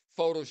crop.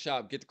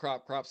 Photoshop. Get the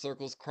crop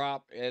circles.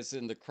 Crop as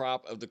in the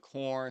crop of the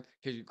corn.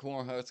 Because you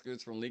corn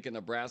huskers from Lincoln,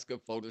 Nebraska.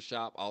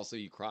 Photoshop. Also,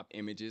 you crop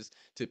images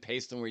to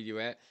paste them where you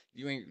at.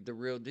 You ain't the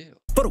real deal.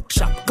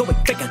 Photoshop, go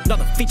and fake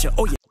another feature.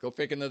 Oh, yeah. Go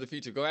fake another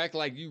feature. Go act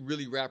like you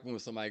really rapping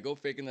with somebody. Go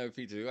fake another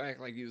feature. Go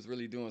act like you was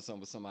really doing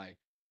something with somebody.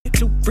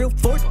 Too real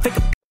for it? Fake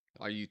a.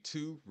 Are you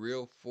too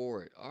real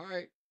for it? All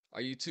right.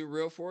 Are you too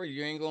real for it?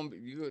 You ain't gonna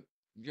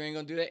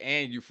do that,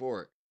 and you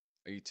for it.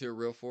 Are you too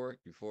real for it?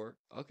 You for it?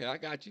 Okay, I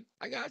got you.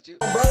 I got you.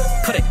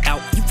 Cut it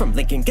out, you from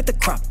Lincoln, get the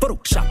crop.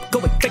 Photoshop, go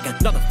and fake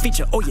another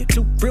feature. Oh, you're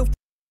too real.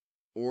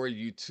 Or are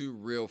you too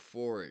real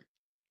for it?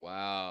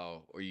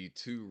 Wow. Are you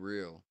too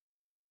real?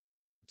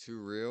 Too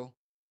real?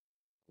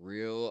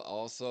 Real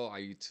also? Are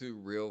you too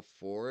real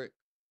for it?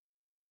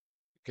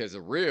 Because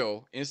a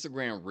reel,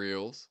 Instagram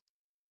reels,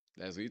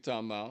 that's what you're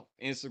talking about.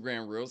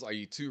 Instagram reels, are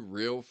you too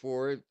real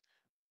for it?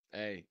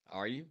 Hey,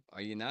 are you?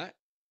 Are you not?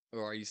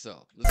 Or are you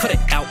so? Cut it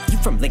out, you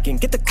from Lincoln,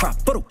 get the crop,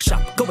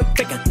 Photoshop, go and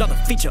fake another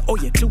feature, or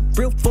you too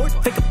real for it,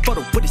 fake a photo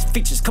with his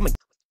features, coming.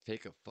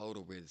 Take a photo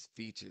with his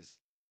features.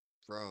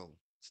 Bro,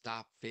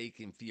 stop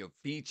faking for your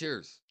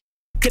features.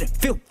 Get a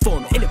feel for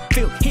him, in the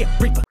field, he a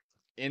reaper.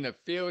 In the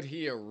field,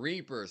 he a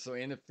reaper. So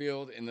in the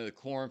field, in the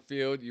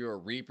cornfield, you're a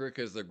reaper,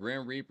 because the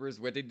Grim Reapers,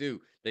 what they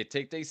do, they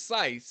take their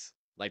scythes,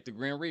 like the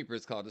Grim Reaper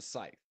is called a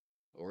scythe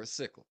or a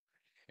sickle,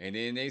 and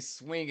then they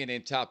swing it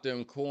and chop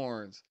them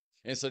corns.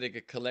 And so they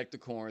could collect the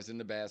corns in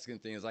the basket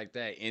and things like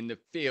that. In the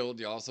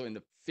field, you're also in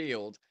the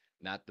field,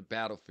 not the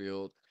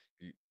battlefield.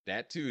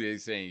 That too, they're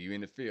saying you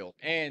in the field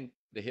and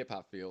the hip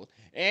hop field,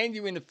 and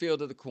you in the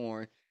field of the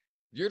corn.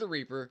 You're the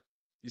reaper.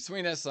 You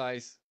swing that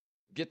scythe,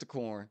 get the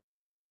corn.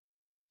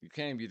 You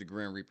can be the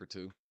Grim Reaper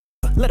too.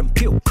 Let him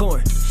peel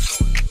corn.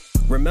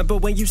 Remember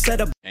when you said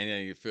a. And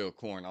then you feel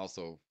corn.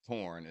 Also,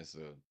 corn is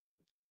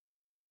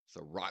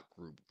a rock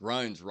group,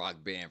 grunge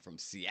rock band from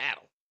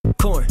Seattle.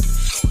 Corn.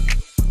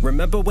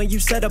 Remember when you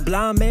said a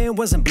blind man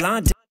wasn't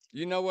blind?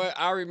 You know what?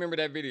 I remember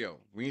that video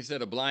when you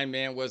said a blind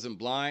man wasn't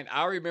blind.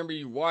 I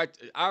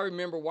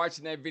remember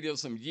watching that video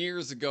some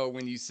years ago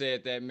when you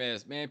said that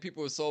mess. Man,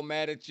 people were so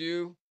mad at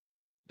you.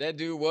 That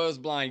dude was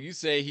blind. You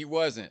say he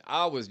wasn't.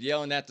 I was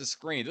yelling at the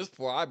screen. This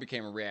before I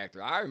became a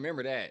reactor. I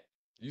remember that.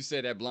 You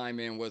said that blind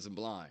man wasn't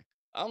blind.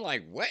 I'm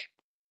like, what?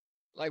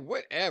 Like,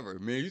 whatever.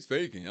 Man, he's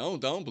faking. I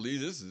don't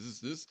believe this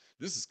is a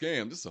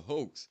scam. This is a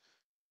hoax.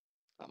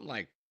 I'm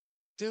like,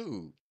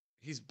 dude.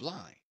 He's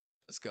blind.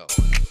 Let's go.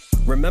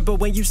 Remember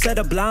when you said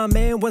a blind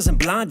man wasn't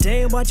blind?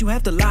 Damn, why'd you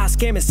have to lie,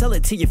 scam, and sell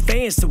it to your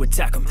fans to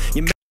attack him?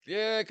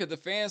 Yeah, because the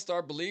fans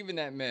start believing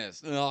that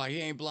mess. No, he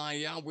ain't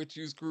blind. Yeah, I'm with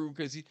you, Screw,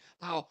 because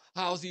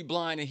how's he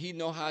blind and he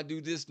know how to do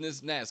this and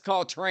this and that? It's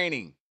called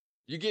training.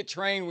 You get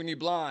trained when you're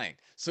blind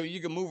so you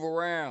can move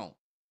around.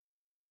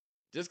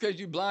 Just because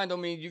you blind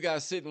don't mean you got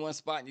to sit in one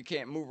spot and you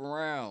can't move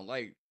around.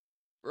 Like,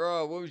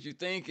 bro, what was you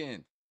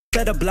thinking?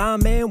 Said a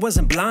blind man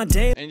wasn't blind,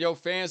 damn. And your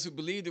fans who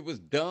believed it was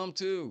dumb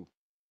too.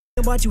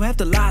 Why'd you have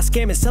to lie,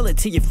 scam, and sell it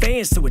to your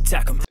fans to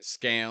attack them?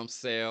 Scam,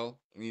 sell,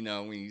 you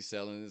know, when you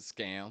selling a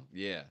scam,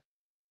 yeah.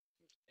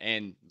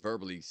 And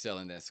verbally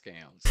selling that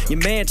scam. So. Your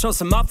man chose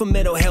some off for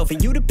mental health,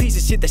 and you the piece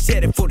of shit that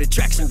said it for the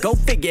traction. Go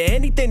figure,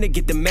 anything to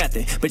get the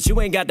method, but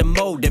you ain't got the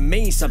mode that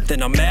means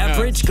something. I'm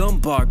average,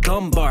 gumbar,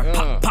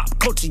 pop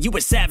culture. You a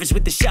savage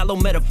with the shallow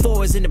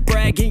metaphors and the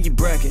bragging, you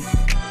bragging.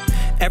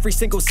 Every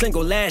single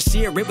last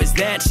year, it was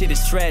that shit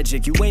is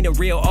tragic. You ain't a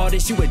real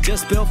artist, you were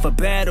just built for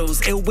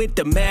battles. Ill with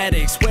the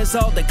Maddox, where's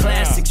all the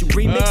classics? You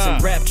remix some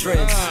rap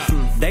trends.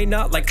 They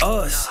not like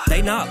us,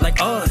 they not like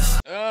us.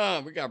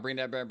 We gotta bring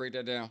that back, break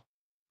that down.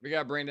 We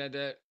gotta bring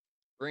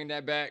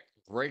that back,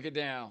 break it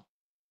down.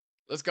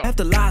 Let's go. Have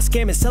to lie,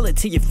 scam, and sell it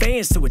to your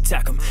fans to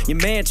attack them. Your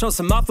man chose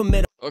some off a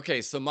minute. Okay,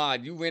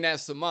 Samad, you win at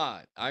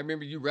Samad. I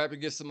remember you rapping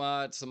against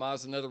Samad.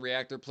 Samad's another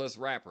reactor plus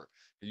rapper,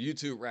 a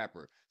YouTube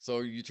rapper. So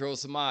you troll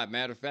Samad.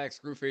 Matter of fact,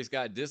 Screwface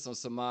got diss on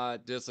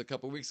Samad just a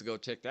couple weeks ago.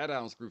 Check that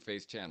out on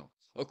Screwface channel.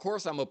 Of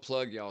course, I'm gonna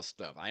plug y'all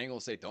stuff. I ain't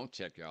gonna say don't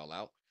check y'all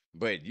out,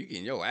 but you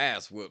getting your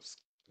ass whoops.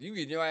 You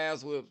getting your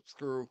ass whooped,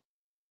 Screw.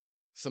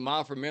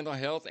 Samad for mental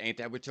health, ain't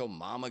that what your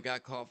mama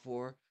got caught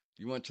for?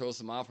 You want to troll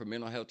Samad for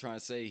mental health, trying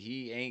to say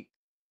he ain't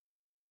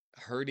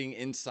hurting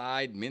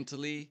inside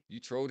mentally? You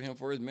trolled him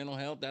for his mental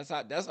health. That's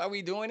how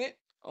we doing it.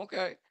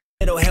 Okay.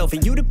 Mental health,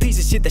 and you the piece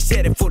of shit that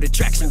said it for the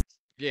traction.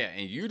 Yeah,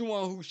 and you the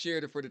one who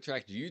shared it for the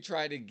traction. You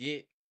try to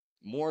get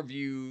more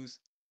views,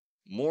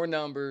 more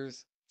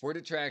numbers for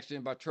the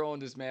traction by trolling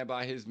this man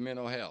about his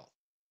mental health.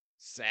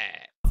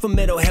 Sad. For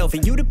mental health,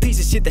 and you the piece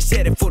of shit that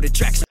said it for the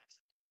traction.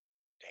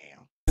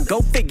 Damn.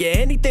 Go figure,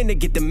 anything to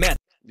get the meth.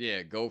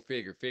 Yeah, go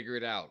figure. Figure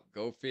it out.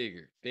 Go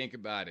figure. Think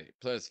about it.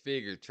 Plus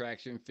figure.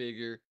 Traction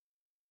figure.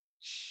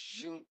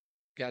 Shoot.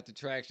 Got the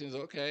tractions.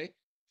 Okay.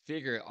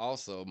 Figure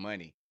also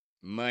money.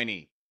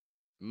 Money.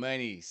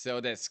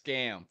 Sell that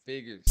scam.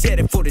 Figures. Said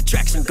it for the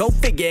traction. Go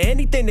figure,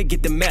 anything to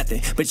get the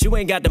method. But you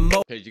ain't got the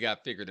mo. Because you got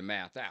to figure the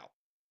math out.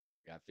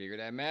 Got to figure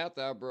that math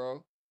out,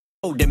 bro.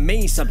 Oh, that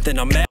means something.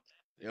 I'm mad.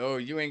 Yo,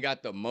 you ain't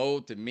got the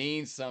mode to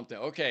mean something.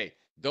 Okay.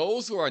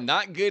 Those who are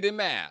not good in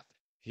math.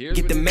 Here's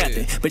get what the it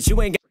method, is. but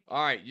you ain't got.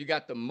 All right, you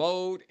got the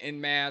mode in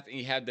math and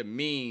you have the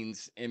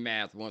means in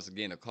math. Once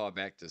again, a call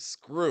back to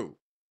Screw.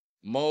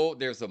 Mode,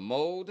 there's a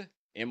mode,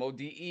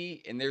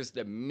 M-O-D-E, and there's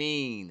the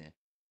mean.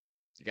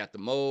 You got the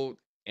mode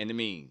and the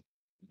mean.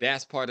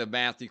 That's part of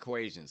math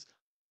equations.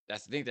 I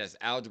think that's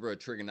algebra or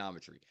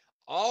trigonometry.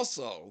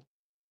 Also,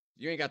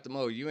 you ain't got the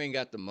mode. You ain't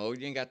got the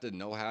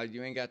know-how.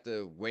 You ain't got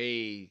the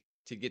way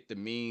to get the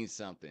mean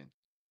something.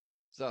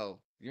 So,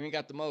 you ain't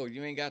got the mode.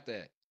 You ain't got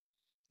that.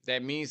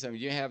 That means something.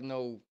 You have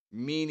no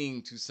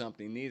meaning to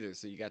something neither.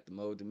 So you got the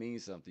mode to mean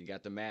something. You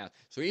got the math.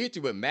 So he hit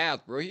you with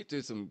math, bro. He hit you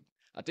with some,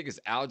 I think it's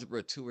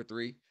algebra 2 or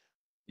 3.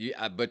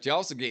 But you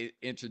also get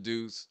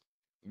introduced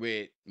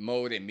with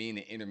mode and mean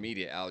and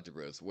intermediate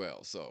algebra as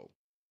well. So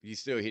he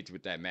still hit you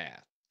with that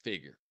math.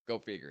 Figure. Go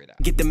figure it out.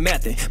 Get the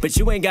method, but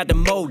you ain't got the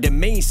mode that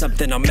means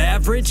something. I'm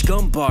average,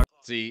 gumbar.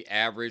 See,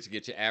 average,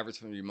 get your average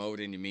from your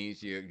mode and it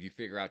means you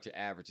figure out your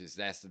averages.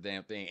 That's the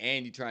damn thing.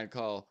 And you trying to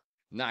call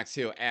Knox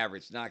Hill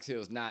average. Knox Hill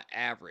is not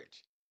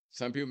average.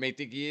 Some people may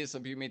think he is,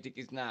 some people may think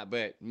he's not,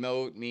 but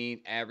mode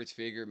mean average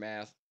figure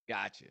math.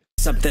 Gotcha.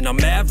 Something I'm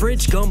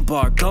average,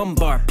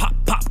 gumbar,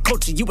 pop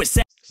culture, you a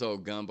savage. So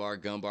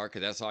gumbar,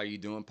 because that's all you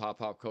doing,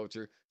 pop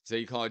culture. So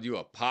he called you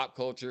a pop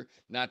culture,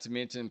 not to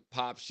mention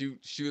pop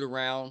shoot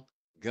around,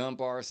 gun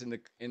bars in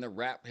the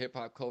rap hip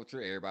hop culture.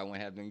 Everybody want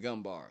to have them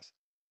gun bars.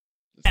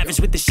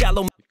 Savage with the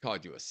shallow. He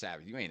called you a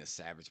savage. You ain't a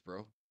savage,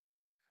 bro.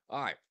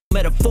 All right.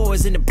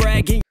 Metaphors in the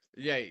bragging.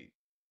 Yeah.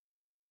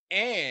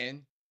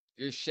 And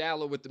you're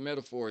shallow with the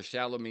metaphors.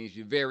 Shallow means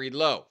you're very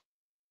low.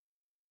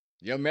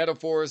 Your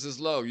metaphors is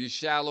low. You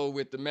shallow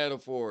with the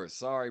metaphors.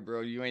 Sorry,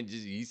 bro.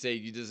 You say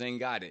you just ain't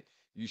got it.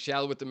 You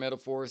shallow with the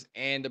metaphors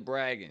and the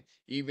bragging.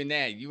 Even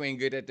that, you ain't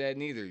good at that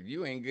neither.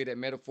 You ain't good at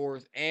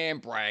metaphors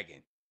and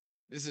bragging.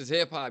 This is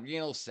hip hop. You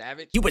ain't no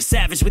savage. You a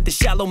savage with the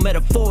shallow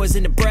metaphors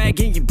and the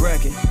bragging. You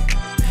bragging.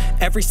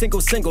 Every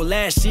single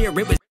last year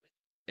it was.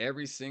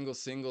 Every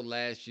single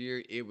last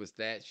year it was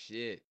that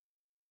shit.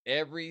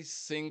 Every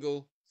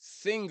single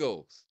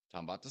singles.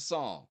 Talking about the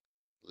song.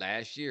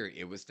 Last year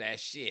it was that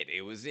shit.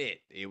 It was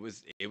it. It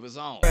was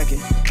on.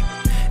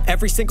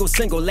 Every single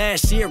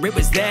last year it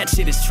was that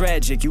shit. Is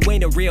tragic. You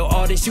ain't a real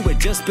artist. You were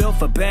just built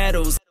for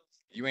battles.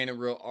 You ain't a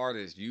real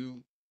artist.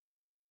 You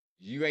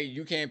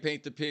can't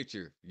paint the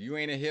picture. You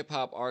ain't a hip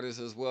hop artist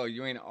as well.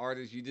 You ain't an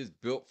artist. You just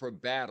built for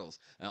battles.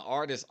 An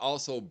artist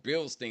also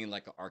builds things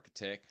like an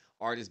architect.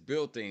 Artists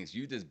build things.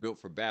 You just built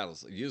for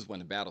battles. You just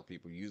want to battle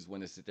people. You just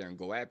want to sit there and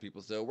go at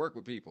people. So work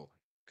with people.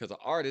 Because an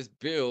artist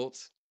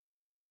builds.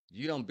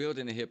 You don't build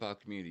in the hip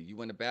hop community. You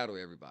want to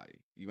battle everybody.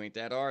 You ain't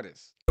that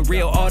artist. A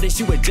real artist.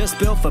 You were just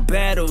built for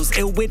battles.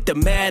 Ill with the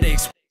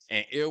Maddox.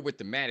 And ill with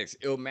the Maddox.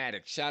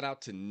 Illmatic. Shout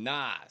out to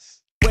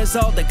Nas. Where's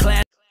all the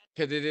class?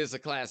 Because it is a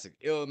classic.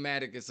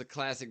 Illmatic is a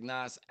classic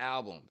Nas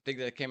album. I think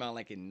that came out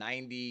like in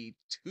 92?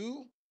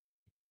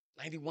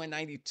 91,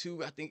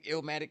 92, I think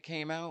Illmatic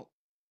came out.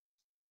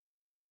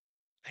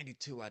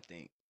 92, I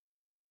think.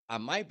 I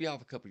might be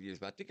off a couple years,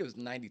 but I think it was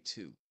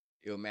 92.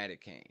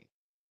 Illmatic came.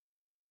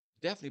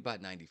 Definitely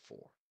about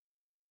 94.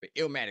 But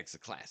Illmatic's a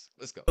classic.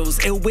 Let's go.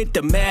 Ill with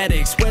the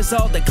Maddox. Where's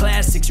all the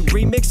classics? You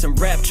remix some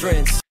rap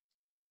trends.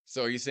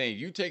 So you're saying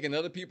you taking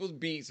other people's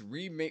beats,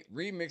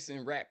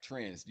 remixing rap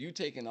trends. You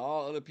taking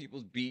all other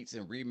people's beats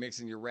and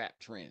remixing your rap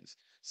trends.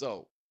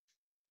 So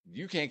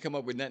you can't come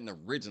up with nothing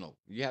original.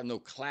 You have no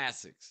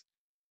classics.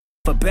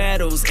 For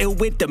battles, ill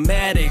with the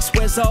Maddox.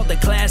 Where's all the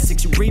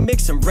classics? You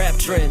remix some rap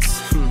trends.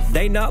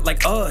 They not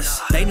like us.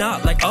 They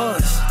not like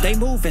us. They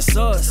moving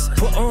sus.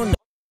 Put on the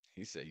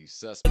he said you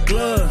suspect.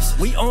 gloves.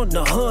 We on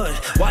the hunt.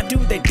 Why do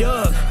they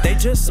dug? They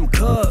just some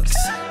cucks.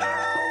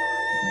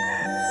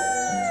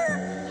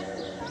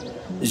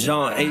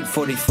 Jean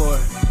 844.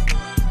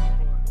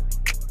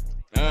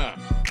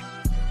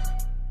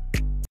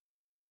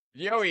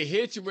 Yo, he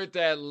hit you with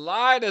that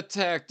lie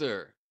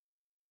detector.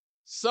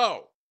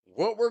 So,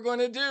 what we're going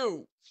to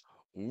do,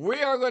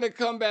 we are going to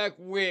come back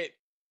with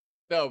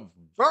the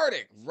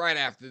verdict right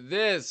after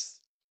this.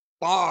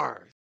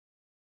 Bars.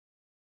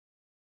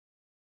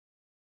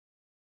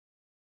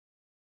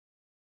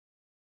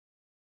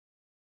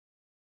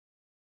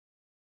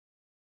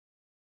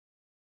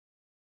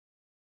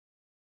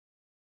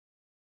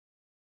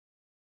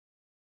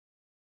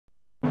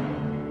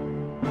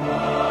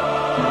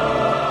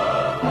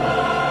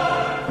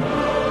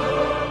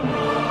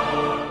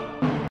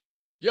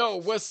 Yo,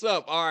 what's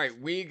up? All right,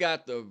 we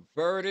got the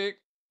verdict.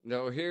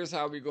 Now, here's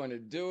how we're going to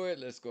do it.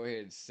 Let's go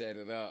ahead and set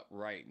it up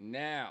right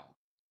now.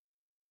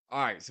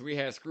 All right, so we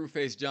had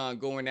Screwface John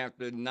going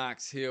after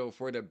Knox Hill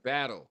for the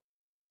battle.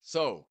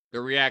 So, the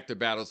reactor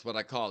battle is what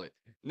I call it.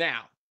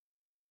 Now,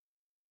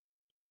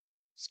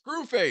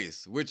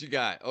 Screwface, what you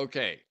got?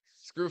 Okay,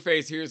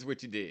 Screwface, here's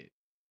what you did.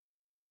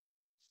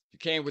 You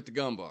came with the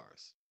gun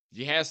bars.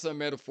 You had some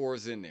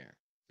metaphors in there.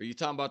 But you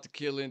talking about the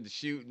killing, the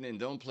shooting, and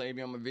don't play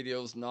me on my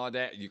videos and all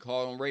that. You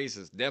call them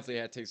racist. Definitely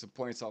had to take some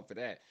points off of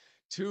that.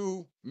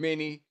 Too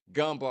many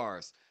gun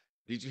bars.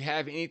 Did you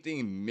have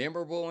anything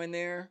memorable in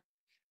there?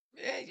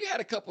 Yeah, you had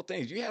a couple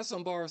things. You had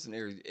some bars in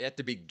there at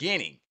the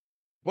beginning.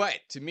 But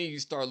to me, you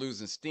start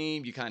losing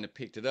steam. You kind of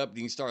picked it up.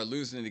 Then you start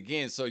losing it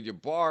again. So your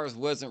bars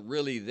wasn't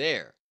really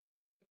there.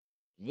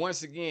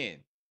 Once again,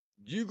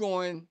 you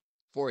going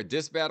for a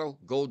diss battle,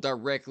 go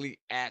directly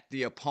at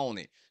the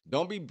opponent.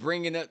 Don't be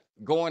bringing it,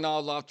 going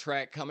all off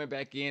track, coming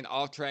back in,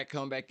 off track,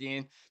 coming back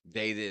in.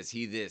 They this,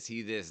 he this,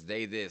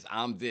 they this,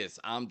 I'm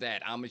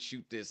that, I'm gonna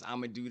shoot this,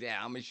 I'm gonna do that,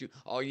 I'm gonna shoot.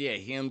 Oh yeah,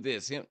 him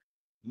this, him.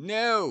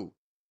 No,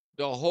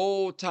 the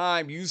whole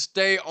time you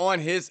stay on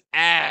his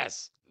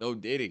ass. No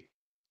Diddy.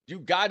 You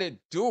gotta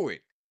do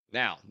it.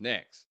 Now,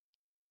 next.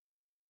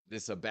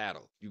 This is a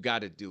battle. You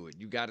gotta do it.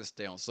 You gotta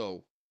stay on.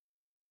 So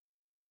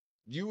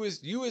you was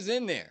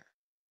in there.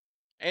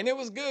 And it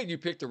was good. You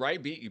picked the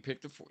right beat. You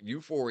picked the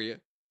Euphoria.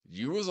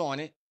 You was on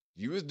it.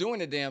 You was doing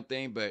the damn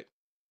thing, but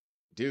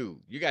Dude,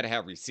 you got to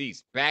have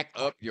receipts. Back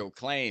up your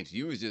claims.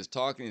 You was just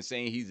talking and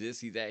saying he's this,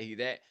 he that, he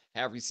that.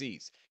 Have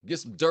receipts. Get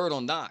some dirt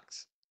on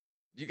Knox.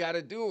 You got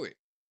to do it.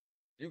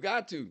 You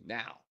got to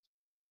now.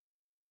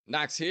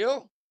 Knox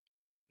Hill.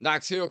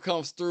 Knox Hill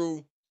comes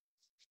through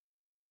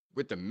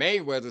with the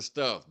Mayweather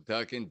stuff,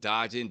 ducking,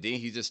 dodging. Then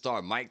he just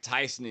started Mike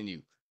Tyson in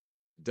you.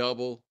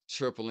 Double,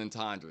 triple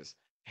entendres.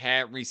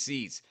 Had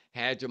receipts.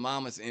 Had your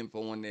mama's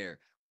info in there.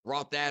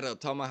 Brought that up,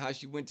 talking about how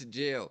she went to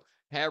jail.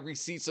 Had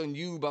receipts on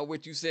you about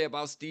what you said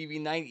about Stevie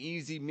Knight,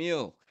 Easy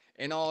Mill,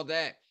 and all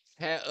that.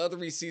 Had other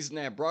receipts in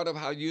that. Brought up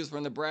how you was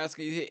from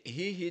Nebraska.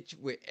 He hit you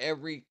with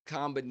every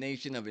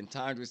combination of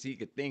entendres he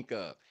could think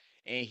of.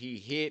 And he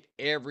hit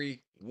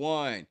every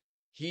one.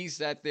 He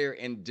sat there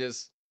and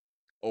just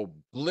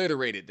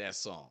obliterated that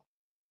song.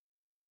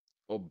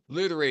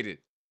 Obliterated.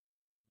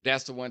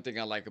 That's the one thing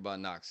I like about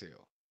Knox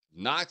Hill.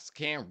 Knox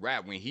can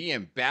rap. When he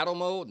in battle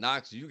mode,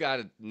 Knox, you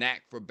got a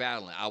knack for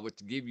battling. I would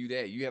give you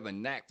that. You have a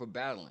knack for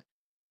battling.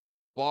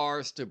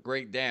 Bars to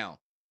break down.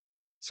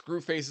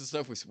 Screwface and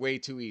stuff was way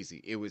too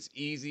easy. It was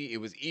easy. It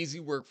was easy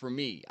work for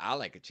me. I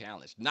like a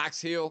challenge. Knox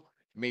Hill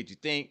made you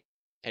think.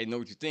 Hey, know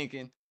what you're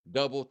thinking.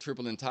 Double,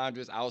 triple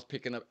entendres. I was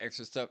picking up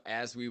extra stuff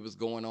as we was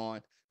going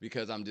on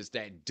because I'm just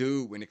that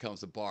dude when it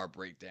comes to bar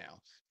breakdown.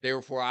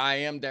 Therefore, I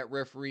am that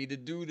referee to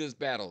do this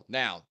battle.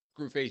 Now,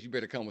 Screwface, you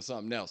better come with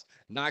something else.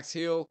 Knox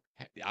Hill,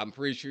 I'm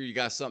pretty sure you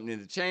got something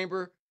in the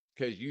chamber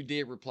because you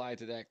did reply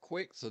to that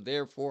quick. So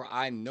therefore,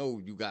 I know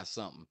you got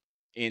something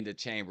in the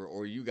chamber,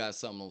 or you got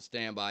something on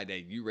standby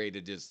that you ready to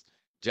just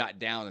jot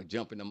down and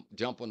jump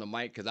on the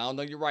mic, because I don't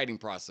know your writing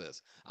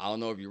process. I don't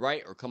know if you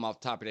write or come off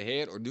the top of the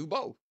head or do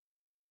both.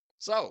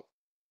 So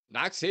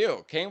Knox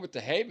Hill came with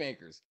the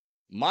haymakers.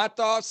 My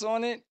thoughts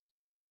on it,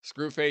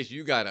 Screwface,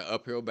 you got an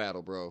uphill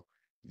battle, bro.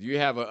 You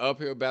have an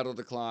uphill battle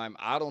to climb.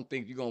 I don't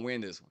think you're gonna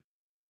win this one.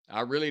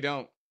 I really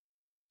don't.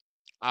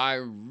 I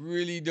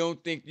really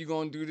don't think you're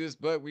gonna do this,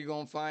 but we're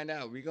gonna find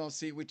out. We're gonna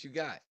see what you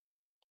got.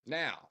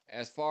 Now,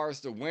 as far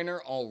as the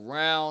winner on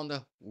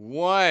round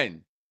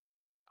one,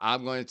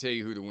 I'm going to tell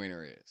you who the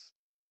winner is.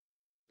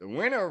 The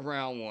winner of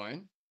round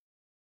one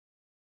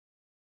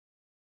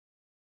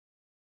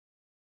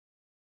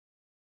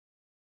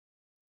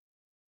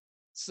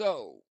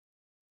so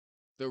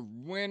the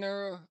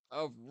winner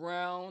of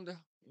round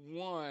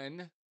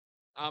one,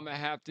 I'm going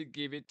to have to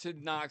give it to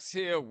Knox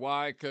Hill.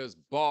 Why? Because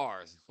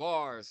bars.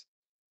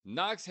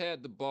 Knox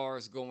had the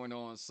bars going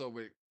on. So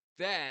with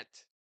that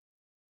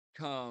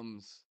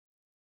comes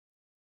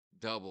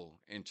double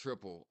and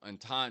triple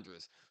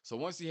entendres. So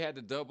once he had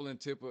the double and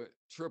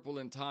triple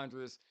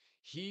entendres,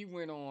 he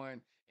went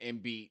on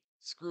and beat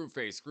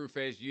Screwface.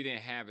 Screwface, you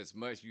didn't have as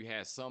much. You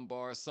had some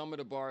bars. Some of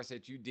the bars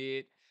that you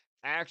did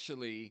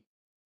actually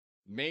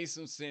made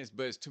some sense,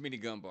 but it's too many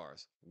gun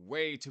bars.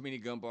 Way too many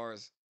gun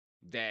bars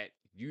that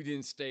you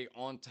didn't stay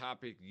on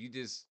topic. You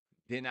just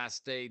did not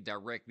stay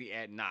directly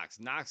at Knox.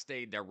 Knox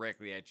stayed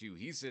directly at you.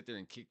 He sit there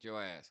and kicked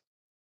your ass.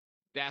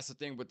 That's the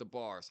thing with the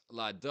bars. A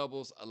lot of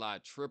doubles, a lot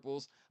of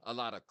triples, a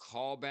lot of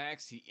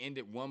callbacks. He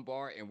ended one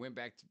bar and went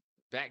back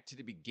to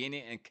the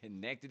beginning and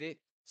connected it.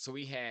 So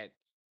he had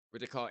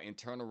what they call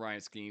internal rhyme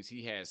schemes.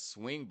 He has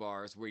swing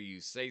bars where you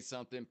say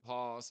something,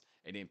 pause,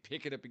 and then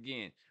pick it up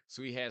again.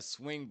 So he has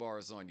swing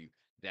bars on you.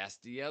 That's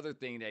the other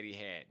thing that he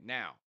had.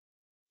 Now,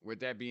 with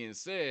that being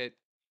said,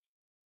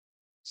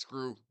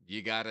 Screw,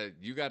 you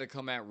gotta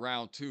come at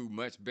round two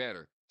much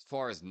better. As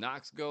far as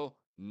Knox go,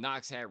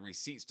 Knox had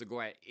receipts to go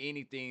at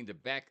anything to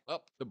back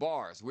up the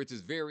bars, which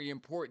is very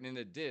important in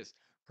the disc.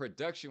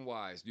 Production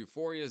wise,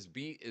 Euphoria's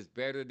beat is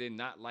better than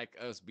Not Like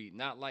Us beat.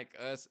 Not Like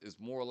Us is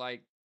more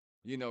like,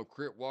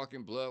 Crip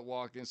walking, blood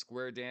walking,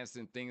 square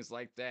dancing, things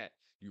like that.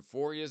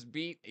 Euphoria's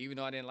beat, even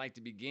though I didn't like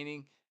the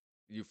beginning,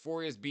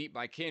 Euphoria's beat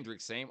by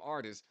Kendrick, same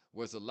artist,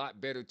 was a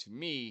lot better to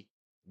me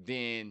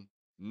than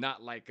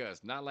Not Like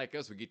Us. Not Like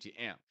Us would get you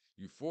amped.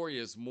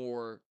 Euphoria is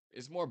more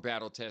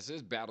battle tested,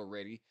 it's battle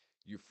ready.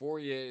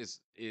 Euphoria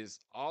is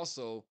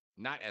also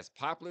not as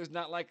popular as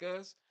Not Like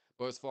Us,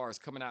 but as far as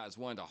coming out as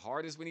one of the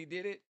hardest when he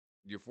did it,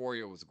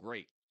 Euphoria was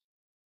great.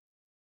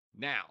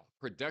 Now,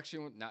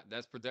 production, not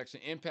that's production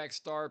impact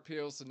star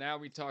appeal. So now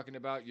we're talking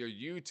about your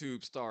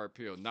YouTube star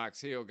appeal. Knox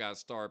Hill got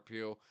star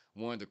appeal,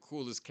 one of the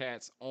coolest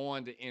cats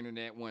on the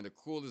internet, one of the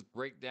coolest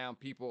breakdown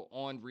people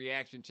on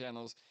reaction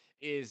channels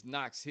is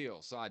Knox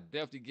Hill. So I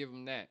definitely give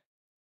him that.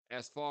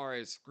 As far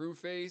as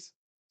Screwface,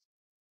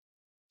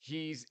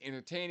 he's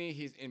entertaining,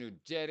 he's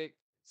energetic.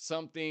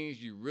 Some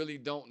things you really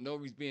don't know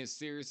if he's being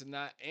serious or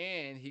not.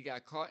 And he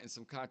got caught in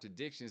some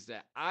contradictions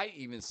that I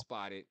even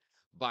spotted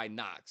by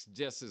Knox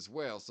just as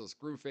well. So,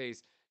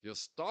 Screwface, your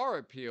star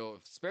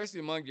appeal, especially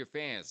among your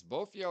fans,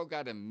 both y'all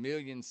got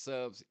 1,000,000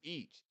 subs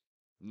each.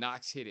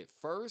 Knox hit it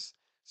first,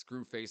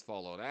 Screwface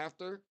followed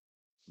after.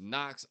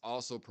 Knox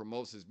also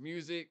promotes his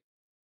music.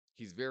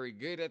 He's very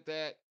good at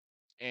that.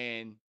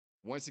 And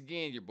once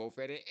again, you're both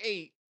at an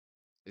 8.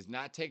 It's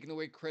not taking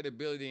away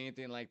credibility or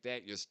anything like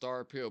that. Your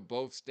star appeal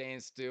both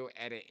stand still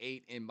at an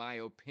 8, in my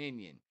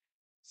opinion.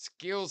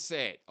 Skill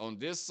set on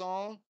this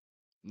song,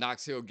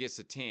 Knox Hill gets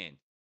a 10.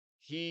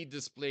 he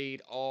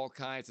displayed all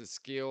kinds of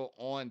skill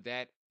on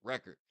that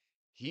record.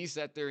 He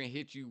sat there and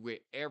hit you with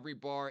every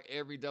bar,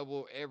 every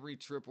double, every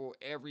triple,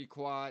 every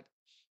quad.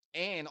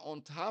 And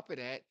on top of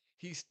that,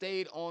 he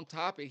stayed on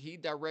topic. He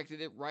directed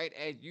it right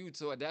at you.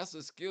 So that's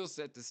a skill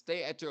set to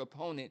stay at your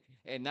opponent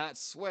and not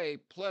sway,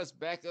 plus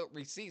backup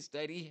receipts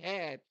that he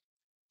had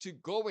to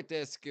go with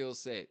that skill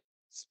set.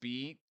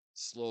 Speed,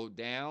 slow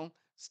down,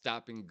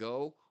 stop and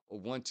go, or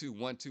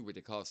 1-2-1-2, what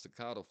they call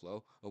staccato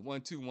flow, a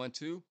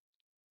 1-2-1-2,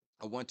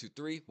 a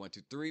 1-2-3,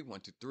 1-2-3,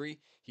 1-2-3.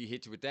 He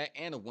hit you with that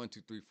and a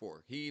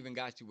 1-2-3-4. He even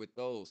got you with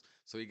those.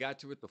 So he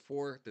got you with the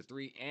 4, the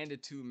 3, and the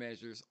 2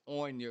 measures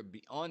on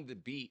the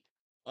beat.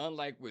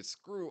 Unlike with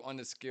Screw on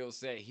the skill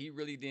set, he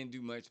really didn't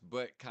do much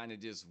but kind of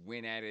just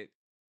went at it.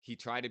 He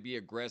tried to be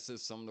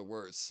aggressive. Some of the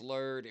words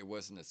slurred. It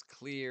wasn't as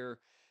clear.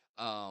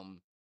 Um,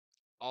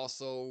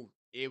 Also,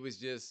 it was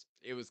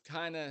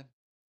kind of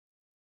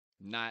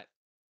not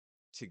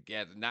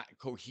together, not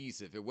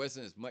cohesive. It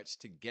wasn't as much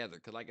together.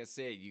 Cause like I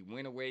said, you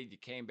went away, you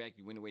came back,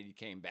 you went away, you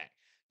came back.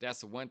 That's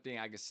the one thing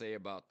I can say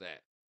about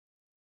that.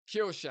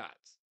 Kill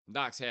shots.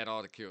 Knox had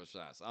all the kill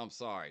shots. I'm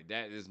sorry.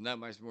 That is not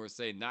much more to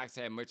say. Knox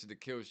had much of the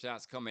kill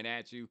shots coming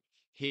at you,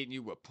 hitting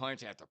you with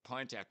punch after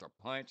punch after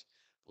punch.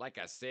 Like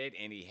I said,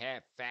 and he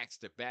had facts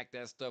to back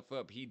that stuff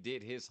up. He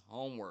did his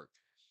homework.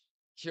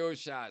 Kill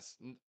shots.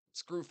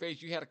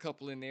 Screwface, you had a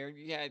couple in there.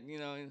 You had,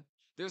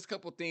 there's a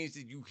couple things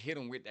that you hit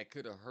him with that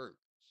could have hurt.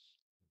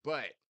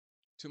 But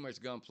too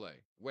much gunplay.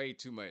 Way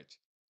too much.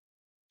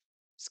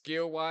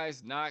 Skill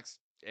wise, Knox,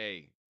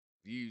 hey,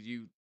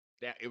 you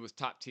that it was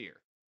top tier.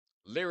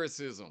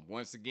 Lyricism,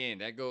 once again,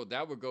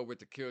 that would go with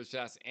the kill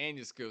shots and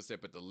your skill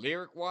set. But the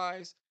lyric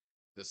wise,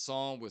 the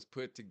song was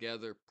put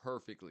together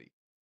perfectly.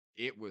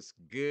 It was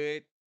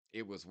good.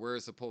 It was where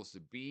it's supposed to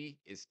be.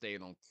 It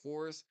stayed on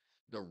course.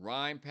 The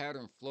rhyme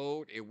pattern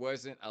flowed. It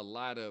wasn't a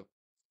lot of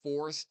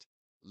forced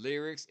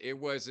lyrics. It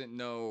wasn't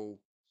no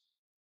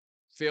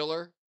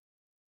filler.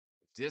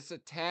 Just a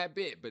tad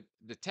bit, but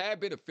the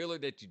tad bit of filler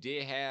that you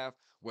did have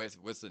was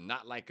the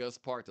not like us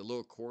part, the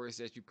little chorus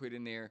that you put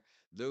in there,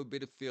 little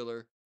bit of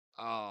filler.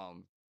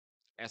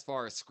 As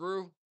far as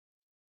Screw,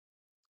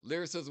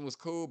 lyricism was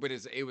cool, but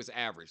it was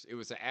average. It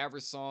was an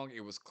average song. It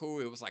was cool.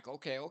 It was like,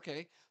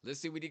 okay, let's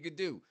see what he could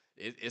do.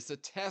 It's a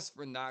test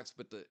for Knox,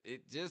 but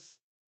it just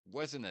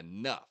wasn't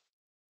enough.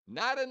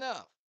 Not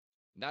enough.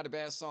 Not a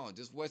bad song.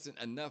 Just wasn't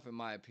enough, in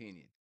my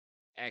opinion.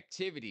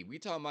 Activity. We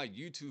talking about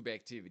YouTube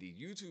activity.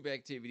 YouTube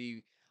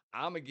activity,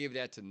 I'm gonna give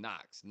that to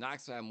Knox.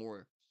 Knox had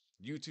more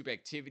YouTube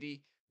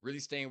activity, really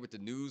staying with the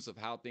news of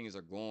how things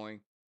are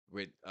going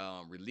with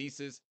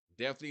releases.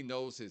 Definitely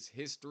knows his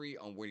history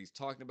on what he's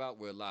talking about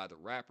with a lot of the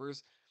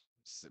rappers.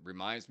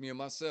 Reminds me of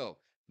myself.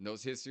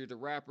 Knows history of the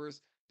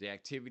rappers. The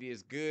activity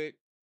is good.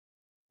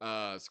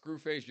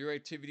 Screwface, your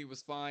activity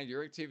was fine.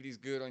 Your activity is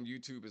good on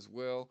YouTube as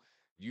well.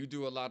 You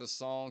do a lot of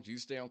songs. You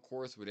stay on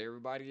course with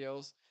everybody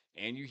else,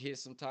 and you hit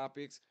some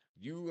topics.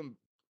 You and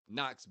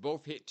Knox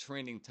both hit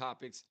trending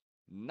topics.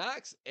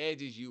 Knox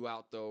edges you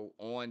out though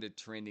on the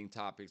trending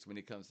topics when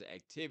it comes to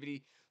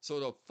activity. So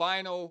the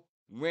final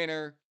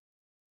winner,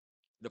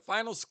 the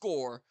final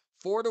score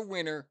for the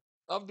winner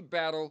of the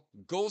battle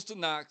goes to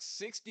Knox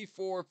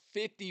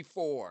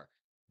 64-54.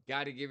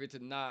 Got to give it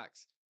to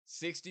Knox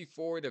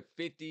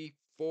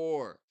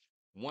 64-54.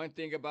 One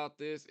thing about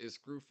this is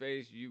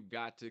Screwface, you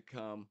got to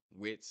come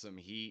with some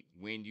heat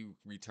when you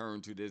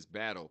return to this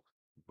battle.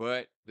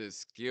 But the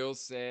skill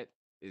set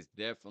is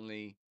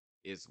definitely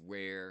is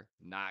where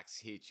Knox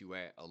hit you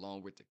at,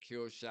 along with the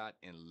kill shot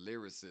and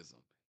lyricism.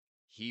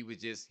 He was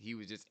just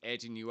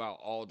edging you out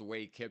all the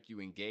way, kept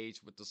you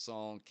engaged with the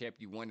song,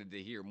 kept you wanting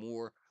to hear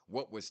more.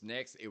 What was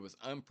next? It was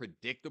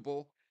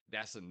unpredictable.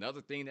 That's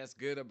another thing that's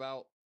good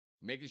about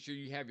making sure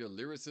you have your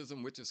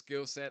lyricism with your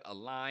skill set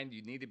aligned.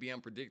 You need to be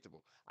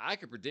unpredictable. I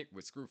could predict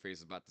what Screwface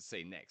is about to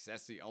say next.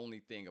 That's the only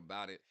thing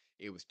about it.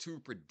 It was too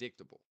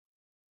predictable.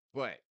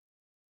 But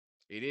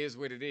it is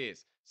what it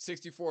is.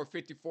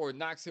 64-54.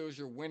 Knox Hill's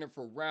your winner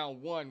for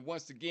round one.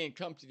 Once again,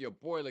 come to your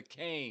boiler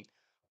cane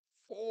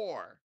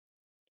for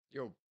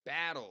your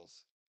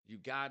battles. You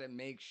got to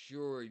make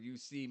sure you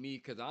see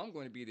me because I'm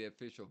going to be the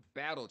official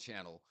battle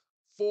channel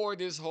for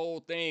this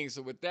whole thing.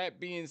 So, with that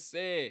being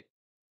said,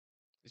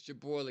 it's your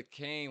boy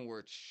LaCane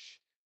where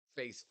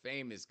face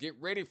famous. Get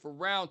ready for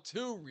round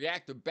two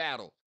reactor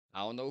battle. I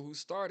don't know who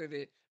started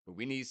it, but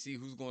we need to see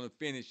who's going to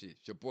finish it.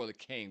 It's your boy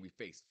LaCane, we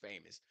face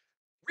famous.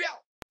 We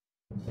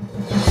out.